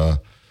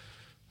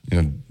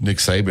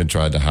Saban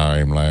tried to hire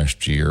him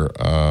last year.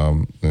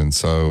 And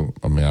so,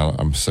 I'm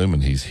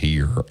assuming he's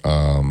here.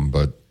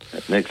 But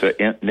Nick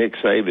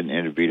Saban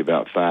interviewed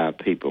about 5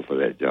 people for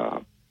that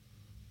job.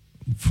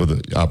 For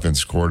the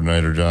offense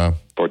coordinator job?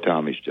 For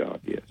Tommy's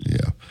job, yes.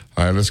 Yeah.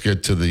 All right, let's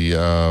get to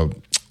the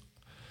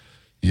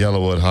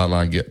Yellowwood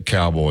hotline, get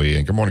Cowboy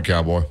in. Good morning,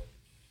 Cowboy.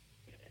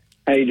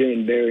 How you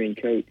doing, Barry and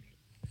Coach?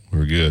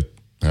 We're good.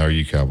 How are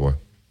you, Cowboy?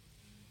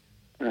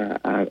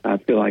 I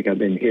feel like I've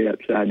been hit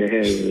upside the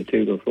head with a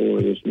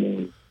 2-4 this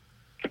morning.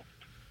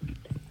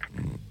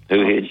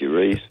 Who hit you,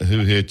 Reese?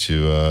 Who hit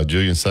you?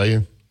 Julian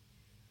Sayin?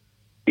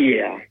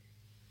 Yeah.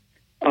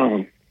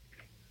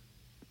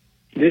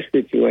 This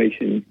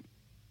situation,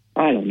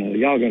 I don't know.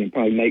 Y'all going to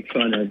probably make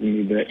fun of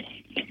me, but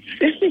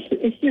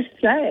it's just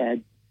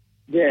sad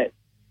that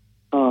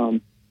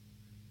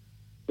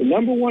the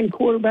number 1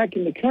 quarterback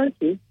in the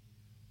country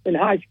in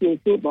high school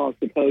football,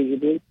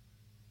 supposedly,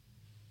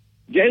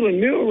 Jalen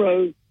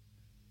Milrose,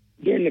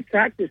 during the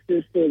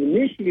practices for the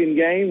Michigan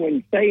game,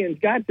 when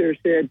Sayins got there,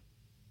 said,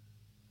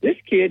 this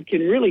kid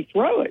can really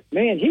throw it.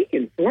 Man, he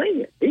can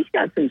fling it. He's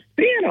got some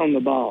spin on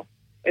the ball.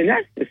 And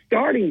that's the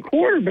starting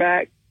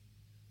quarterback,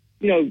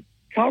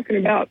 talking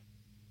about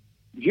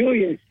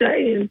Julian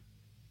Sayins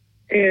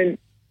and,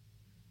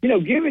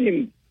 giving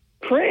him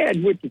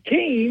cred with the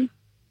team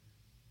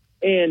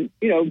and,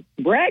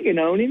 bragging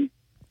on him.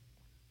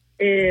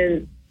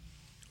 And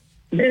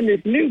then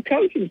this new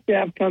coaching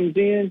staff comes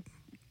in,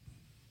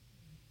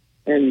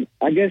 and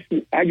I guess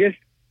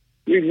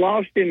we've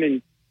lost him.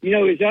 And,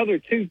 his other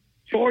 2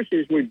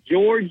 choices were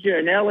Georgia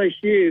and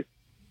LSU.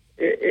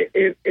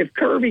 If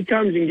Kirby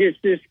comes and gets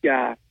this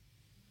guy,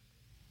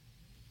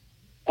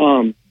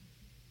 I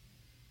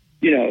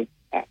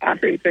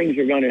think things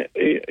are going to,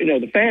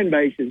 the fan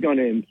base is going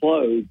to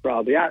implode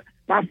probably.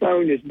 My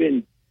phone has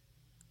been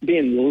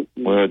being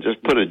well,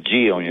 just put a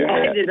G on your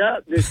hat. Lighted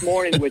up this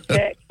morning with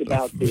text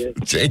about this.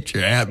 Change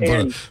your hat,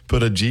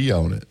 put a G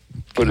on it.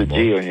 Put a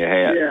G on your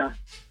hat. Yeah.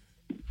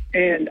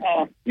 And,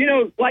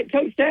 like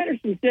Coach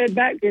Sanderson said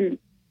back in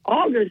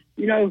August,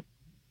 maybe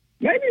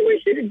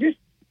we should have just,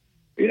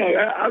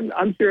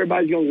 I'm sure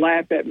everybody's going to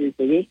laugh at me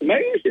for this.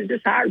 Maybe we should have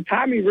just hired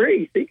Tommy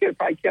Reese. He could have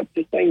probably kept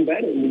this thing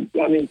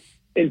better.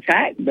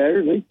 Intact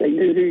better. At least they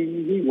knew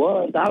who he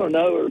was. I don't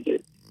know.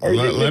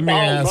 Let me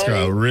ask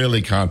a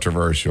really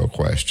controversial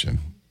question.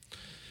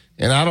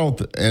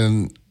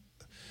 And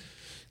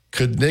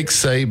could Nick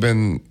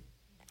Saban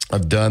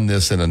have done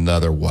this in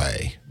another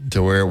way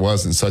to where it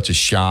wasn't such a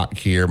shock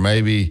here?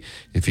 Maybe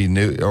if he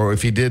knew, or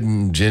if he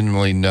didn't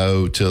genuinely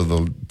know till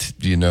the,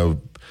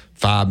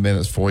 5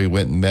 minutes before he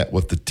went and met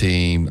with the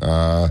team,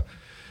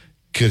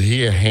 could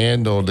he have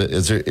handled it?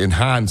 Is there, in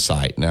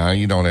hindsight now,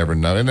 you don't ever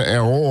know.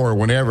 Or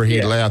whenever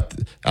he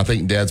left, I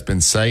think Dad's been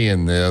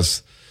saying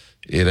this,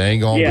 it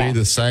ain't going to be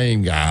the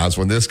same, guys.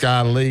 When this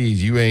guy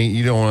leaves,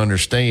 you don't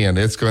understand.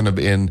 It's going to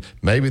be, and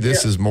maybe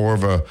this is more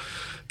of a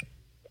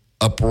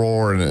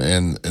uproar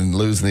and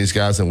losing these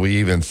guys than we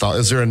even thought.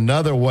 Is there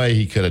another way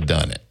he could have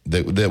done it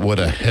that would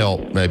have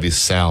helped maybe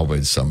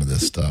salvage some of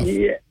this stuff?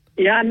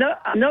 Yeah, I know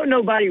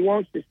nobody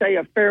wants to say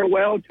a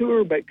farewell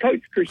tour, but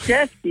Coach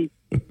Krzyzewski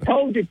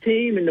told the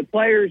team and the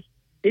players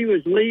he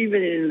was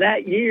leaving in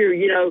that year,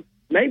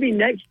 maybe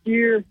next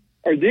year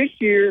or this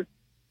year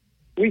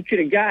we could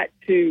have got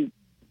to,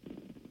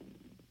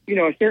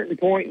 a certain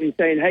point and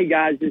saying, hey,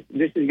 guys, this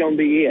is going to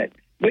be it.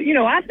 But,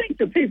 I think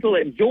the people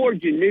at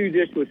Georgia knew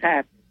this was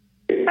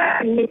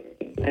happening.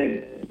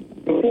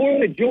 before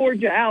the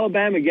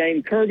Georgia-Alabama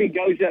game, Kirby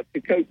goes up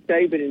to Coach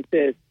Saban and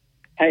says,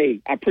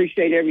 "Hey, I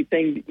appreciate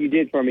everything that you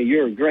did for me.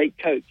 You're a great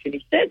coach." And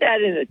he said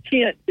that in a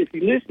tense, if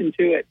you listen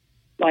to it,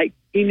 like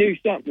he knew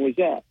something was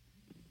up.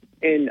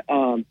 And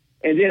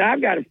then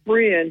I've got a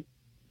friend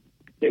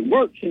that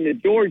works in the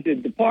Georgia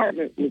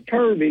department with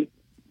Kirby,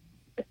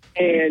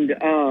 and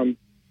I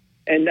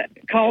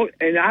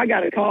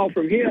got a call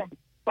from him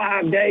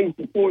 5 days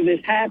before this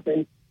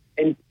happened,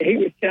 and he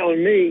was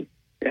telling me,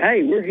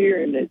 "Hey, we're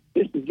hearing that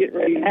this is getting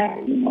ready to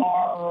happen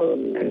tomorrow."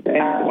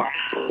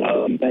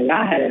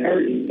 I hadn't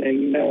heard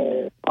anything.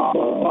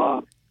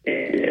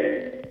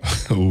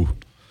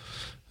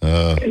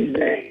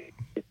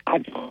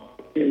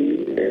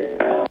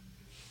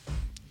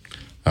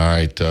 All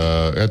right,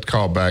 let's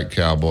call back,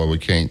 Cowboy. We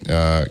can't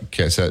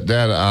catch that.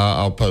 Dad,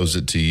 I'll pose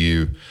it to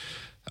you.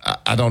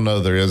 I don't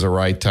know there is a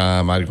right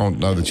time. I don't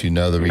know that you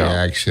know the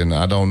reaction.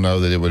 I don't know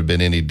that it would have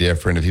been any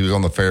different. If he was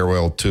on the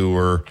farewell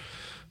tour,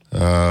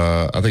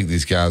 I think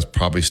these guys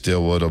probably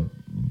still would have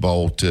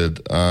bolted.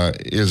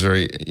 Is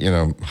there,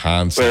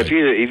 hindsight? Well, if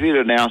you'd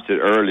announced it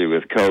early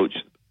with Coach,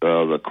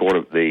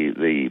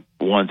 the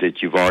ones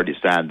that you've already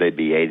signed, they'd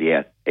be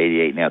 88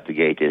 and out the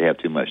gate. They'd have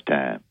too much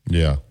time.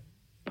 Yeah.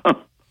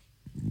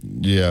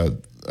 Yeah.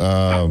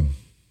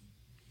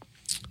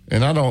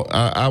 And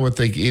I would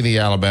think any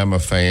Alabama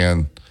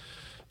fan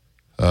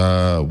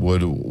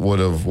would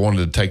have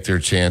wanted to take their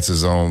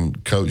chances on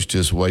Coach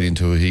just waiting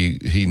until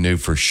he knew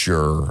for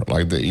sure.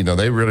 Like,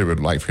 they really would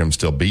like for him to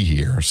still be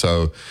here.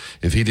 So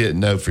if he didn't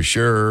know for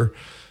sure,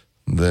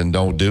 then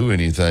don't do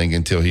anything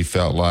until he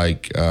felt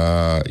like,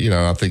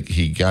 I think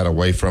he got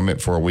away from it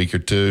for a week or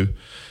two,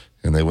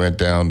 and they went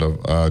down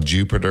to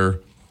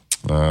Jupiter,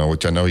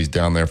 which I know he's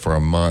down there for a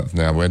month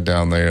now. Went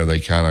down there, they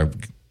kind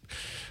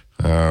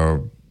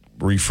of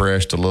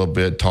refreshed a little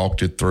bit,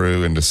 talked it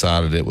through, and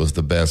decided it was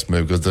the best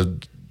move. Because the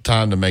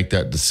time to make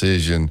that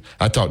decision,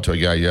 I talked to a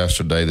guy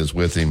yesterday that's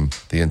with him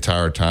the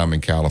entire time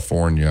in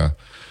California.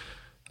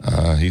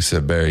 He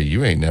said, "Barry,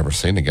 you ain't never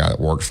seen a guy that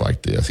works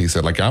like this." He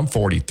said, I'm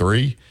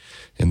 43,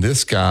 and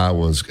this guy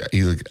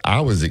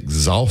I was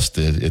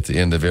exhausted at the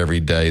end of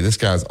every day. This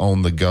guy's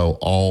on the go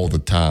all the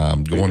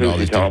time. Who's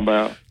he talking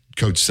about?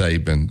 Coach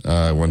Saban,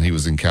 when he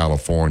was in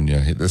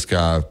California. This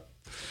guy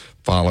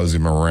follows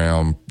him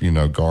around,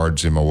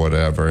 guards him or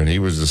whatever. And he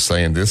was just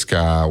saying this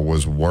guy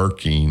was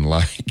working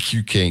like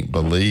you can't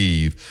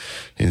believe.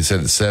 And he said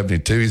at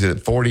 72, he said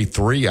at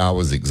 43, I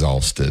was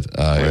exhausted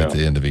at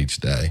the end of each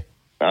day.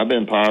 I've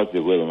been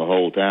positive with him the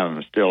whole time,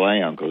 and still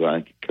am, because I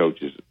think the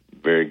coach is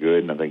very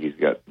good, and I think he's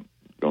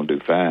going to do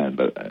fine.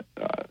 But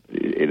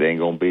it ain't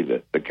going to be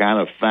the kind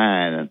of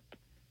fine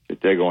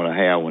that they're going to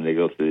have when they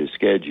go through the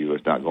schedule.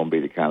 It's not going to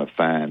be the kind of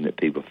fine that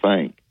people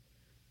think.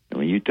 And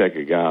when you take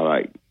a guy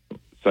like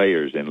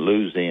Sayers and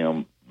lose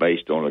him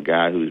based on a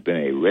guy who's been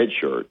a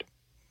redshirt.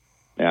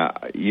 Now,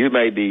 you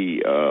may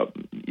be,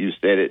 you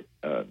said it,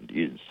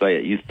 you didn't say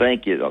it, you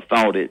think it or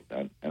thought it,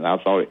 and I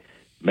thought it,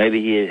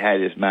 maybe he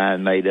had his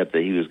mind made up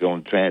that he was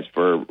going to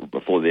transfer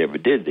before they ever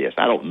did this.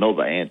 I don't know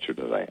the answer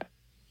to that.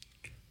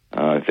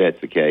 If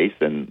that's the case,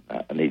 then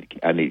I need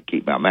to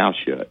keep my mouth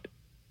shut.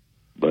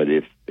 But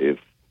if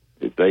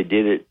they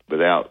did it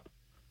without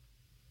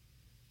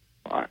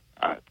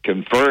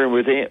conferring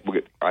with him,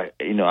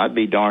 I'd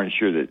be darn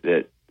sure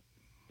that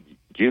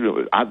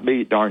Judah. I'd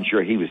be darn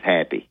sure he was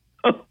happy.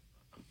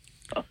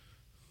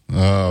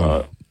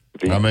 If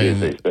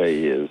they say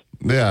he is.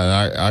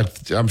 Yeah,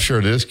 I'm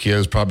sure this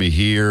kid's probably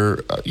here.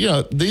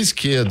 These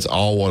kids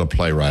all want to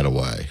play right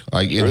away.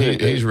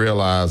 He's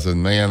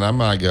realizing, man, I'm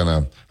not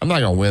gonna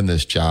win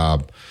this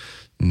job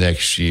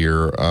next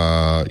year,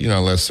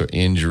 unless there's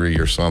injury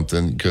or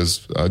something.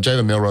 Because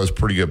Jalen Milroe's a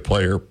pretty good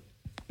player.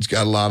 He's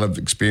got a lot of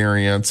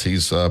experience.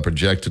 He's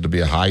projected to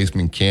be a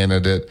Heisman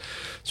candidate.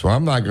 So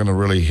I'm not going to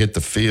really hit the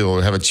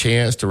field, have a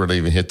chance to really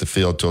even hit the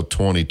field till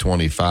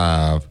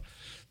 2025.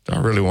 I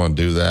really want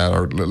to do that.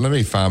 Or let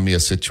me find me a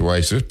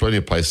situation. There's plenty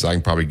of places I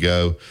can probably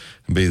go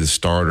and be the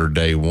starter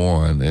day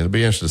one. And it'll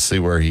be interesting to see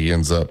where he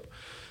ends up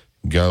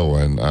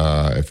going.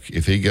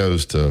 If he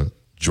goes to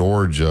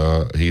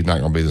Georgia, he's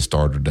not going to be the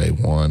starter day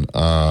one.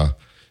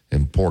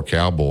 And poor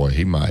Cowboy,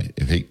 he might.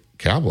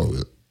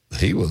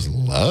 He was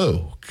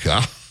low.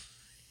 God,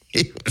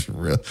 he was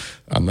real.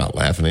 I'm not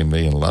laughing at him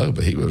being low,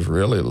 but he was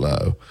really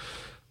low.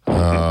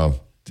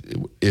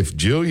 If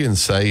Julian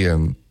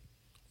Sayin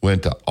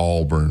went to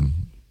Auburn,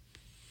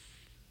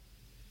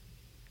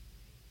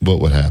 what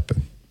would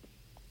happen?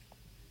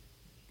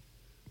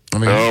 I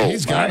mean,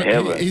 he's got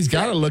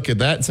to look at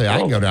that and say, I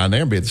can go down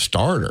there and be the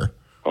starter.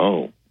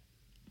 Oh,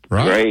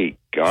 right? Great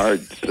guard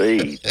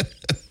seat.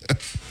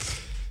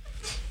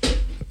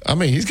 I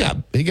mean,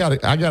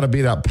 I got to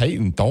beat out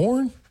Peyton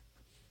Thorne.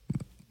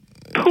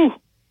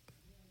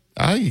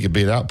 I think you could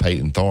beat out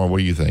Peyton Thorne. What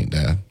do you think,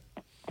 Dad?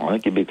 I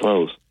think you'd be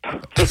close.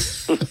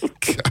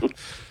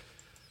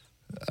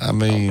 I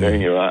mean,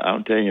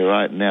 I'm telling you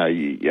right now.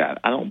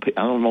 I don't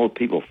know what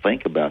people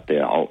think about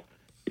that.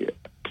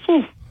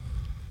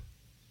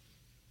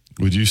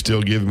 Would you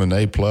still give him an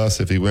A+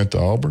 if he went to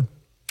Auburn?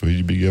 Would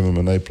you be giving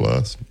him an A+?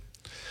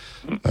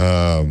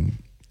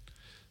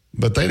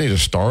 But they need a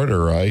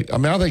starter, right? I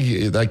mean, I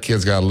think that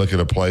kid's got to look at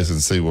a place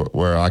and see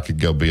where I could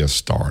go be a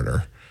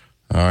starter.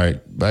 All right,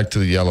 back to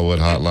the Yellowwood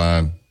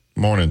Hotline.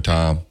 Morning,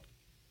 Tom.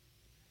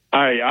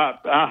 Hey,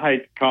 I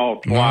hate to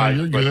call twice.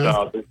 No, you're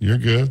good. You're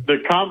good. The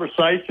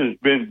conversation's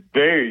been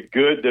very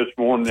good this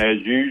morning,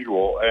 as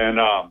usual. And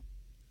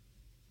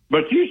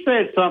but you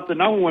said something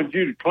I want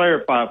you to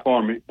clarify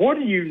for me. What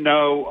do you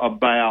know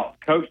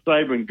about Coach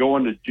Saban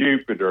going to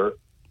Jupiter?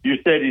 You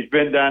said he's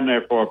been down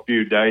there for a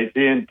few days.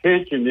 The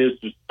intention is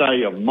to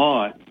stay a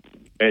month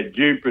at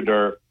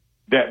Jupiter,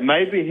 that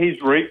maybe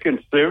he's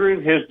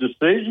reconsidering his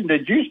decision.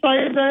 Did you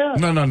say that?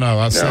 No.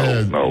 I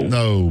said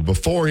no.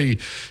 Before he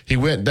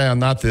went down,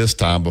 not this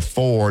time,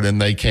 before, then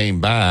they came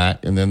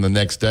back, and then the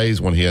next day is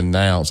when he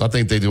announced. I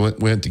think they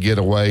went to get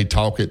away,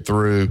 talk it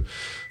through,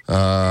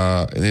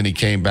 and then he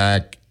came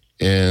back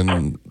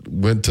and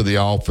went to the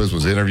office,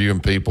 was interviewing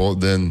people,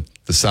 then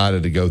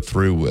decided to go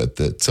through with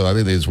it. So I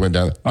think they just went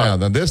down. Now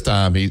this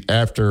time,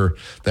 after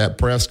that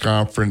press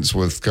conference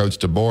with Coach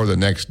DeBoer the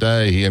next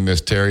day, he and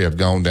Miss Terry have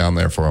gone down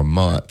there for a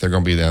month. They're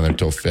going to be down there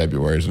until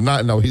February. So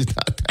he's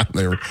not down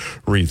there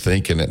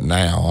rethinking it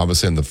now. I was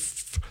saying the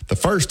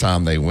first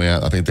time they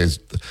went, I think they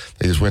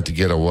just went to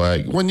get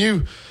away.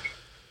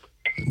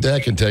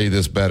 Dad can tell you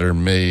this better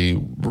than me.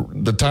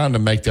 The time to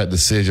make that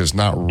decision is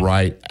not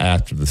right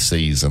after the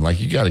season.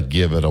 Like, you got to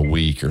give it a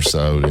week or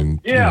so.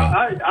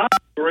 I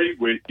agree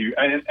with you.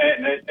 And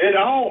it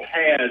all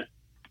has,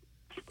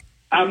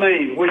 I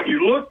mean, when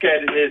you look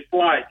at it, it's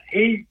like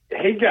he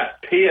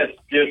got pissed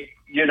just,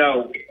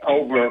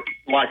 over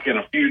like in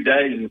a few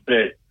days and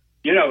said,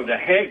 the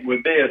heck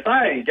with this.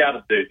 I ain't got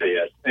to do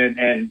this.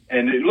 And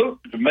it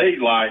looked to me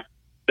like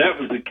that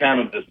was the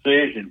kind of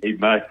decision he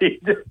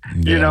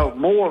made,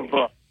 more of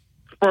a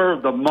spur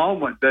of the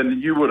moment than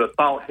you would have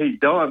thought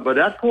he'd done. But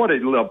that's what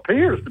it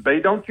appears to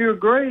be. Don't you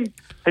agree?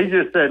 He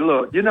just said,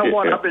 look, you know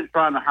what? I've been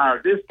trying to hire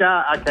this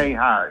guy. I can't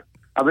hire him.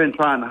 I've been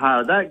trying to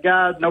hire that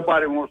guy.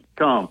 Nobody wants to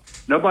come.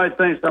 Nobody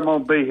thinks I'm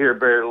going to be here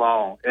very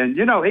long. And,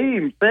 he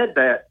even said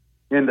that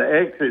in the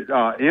exit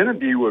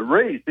interview with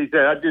Reese. He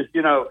said, I just,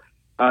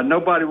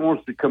 nobody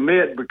wants to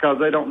commit because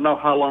they don't know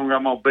how long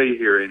I'm going to be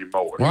here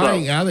anymore. Well,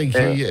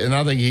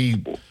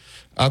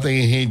 I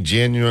think he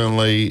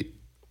genuinely,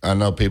 I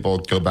know people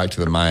go back to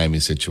the Miami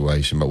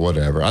situation, but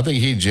whatever. I think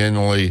he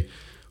genuinely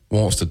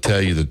wants to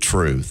tell you the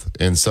truth.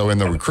 And so in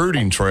the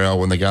recruiting trail,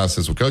 when the guy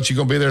says, well, Coach, you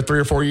going to be there 3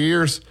 or 4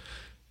 years?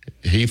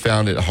 He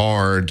found it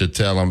hard to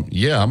tell him,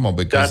 yeah, I'm going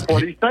to be. That's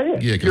what he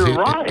said. Yeah, because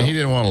he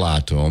didn't want to lie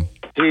to him.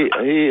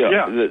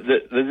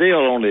 The deal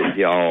on it,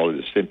 y'all,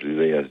 is simply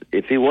this.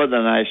 If he won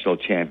the national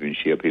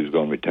championship, he was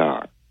going to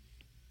retire.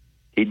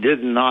 He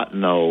did not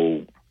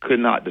know, could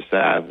not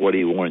decide what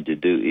he wanted to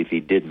do if he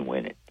didn't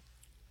win it.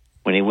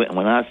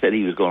 When I said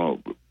he was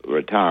going to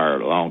retire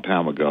a long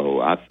time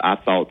ago, I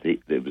thought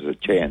there was a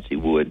chance he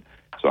would,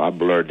 so I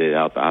blurted it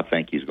out. I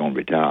think he's going to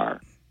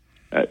retire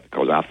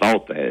because I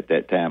thought that at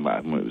that time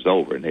when it was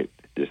over, and it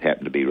just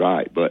happened to be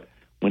right. But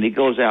when he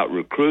goes out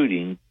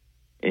recruiting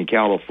in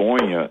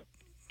California,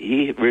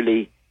 he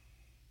really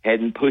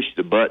hadn't pushed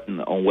the button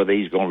on whether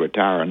he's going to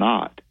retire or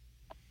not,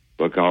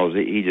 because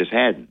he just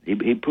hadn't.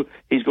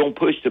 He's going to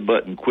push the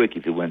button quick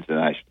if he wins the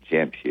national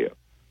championship.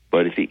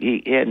 But if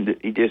he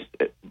hadn't, he just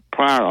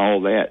prior to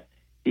all that,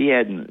 he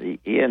hadn't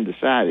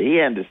decided. He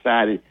hadn't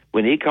decided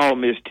when he called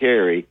Miss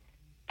Terry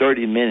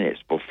 30 minutes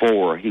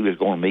before he was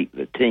going to meet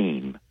the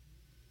team.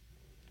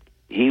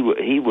 He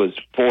was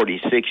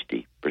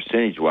 40-60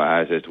 percentage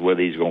wise as to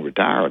whether he's going to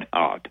retire or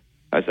not.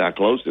 That's how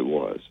close it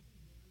was.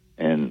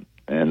 And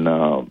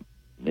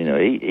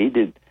he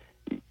did.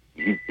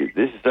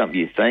 This is something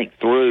you think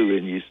through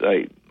and you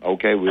say,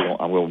 okay,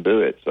 I'm going to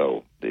do it.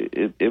 So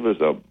it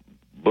was a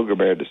booger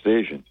bear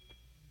decision.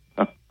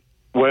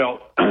 Well,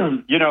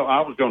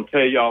 I was going to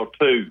tell y'all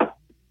too.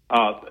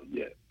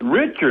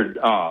 Richard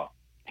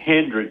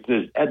Hendricks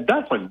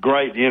that's a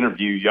great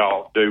interview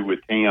y'all do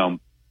with him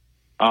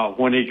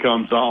when he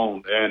comes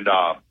on, and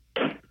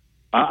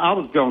I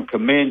was going to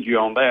commend you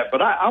on that,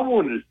 but I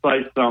wanted to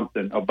say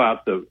something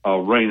about the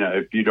arena,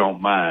 if you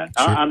don't mind.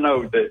 Sure. I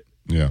know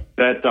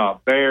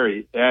that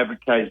Barry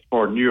advocates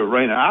for a new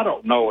arena. I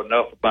don't know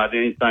enough about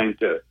anything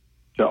to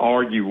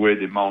argue with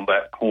him on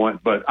that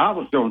point, but I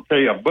was going to tell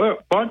you, a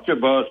bunch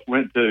of us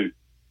went to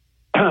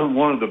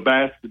one of the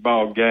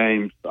basketball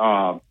games.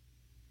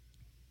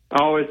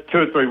 It's 2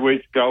 or 3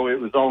 weeks ago. It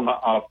was on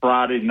a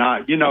Friday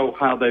night. You know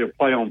how they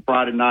play on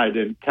Friday night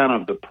in kind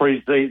of the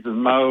preseason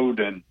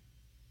mode, and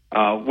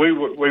we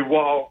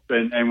walked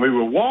and we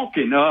were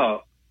walking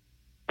up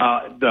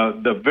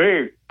the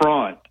very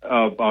front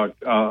of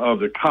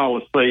the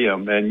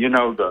Coliseum, and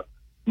the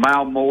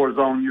Malmore's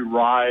on your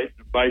right,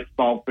 the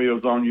baseball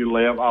field's on your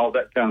left, all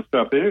that kind of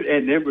stuff.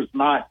 And it was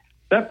not,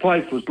 that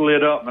place was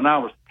lit up, and I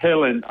was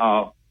telling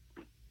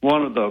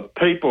one of the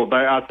people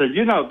there, I said,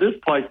 this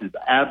place is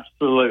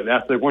absolutely,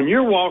 I said, when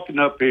you're walking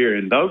up here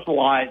and those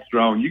lights are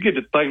on, you get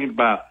to thinking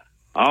about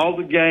all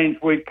the games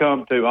we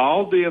come to,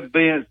 all the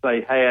events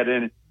they had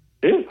in it.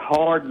 it's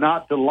hard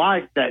not to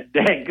like that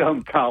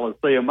dadgum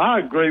Coliseum. I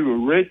agree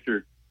with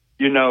Richard.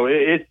 You know,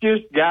 it's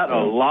just got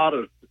a lot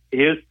of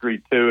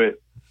history to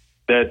it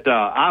that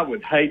I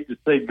would hate to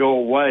see go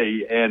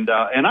away. And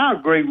I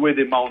agree with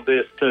him on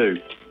this, too.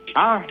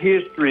 Our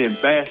history in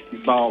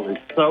basketball is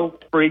so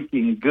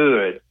freaking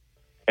good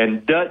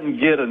and doesn't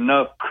get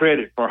enough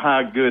credit for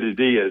how good it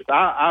is.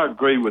 I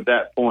agree with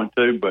that point,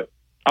 too, but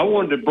I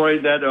wanted to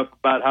bring that up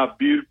about how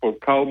beautiful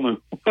Coleman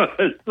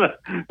was.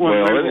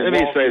 Well, let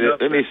me say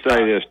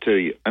this to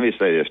you.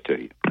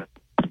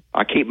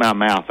 I keep my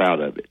mouth out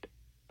of it.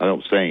 I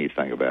don't say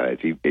anything about it,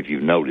 if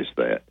you've noticed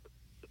that.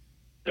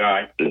 All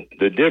right.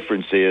 The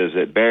difference is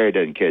that Barry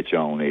doesn't catch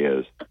on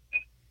is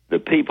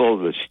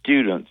the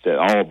students at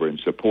Auburn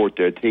support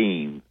their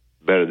team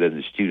better than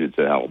the students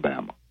at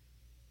Alabama.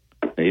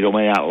 Now, you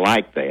may not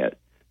like that,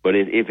 but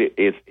if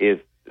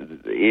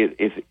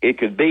it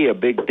could be a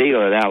big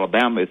deal at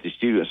Alabama if the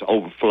students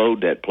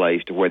overflowed that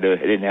place to where they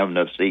didn't have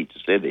enough seats to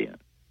sit in.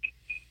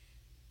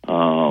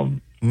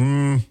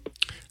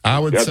 I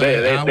would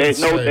say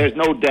there's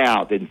no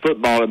doubt in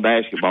football and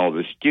basketball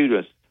the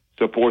students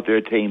support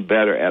their team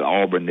better at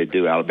Auburn than they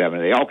do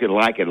Alabama. Y'all can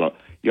like it,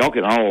 y'all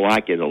can all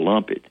like it or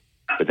lump it,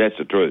 but that's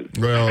the truth.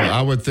 Well,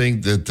 I would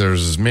think that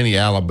there's as many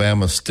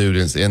Alabama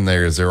students in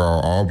there as there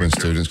are Auburn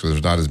students because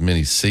there's not as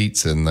many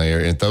seats in there.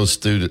 And if those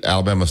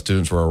Alabama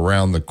students were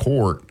around the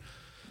court,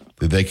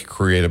 that they could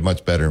create a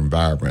much better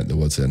environment than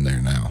what's in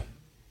there now.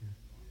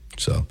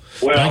 So,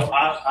 well,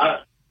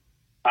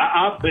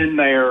 I've been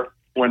there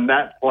when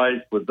that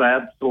place was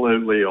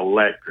absolutely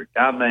electric.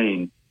 I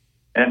mean,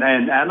 and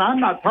I'm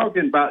not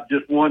talking about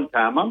just one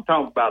time. I'm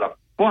talking about a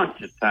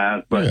bunch of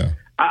times. But yeah.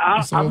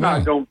 I'm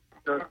not going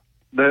to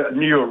the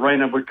new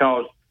arena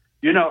because,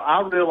 you know,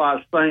 I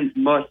realize things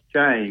must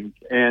change,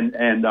 and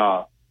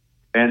I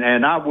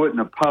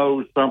wouldn't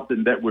oppose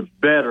something that would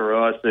better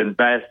us in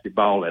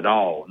basketball at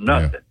all.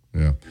 Nothing.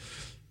 Yeah.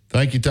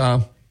 Thank you,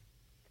 Tom.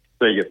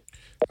 See you.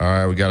 All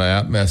right, we got an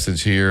app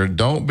message here.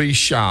 Don't be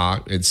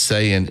shocked at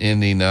saying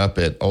ending up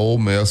at Ole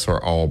Miss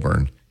or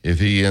Auburn. If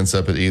he ends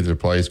up at either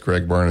place,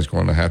 Greg Byrne is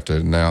going to have to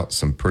announce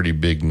some pretty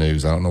big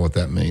news. I don't know what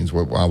that means.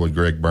 Why would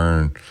Greg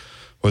Byrne?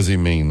 What does he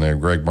mean there?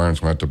 Greg Byrne's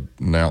going to have to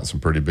announce some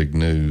pretty big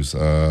news.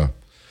 Dad,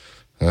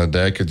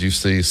 could you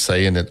see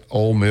saying at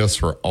Ole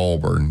Miss or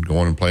Auburn,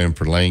 going and playing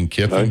for Lane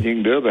Kiffin? Nothing you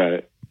can do about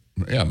it.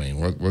 Yeah, I mean,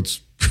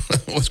 what's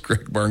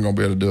Greg Byrne going to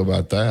be able to do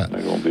about that?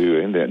 They're going to be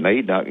in that.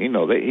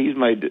 He's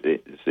made the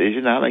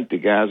decision. I think the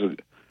guy's an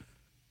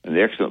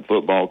excellent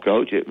football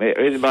coach.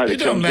 Anybody it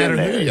don't matter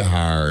who you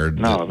hired.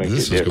 No,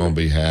 this is going to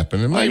be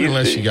happening. Maybe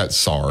unless you got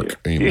Sark.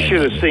 You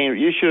should have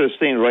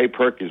seen Ray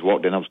Perkins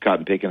walk down those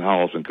cotton picking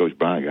halls when Coach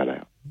Bryant got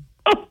out,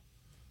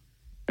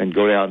 and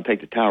go down and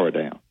take the tower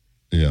down.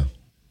 Yeah.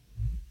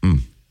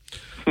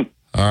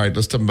 All right,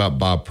 let's talk about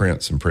Bob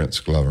Prince and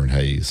Prince Glover and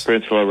Hayes.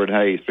 Prince Glover and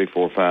Hayes,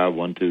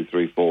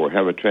 345-1234.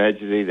 Have a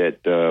tragedy that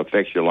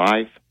affects your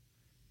life.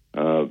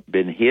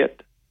 Been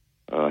hit.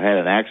 Had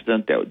an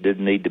accident that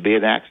didn't need to be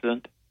an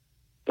accident.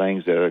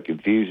 Things that are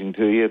confusing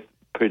to you.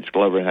 Prince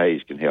Glover and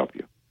Hayes can help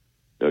you.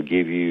 They'll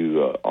give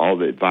you all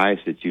the advice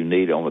that you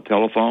need on the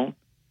telephone.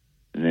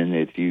 And then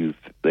if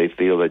they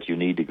feel that you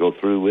need to go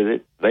through with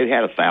it, they've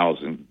had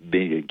 1,000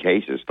 billion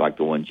cases like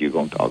the ones you're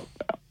going to talk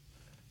about.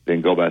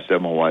 Then go by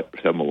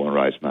 701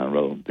 Rice Mountain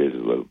Road and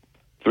visit with them.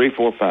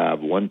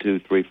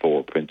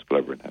 345-1234, Prince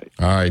Glover and Hayes.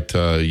 All right,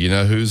 you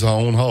know who's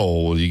on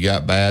hold. You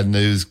got bad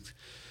news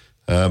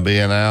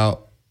being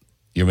out.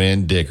 Your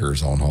man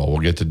Digger's on hold. We'll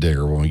get to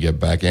Digger when we get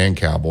back, and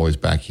Cowboys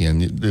back in.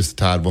 This is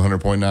Tide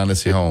 100.9.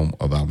 It's the home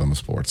of Alabama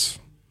Sports.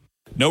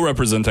 No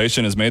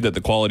representation is made that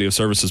the quality of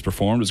services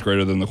performed is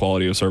greater than the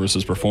quality of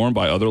services performed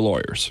by other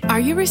lawyers. Are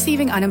you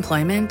receiving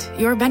unemployment?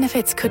 Your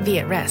benefits could be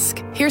at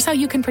risk. Here's how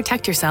you can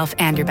protect yourself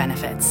and your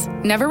benefits.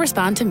 Never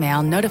respond to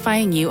mail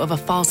notifying you of a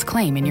false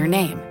claim in your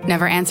name.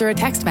 Never answer a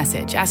text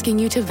message asking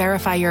you to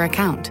verify your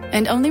account.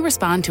 And only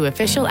respond to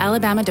official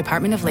Alabama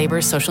Department of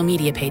Labor's social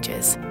media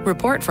pages.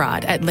 Report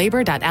fraud at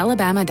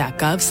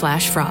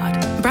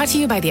labor.alabama.gov/fraud. Brought to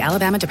you by the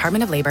Alabama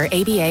Department of Labor,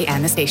 ABA,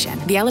 and the station.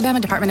 The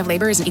Alabama Department of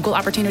Labor is an equal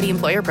opportunity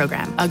employer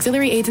program.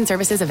 Auxiliary aids and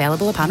services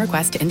available upon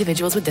request to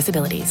individuals with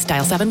disabilities.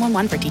 Dial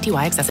 711 for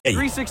TTY accessibility.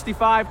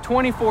 365,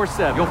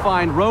 24/7. You'll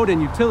find road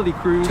and utility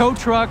crews, tow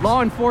trucks,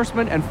 law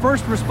enforcement, and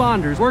first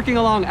responders working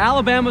along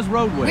Alabama's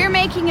roadway. We're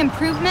making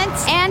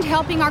improvements and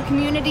helping our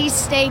communities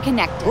stay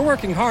connected. We're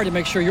working hard to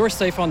make sure you're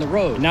safe on the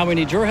road. Now we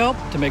need your help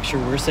to make sure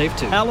we're safe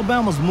too.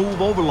 Alabama's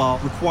Move Over law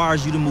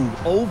requires you to move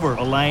over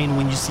a lane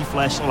when you see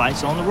flashing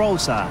lights on the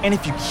roadside. And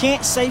if you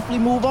can't safely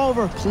move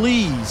over,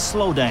 please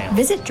slow down.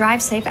 Visit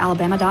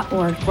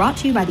DriveSafeAlabama.org. Brought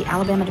to you by the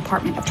Alabama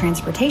Department of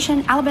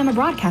Transportation, Alabama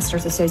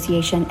Broadcasters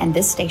Association, and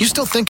this station. You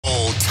still think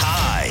Old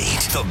Tide,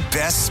 the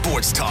best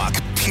sports talk,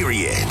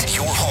 period.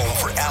 Your home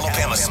for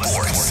Alabama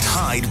sports.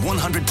 Tide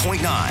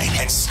 100.9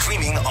 and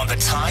streaming on the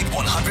Tide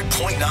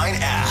 100.9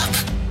 app.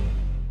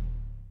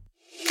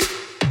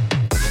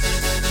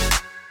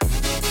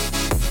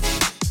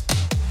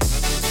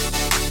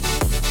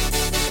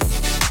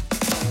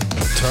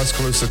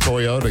 Tuscaloosa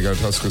Toyota. Go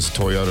to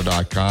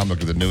TuscaloosaToyota.com.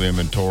 Look at the new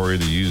inventory,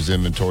 the used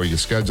inventory. You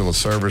schedule a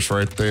service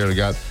right there. They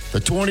got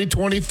the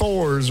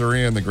 2024s are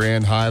in, the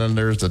Grand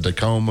Highlanders, the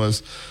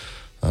Tacomas.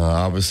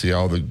 Obviously,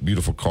 all the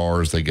beautiful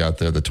cars they got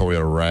there. The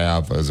Toyota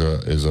RAV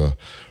is a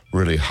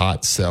really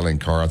hot selling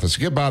car. So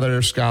get by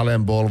there,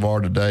 Skyland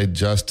Boulevard today.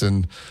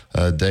 Justin,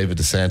 David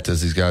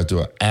DeSantis, these guys do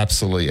an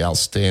absolutely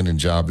outstanding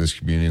job in this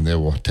community, and they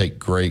will take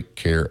great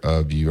care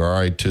of you. All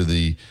right, to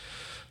the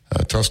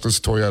Tuscaloosa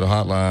Toyota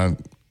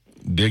hotline.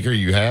 Digger,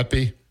 you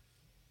happy?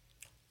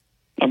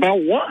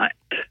 About what?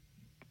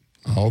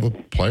 All the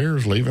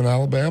players leaving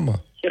Alabama.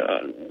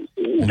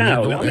 You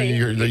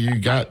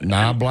got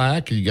Nye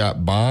Black, you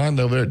got Bond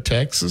over there at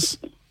Texas.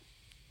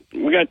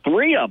 We got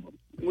 3 of them.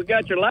 We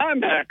got your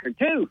linebacker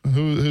too.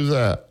 Who's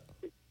that?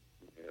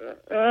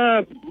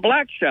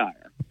 Blackshire.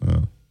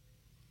 Oh.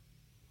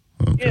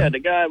 Okay. Yeah, the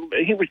guy.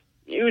 He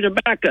was a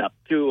backup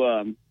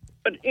to.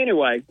 But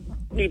anyway,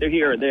 neither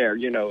here or there.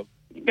 You know,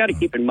 you got to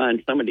keep in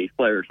mind some of these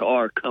players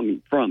are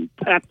coming from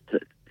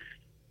Texas,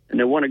 and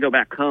they want to go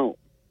back home.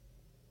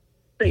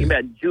 Think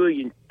about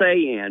Julian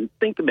Sayin.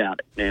 Think about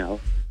it now.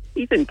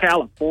 He's in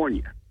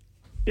California.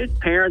 His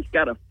parents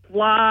got to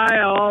fly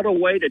all the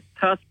way to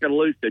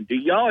Tuscaloosa. Do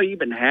y'all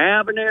even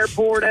have an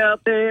airport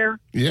out there?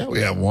 Yeah, we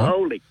have one.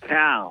 Holy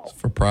cow.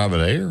 For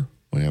private air,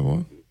 we have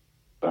one.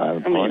 I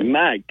mean,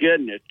 my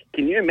goodness.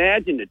 Can you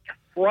imagine the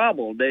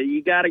trouble that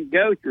you got to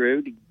go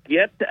through to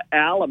get to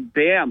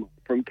Alabama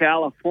from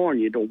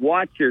California to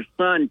watch your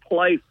son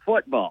play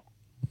football?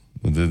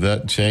 Did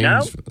that change?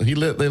 No?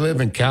 They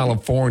live in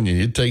California.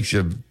 It takes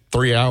you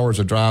 3 hours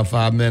to drive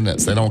 5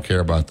 minutes. They don't care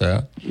about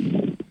that.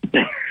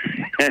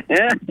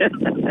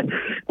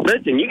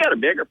 Listen, you got a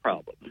bigger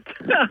problem.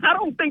 I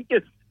don't think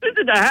this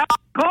is a house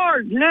of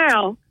cards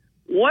now.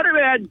 What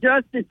about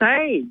Justice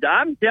Haynes?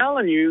 I'm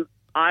telling you,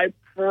 I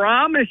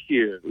promise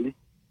you,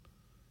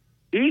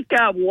 he's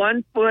got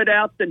 1 foot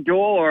out the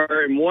door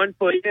and 1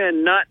 foot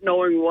in, not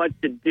knowing what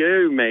to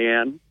do,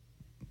 man.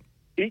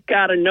 He's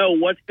got to know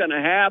what's going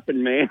to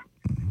happen, man.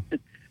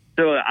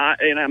 So,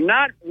 I'm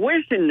not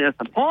wishing this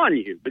upon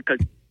you because,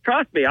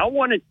 trust me, I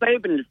wanted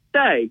Saban to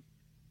stay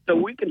so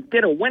we can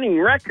get a winning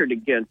record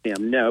against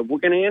him. No, we're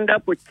going to end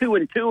up with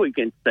 2-2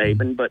 against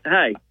Saban, but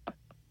hey,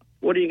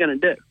 what are you going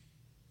to do?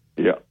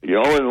 Yeah,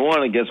 you're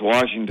 0-1 against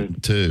Washington.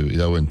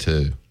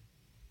 0-2.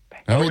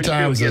 How many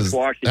times is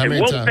Washington?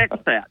 We'll fix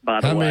that, by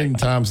the way. How many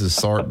times has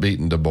Sark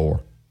beaten DeBoer?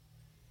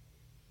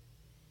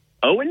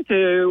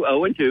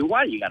 0-2.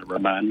 Why you got to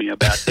remind me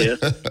about this?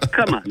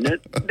 Come on,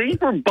 these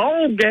were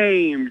bowl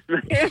games,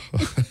 man.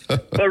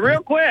 But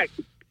real quick,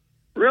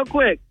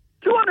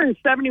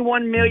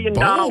 $271 million.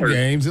 Bowl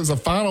games. It was a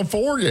Final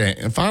Four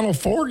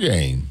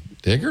game.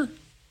 Digger,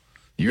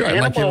 you're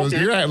acting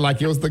like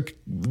it was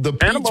the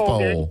Peach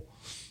Bowl.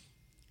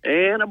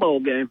 And a bowl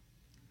game.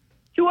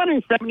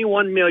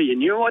 $271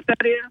 million. You know what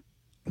that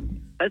is?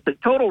 That's the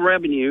total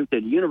revenue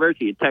that the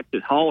University of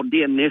Texas hauled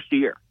in this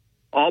year,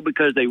 all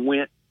because they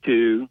went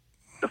to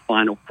the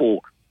Final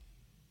Four.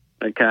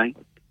 Okay?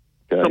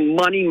 It's a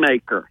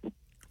moneymaker.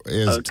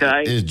 Is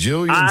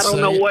Julian I don't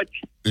know what.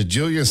 Is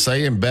Julian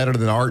Sayin better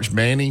than Arch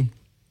Manning?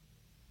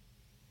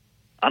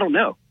 I don't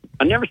know.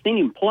 I've never seen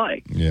him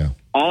play. Yeah.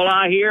 All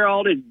I hear,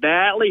 all this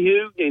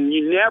ballyhoo, and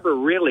you never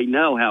really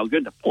know how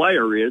good the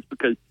player is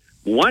because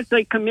once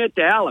they commit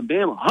to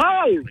Alabama,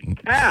 holy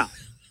cow,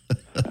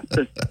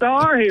 the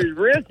star has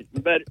risen.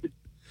 But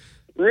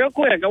real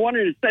quick, I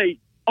wanted to say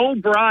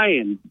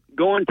O'Brien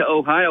going to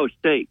Ohio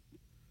State.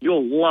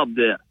 You'll love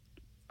this.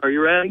 Are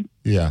you ready?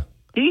 Yeah.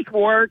 He's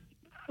worked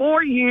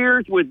 4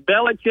 years with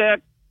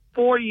Belichick,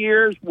 4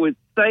 years with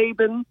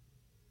Saban.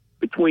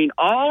 Between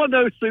all of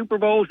those Super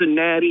Bowls and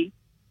Natty,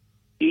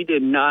 he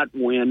did not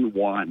win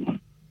one.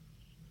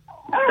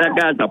 That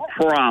guy's a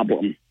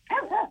problem.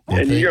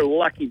 And you're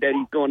lucky that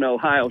he's going to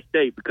Ohio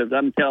State because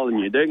I'm telling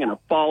you, they're going to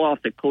fall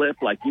off the cliff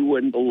like you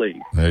wouldn't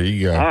believe. There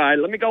you go. All right,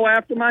 let me go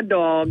after my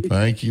dog.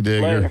 Thank you,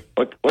 Digger.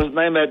 What's the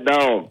name of that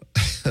dog?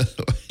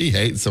 He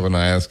hates it when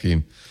I ask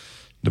him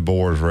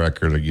DeBoer's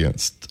record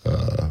against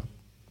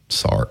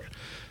Sark.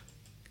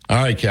 All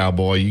right,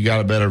 Cowboy, you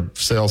got a better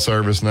cell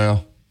service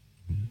now?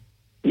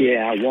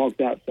 Yeah, I walked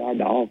outside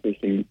the office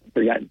and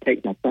forgot to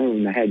take my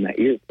phone. I had my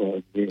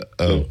earplugs in.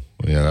 Oh,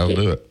 yeah, that'll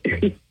do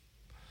it.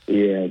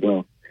 Yeah,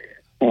 well,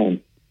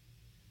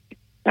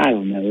 I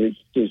don't know. It's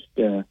just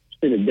it's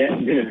been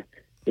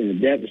a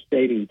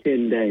devastating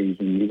 10 days,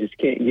 and you just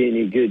can't get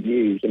any good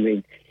news. I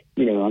mean,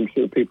 I'm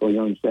sure people are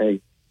going to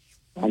say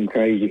I'm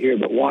crazy here,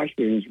 but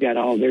Washington's got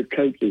all their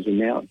coaches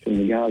announced, and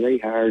the guy they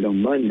hired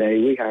on Monday,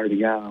 we hired a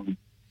guy on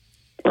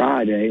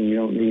Friday, and you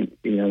don't need,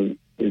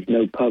 there's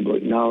no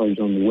public knowledge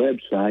on the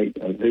website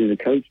of who the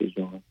coaches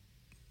are.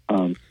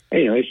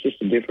 It's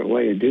just a different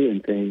way of doing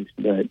things,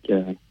 but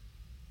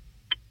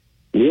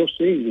we'll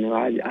see.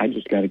 I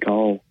just got a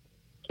call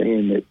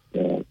saying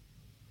that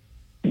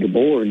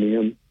DeBoer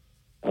and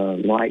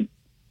them like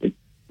the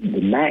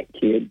Mac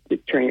kid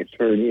that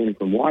transferred in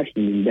from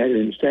Washington better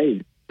than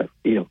Saban.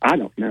 I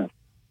don't know.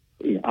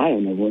 I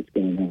don't know what's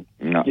going on.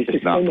 No,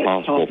 it's not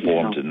possible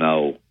for them to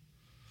know.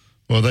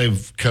 Well,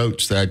 they've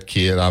coached that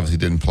kid. Obviously,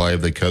 didn't play.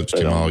 They coached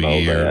him all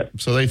year,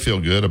 so they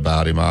feel good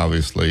about him.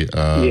 Obviously, you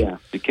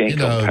can't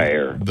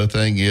compare. The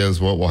thing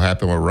is, what will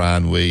happen with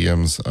Ryan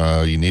Williams?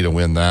 You need to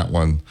win that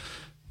one.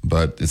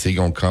 But is he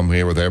going to come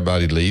here with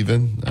everybody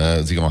leaving?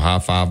 Is he going to high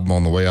five them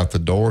on the way out the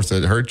door? So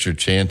it hurts your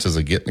chances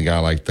of getting a guy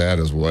like that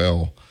as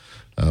well,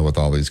 with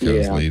all these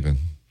guys leaving.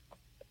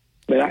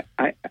 But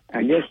I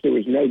guess there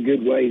was no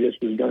good way this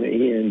was going to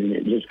end, and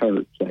it just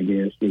hurts. I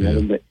guess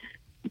know. But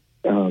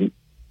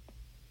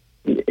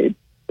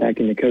back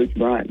in the Coach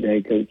Bryant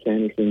day, Coach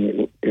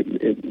Sanderson,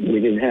 we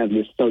didn't have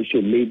this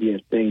social media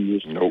thing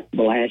just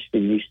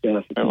blasting you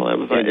stuff. No,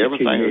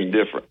 everything was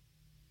different.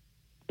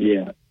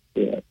 Yeah.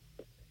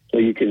 So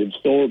you could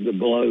absorb the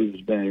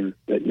blows better,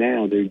 but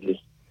now they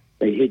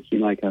hit you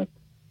like a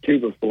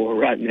 2x4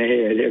 right in the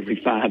head every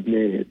 5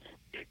 minutes.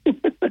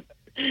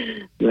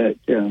 But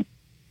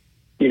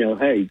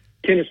hey,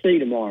 Tennessee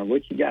tomorrow.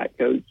 What you got,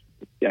 Coach?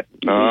 I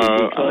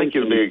think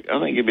it'll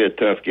be a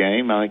tough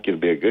game. I think it'll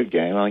be a good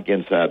game. I think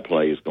inside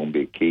play is going to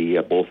be key.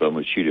 Both of them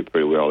will shoot it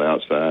pretty well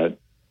outside.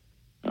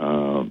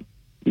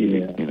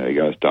 You got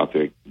to stop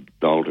their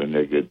Dalton.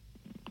 They're good.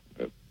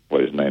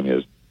 What his name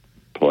is,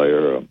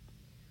 player.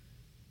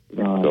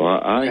 So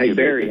I think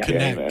Barry,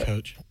 Connect,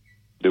 Coach.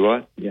 Do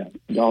what? Yeah,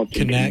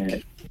 Dalton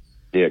Connect.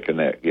 Yeah,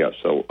 Connect. Yeah,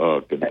 so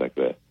couldn't think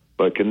of that.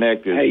 But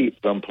Connect is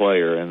some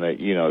player, and that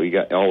you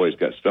always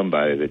got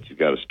somebody that you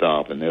got to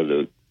stop, and they'll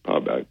do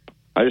probably.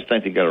 I just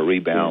think they got to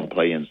rebound,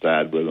 play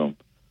inside with them.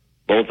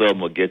 Both of them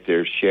will get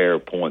their share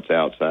of points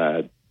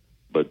outside,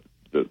 but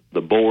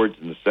the boards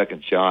and the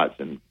second shots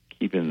and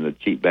keeping the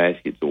cheap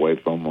baskets away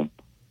from them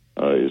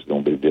is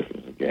going to be the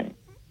difference in the game.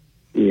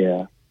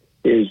 Yeah,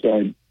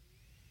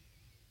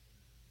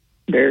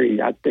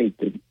 Barry, I think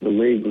the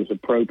league was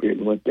appropriate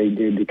in what they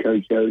did to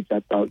Coach Oates.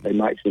 I thought they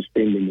might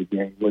suspend him the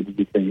game. What did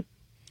you think?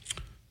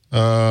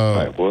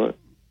 Like what?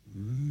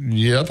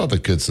 Yeah, I thought they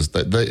could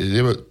suspend.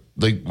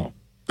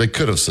 They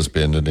could have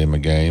suspended him a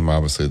game.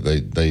 Obviously,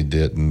 they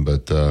didn't,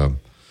 but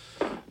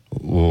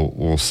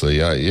we'll see.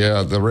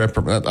 The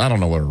reprimand. I don't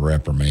know what a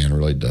reprimand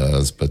really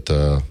does, but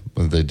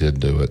they did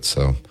do it.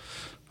 So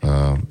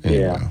anyway.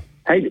 Yeah.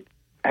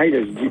 Hey,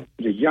 does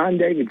John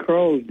David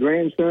Crowell's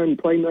grandson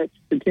play much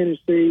for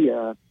Tennessee?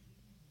 I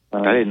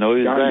didn't know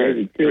he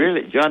was there.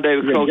 Really? John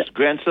David Crowell's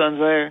grandson's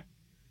there?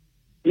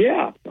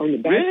 Yeah, on the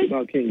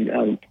basketball team.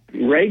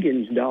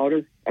 Reagan's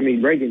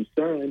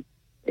son,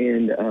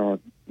 and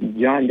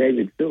John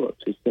David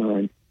Phillips, his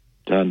son.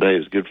 John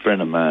David's a good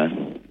friend of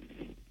mine.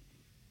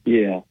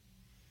 Yeah,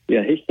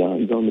 his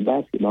son's on the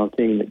basketball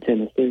team at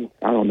Tennessee.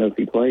 I don't know if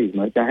he plays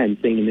much. I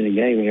hadn't seen him in a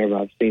game whenever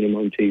I've seen him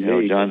on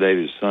TV. John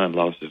David's son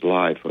lost his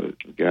life. A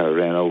guy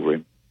ran over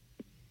him.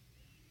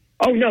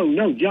 Oh,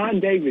 no, John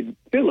David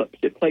Phillips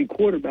that played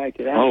quarterback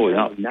at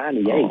Alabama in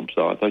 98. Oh, I'm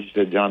sorry. I thought you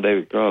said John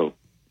David Crow.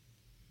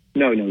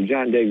 No,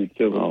 John David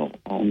Phillips.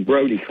 And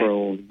Brody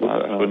Crowell.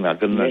 I couldn't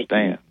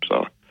understand.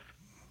 Sorry.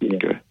 Yeah.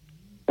 Okay.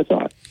 That's all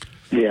right.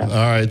 Yeah. All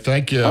right.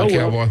 Thank you,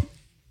 Cowboy.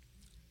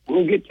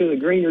 We'll get to the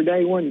greener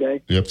day one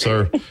day. Yep,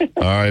 sir.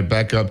 All right,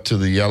 back up to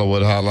the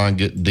Yellowwood hotline.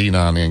 Get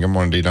D-Don in. Good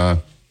morning, D-Don.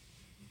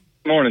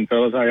 Morning,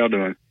 fellas. How y'all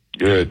doing?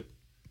 Good.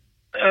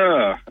 We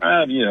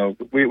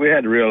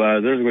had to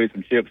realize there's going to be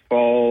some chips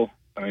fall.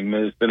 I mean,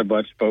 there's been a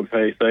bunch of folks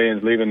saying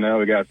he's leaving now.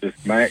 We got this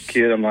Matt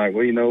kid. I'm like,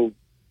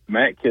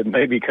 Matt kid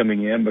may be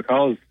coming in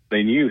because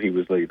they knew he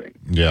was leaving.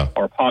 Yeah.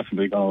 Or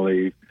possibly going to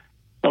leave.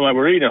 I'm like,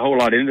 we're reading a whole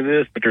lot into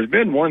this, but there's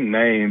been one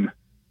name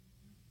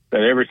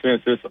that ever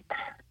since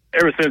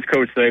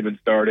Coach Saban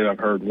started, I've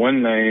heard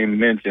one name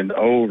mentioned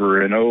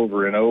over and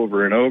over and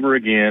over and over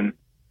again,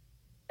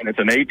 and it's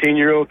an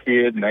 18-year-old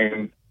kid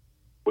named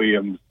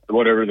Williams,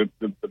 whatever, the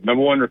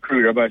number one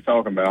recruit everybody's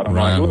talking about.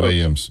 Ryan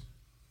Williams.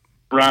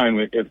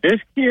 Ryan, if this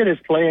kid is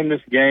playing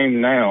this game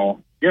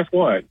now, guess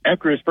what?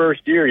 After his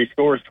first year, he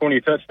scores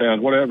 20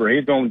 touchdowns, whatever.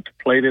 He's going to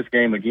play this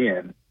game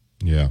again.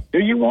 Yeah. Do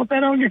you want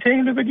that on your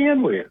team to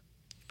begin with?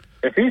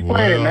 If he's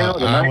playing now,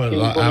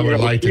 I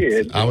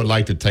would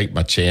like to take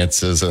my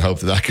chances and hope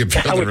that I could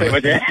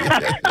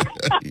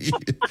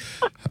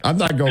I'm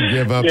not going to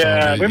give up.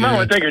 Yeah, we might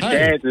want to take our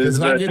chances.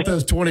 If I get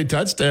those 20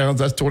 touchdowns,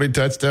 that's 20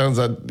 touchdowns.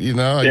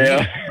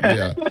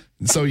 Yeah.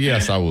 So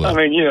yes, I would.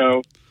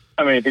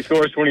 If he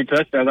scores 20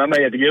 touchdowns, I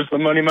may have to give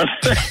some money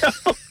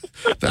myself.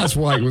 That's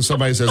like when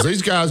somebody says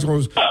these guys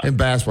in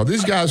basketball,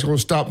 these guys are going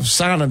to stop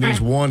signing these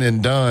one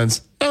and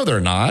dones. No, they're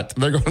not.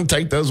 They're going to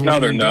take those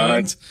one and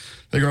dones.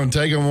 They're going to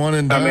take them one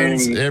and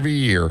dones every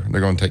year.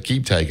 They're going to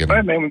keep taking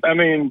them.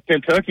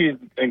 Kentucky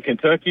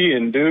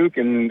and Duke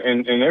and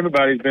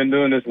everybody's been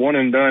doing this one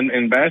and done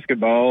in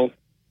basketball,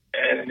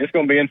 and it's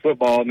going to be in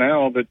football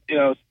now. But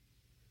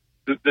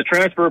the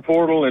transfer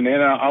portal and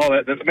all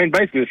that.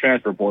 Basically the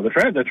transfer portal.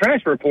 The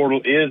transfer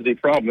portal is the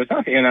problem. It's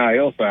not the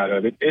NIL side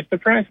of it. It's the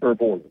transfer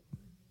portal.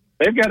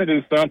 They've got to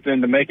do something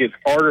to make it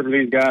harder for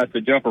these guys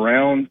to jump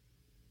around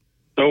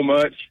so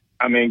much.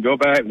 Go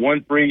back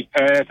one free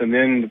pass, and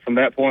then from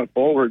that point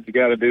forward, you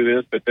got to do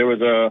this. But there was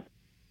a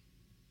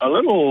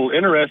little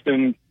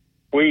interesting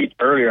tweet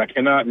earlier. I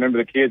cannot remember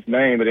the kid's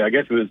name, but I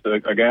guess it was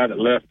a guy that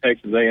left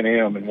Texas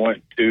A&M and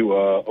went to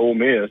Ole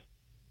Miss.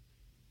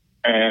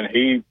 And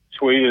he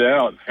tweeted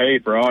out, hey,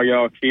 for all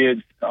y'all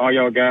kids, all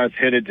y'all guys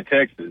headed to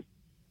Texas,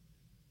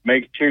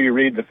 make sure you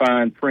read the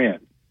fine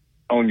print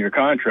on your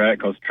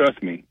contract, because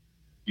trust me,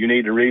 you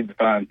need to read the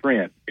fine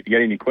print. If you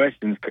got any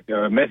questions,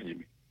 message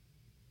me.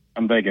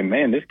 I'm thinking,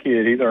 man, this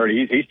kid, he's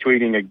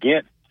tweeting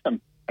against,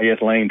 I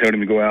guess Lane told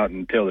him to go out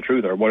and tell the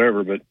truth or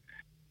whatever, but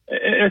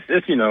it's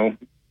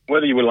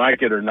whether you would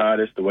like it or not,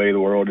 it's the way the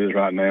world is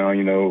right now,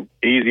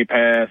 easy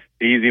pass,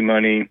 easy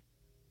money,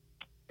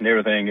 and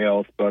everything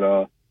else. But,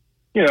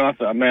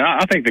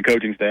 I think the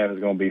coaching staff is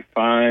going to be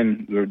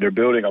fine. They're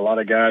building a lot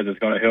of guys that's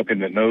going to help him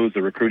that knows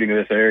the recruiting of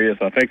this area.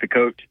 So I think the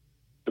coach,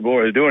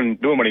 DeBoer, is doing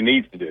what he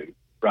needs to do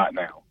right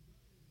now.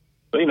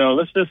 But,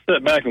 let's just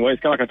sit back and wait.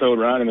 It's kind of like I told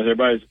Ryan, as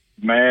everybody's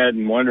mad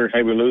and wondering,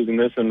 hey, we're losing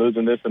this and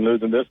losing this and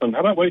losing this. And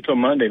how about wait till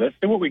Monday? Let's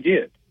see what we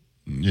get.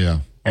 Yeah.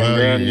 Well,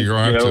 then, you're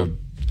going to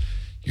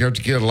have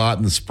to get a lot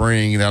in the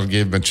spring, and that'll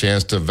give them a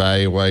chance to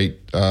evaluate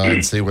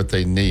and see what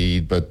they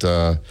need. But,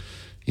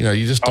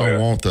 you just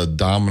don't want the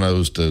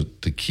dominoes to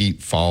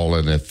keep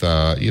falling if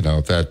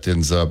that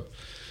ends up,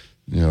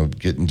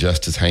 getting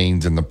Justice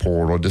Haynes in the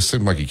portal. It just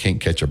seems like you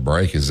can't catch a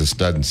break. It just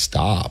doesn't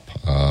stop.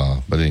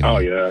 But anyway. Oh,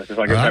 yeah. It's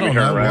like I don't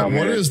know.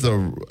 What is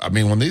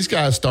when these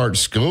guys start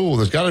school,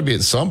 there's got to be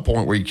at some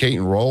point where you can't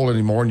enroll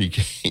anymore and you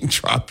can't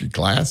drop your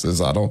classes.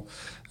 I don't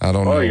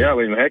know. Oh, yeah.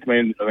 Heck,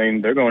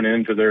 they're going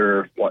into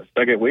their,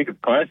 second week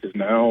of classes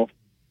now.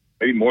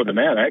 Maybe more than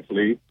that,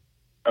 actually.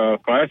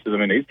 Classes.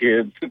 These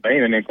kids, they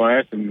ain't in their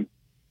class in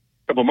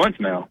a couple of months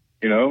now,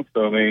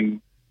 So,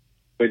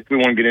 but if we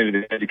want to get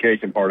into the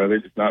education part of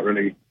it, it's not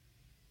really,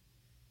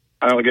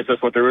 I guess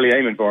that's what they're really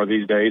aiming for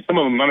these days. Some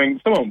of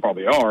them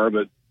probably are,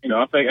 but,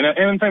 I think, and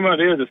the thing about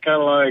it is, it's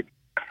kind of like,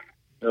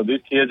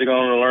 these kids are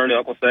going to learn.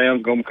 Uncle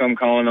Sam's going to come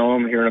calling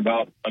on them here in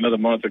about another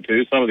month or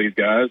two, some of these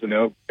guys, and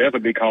they'll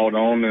definitely be called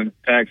on and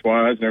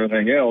tax-wise and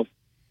everything else.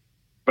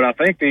 But I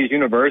think these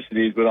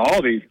universities, with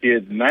all these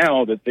kids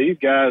now that these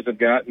guys have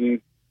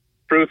gotten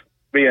proof to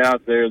be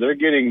out there, they're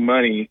getting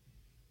money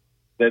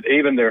that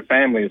even their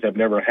families have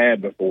never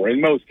had before. In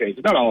most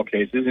cases, not all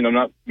cases. I'm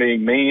not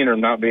being mean or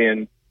not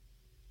being,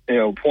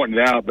 pointing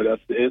it out, but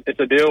it's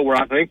a deal where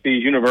I think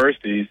these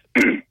universities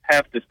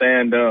have to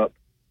stand up.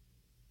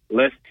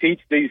 Let's teach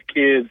these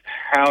kids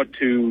how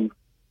to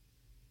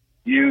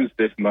use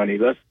this money.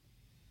 Because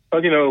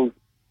 2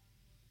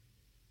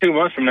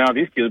 months from now,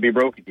 these kids will be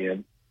broke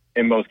again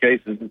in most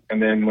cases.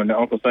 And then when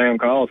Uncle Sam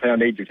calls, hey, I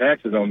need your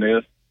taxes on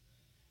this,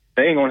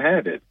 they ain't going to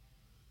have it.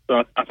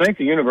 So I think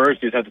the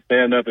universities have to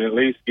stand up and at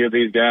least give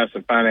these guys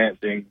some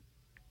financing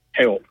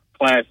help,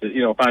 classes,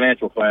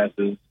 financial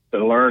classes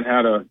to learn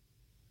how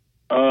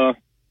to,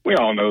 we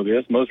all know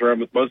this. Most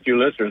of you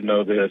listeners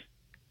know this.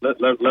 Let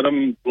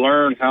them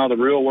learn how the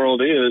real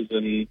world is.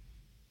 And,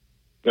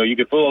 you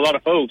can fool a lot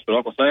of folks, but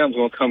Uncle Sam's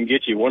going to come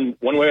get you. One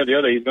way or the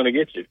other, he's going to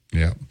get you.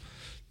 Yeah,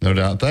 no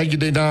doubt. Thank you,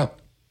 D-Dot.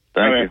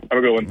 Thank you. Have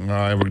a good one. All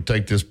right, we're going to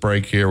take this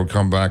break here. We'll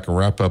come back and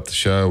wrap up the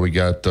show. We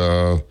got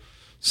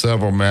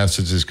several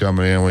messages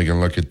coming in. We can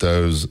look at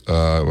those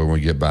when we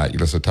get back. You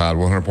listen to Tide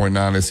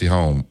 100.9. It's the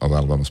home of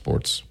Alabama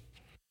sports.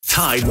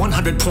 Tide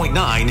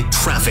 100.9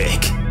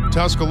 traffic.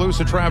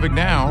 Tuscaloosa traffic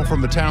now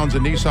from the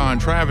Townsend Nissan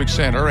Traffic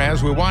Center.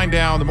 As we wind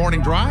down the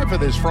morning drive for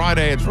this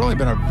Friday, it's really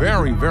been a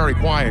very, very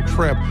quiet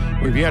trip.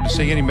 We've yet to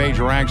see any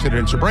major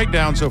accidents or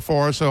breakdowns so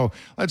far, so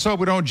let's hope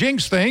we don't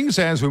jinx things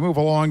as we move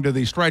along to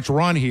the stretch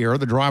run here,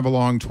 the drive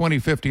along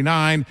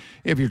 2059.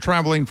 If you're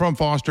traveling from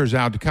Foster's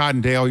out to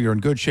Cottondale, you're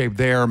in good shape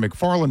there.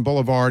 McFarland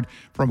Boulevard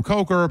from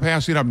Coker,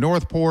 passing up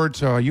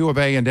Northport, U of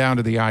A, and down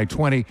to the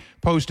I-20.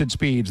 Posted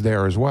speeds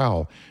there as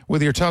well.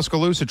 With your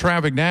Tuscaloosa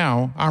traffic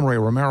now, I'm Ray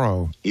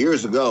Romero.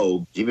 Years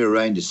ago, Jimmy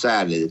Rain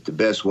decided that the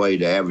best way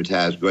to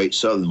advertise Great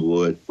Southern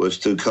Wood was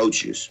through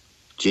coaches.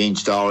 Gene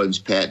Stallings,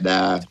 Pat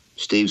Dye,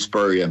 Steve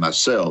Spurrier, and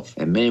myself,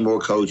 and many more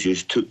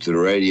coaches took to the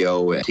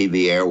radio and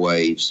TV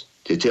airwaves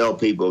to tell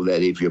people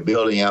that if you're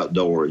building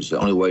outdoors, the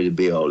only way to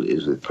build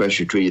is with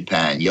pressure-treated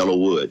pine, yellow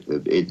wood.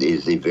 It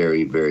is the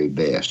very, very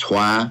best.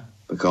 Why?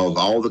 Because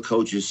all the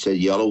coaches said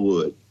yellow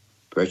wood,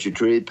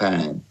 pressure-treated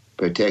pine,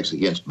 protects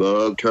against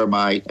bug,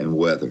 termite, and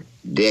weather.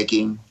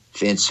 Decking,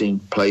 fencing,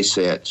 play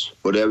sets,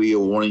 whatever you're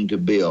wanting to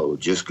build,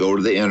 just go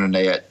to the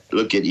internet,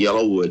 look at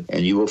Yellowwood,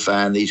 and you will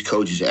find these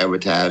coaches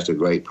advertised a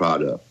great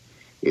product.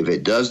 If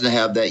it doesn't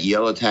have that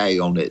yellow tag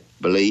on it,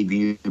 believe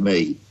you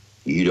me,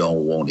 you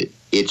don't want it.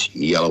 It's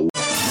Yellowwood.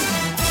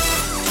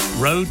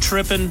 Road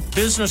tripping,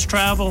 business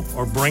travel,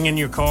 or bringing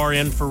your car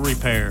in for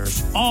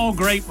repairs. All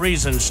great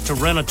reasons to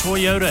rent a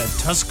Toyota at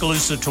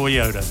Tuscaloosa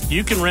Toyota.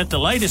 You can rent the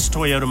latest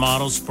Toyota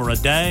models for a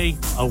day,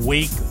 a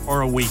week,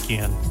 or a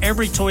weekend.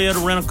 Every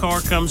Toyota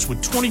rental-car comes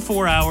with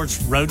 24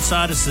 hours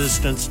roadside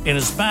assistance and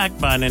is backed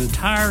by an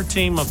entire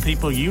team of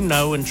people you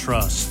know and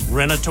trust.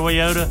 Rent a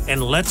Toyota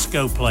and let's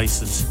go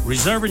places.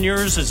 Reserving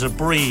yours is a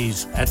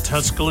breeze at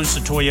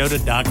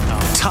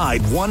TuscaloosaToyota.com.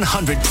 Tide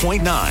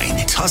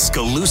 100.9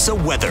 Tuscaloosa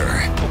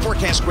weather. We'll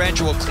forecast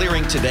gradual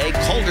clearing today.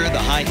 Colder, the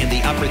high in the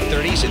upper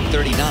 30s 30s at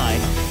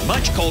 39.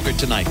 Much colder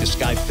tonight. The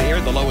sky fair,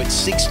 the low at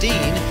 16.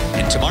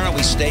 And tomorrow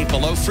we stay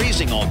below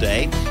freezing all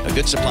day. A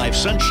good supply of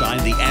sunshine,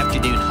 the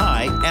afternoon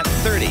high at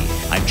 30.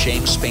 I'm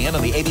James Spann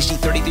on the ABC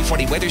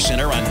 3340 Weather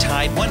Center on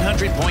Tide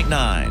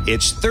 100.9.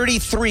 It's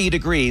 33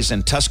 degrees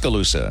in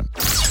Tuscaloosa.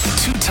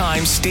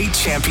 Two-time state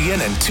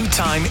champion and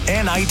two-time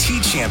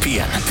NIT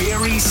champion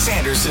Barry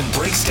Sanderson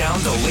breaks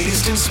down the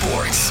latest in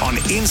sports on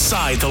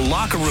Inside the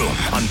Locker Room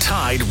on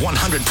Tide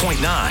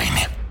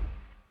 100.9.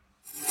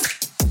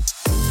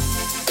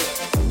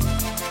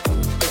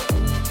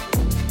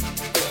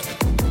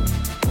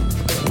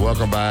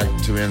 Welcome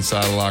back to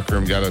Inside the Locker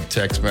Room. Got a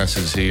text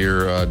message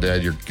here,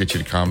 Dad. Get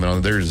you to comment on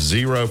it. There's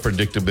zero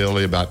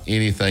predictability about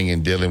anything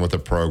in dealing with the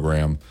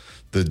program.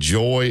 The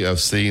joy of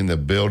seeing the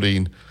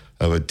building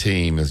of a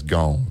team is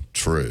gone.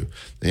 True.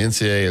 The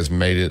NCAA has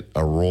made it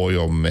a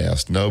royal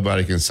mess.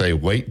 Nobody can say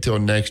wait till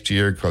next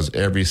year because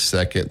every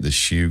second the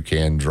shoe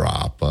can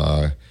drop.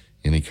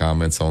 Any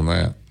comments on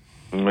that?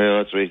 Well,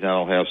 that's the reason I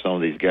don't have some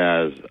of these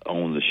guys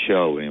on the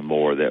show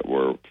anymore that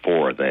were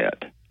for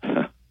that.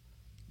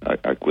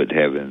 I quit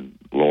having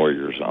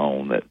lawyers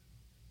on that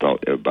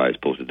thought everybody's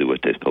supposed to do what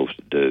they're supposed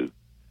to do.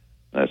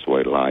 That's the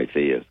way life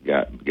is.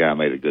 Guy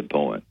made a good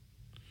point.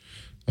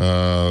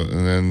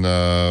 And then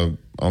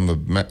on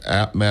the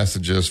app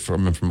messages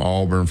from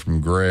Auburn,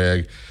 from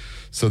Greg.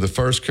 So the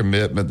first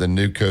commitment the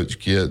new coach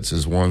gets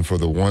is one for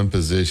the one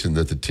position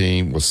that the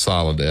team was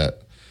solid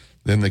at.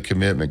 Then the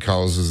commitment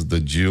causes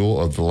the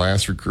jewel of the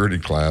last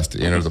recruited class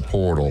to enter the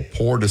portal.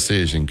 Poor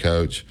decision,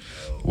 Coach.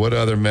 What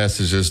other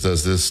messages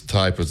does this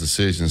type of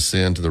decision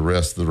send to the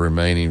rest of the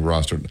remaining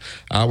roster?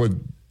 I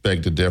would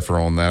beg to differ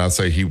on that. I'd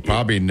say he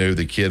probably knew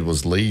the kid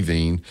was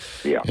leaving,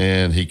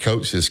 and he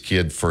coached this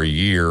kid for a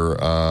year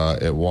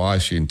at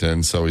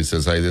Washington. So he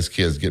says, "Hey, this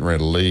kid's getting ready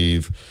to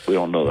leave." We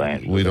don't know the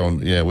answer. We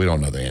don't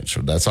know the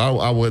answer to that.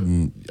 So I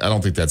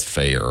don't think that's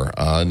fair.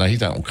 Now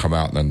he's not going to come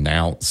out and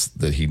announce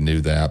that he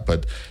knew that,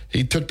 but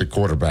he took the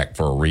quarterback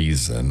for a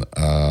reason.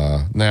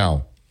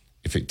 Now,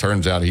 if it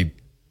turns out he'd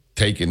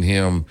taken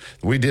him,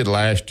 we did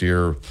last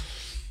year.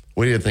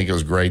 We didn't think it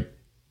was great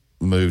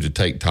move to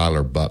take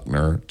Tyler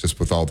Buckner just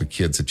with all the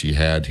kids that you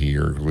had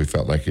here. We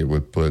felt like it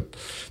would put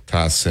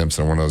Ty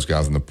Simpson, one of those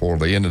guys, in the portal.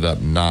 They ended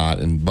up not,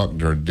 and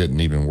Buckner didn't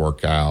even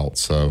work out.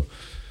 So,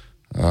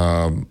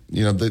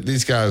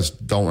 these guys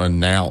don't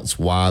announce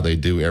why they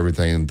do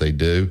everything that they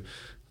do.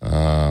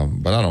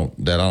 But I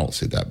don't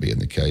see that being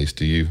the case.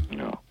 Do you?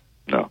 No.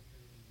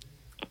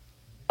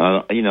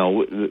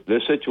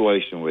 The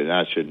situation with,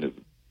 I shouldn't have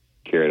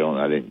carried on.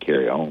 I didn't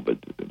carry on, but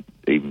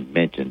even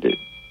mentioned it.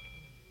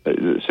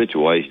 The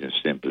situation is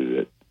simply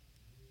that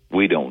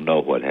we don't know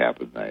what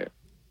happened there.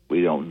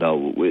 We don't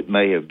know. It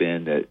may have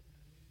been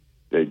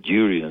that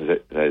Julian,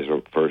 as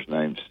her first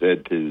name,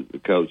 said to the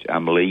coach,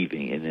 "I'm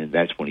leaving," and then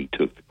that's when he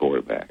took the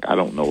quarterback. I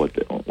don't know what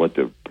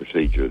the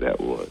procedure of that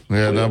was.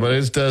 Yeah, no, but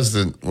it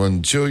doesn't.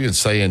 When Julian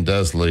Sayin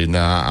does leave,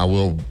 now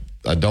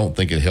I don't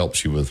think it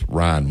helps you with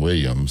Ryan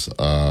Williams.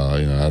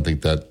 I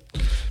think that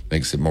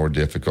makes it more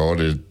difficult.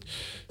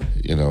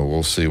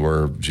 We'll see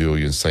where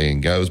Julian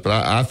Sayin goes.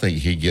 But I think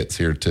he gets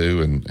here,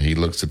 too, and he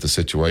looks at the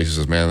situation and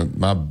says, man,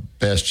 my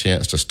best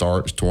chance to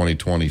start is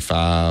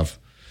 2025.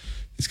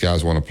 These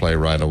guys want to play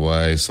right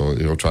away, so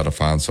he'll try to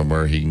find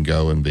somewhere he can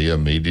go and be an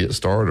immediate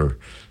starter.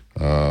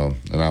 I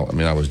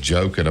was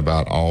joking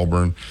about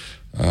Auburn,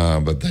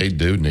 but they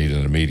do need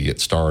an immediate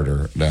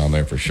starter down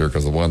there for sure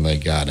because the one they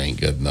got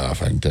ain't good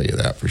enough. I can tell you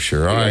that for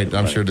sure. All right,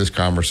 I'm sure this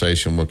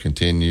conversation will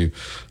continue.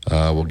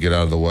 We'll get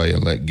out of the way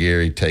and let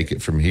Gary take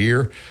it from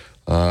here.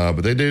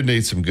 But they do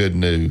need some good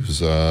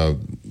news.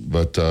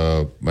 But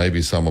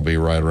maybe some will be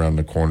right around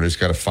the corner. Just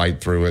got to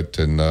fight through it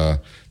and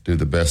do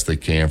the best they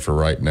can for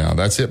right now.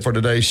 That's it for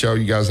today's show.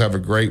 You guys have a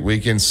great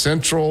weekend.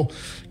 Central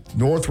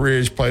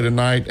Northridge play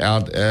tonight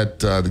out at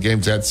the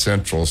game's at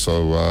Central,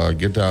 so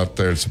get out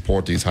there and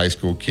support these high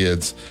school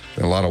kids.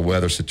 Been a lot of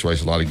weather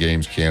situations, a lot of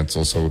games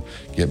canceled, so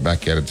get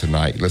back at it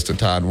tonight. Listen to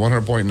Tide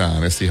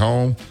 100.9. It's the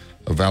home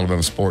of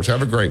Alabama sports.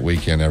 Have a great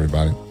weekend,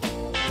 everybody.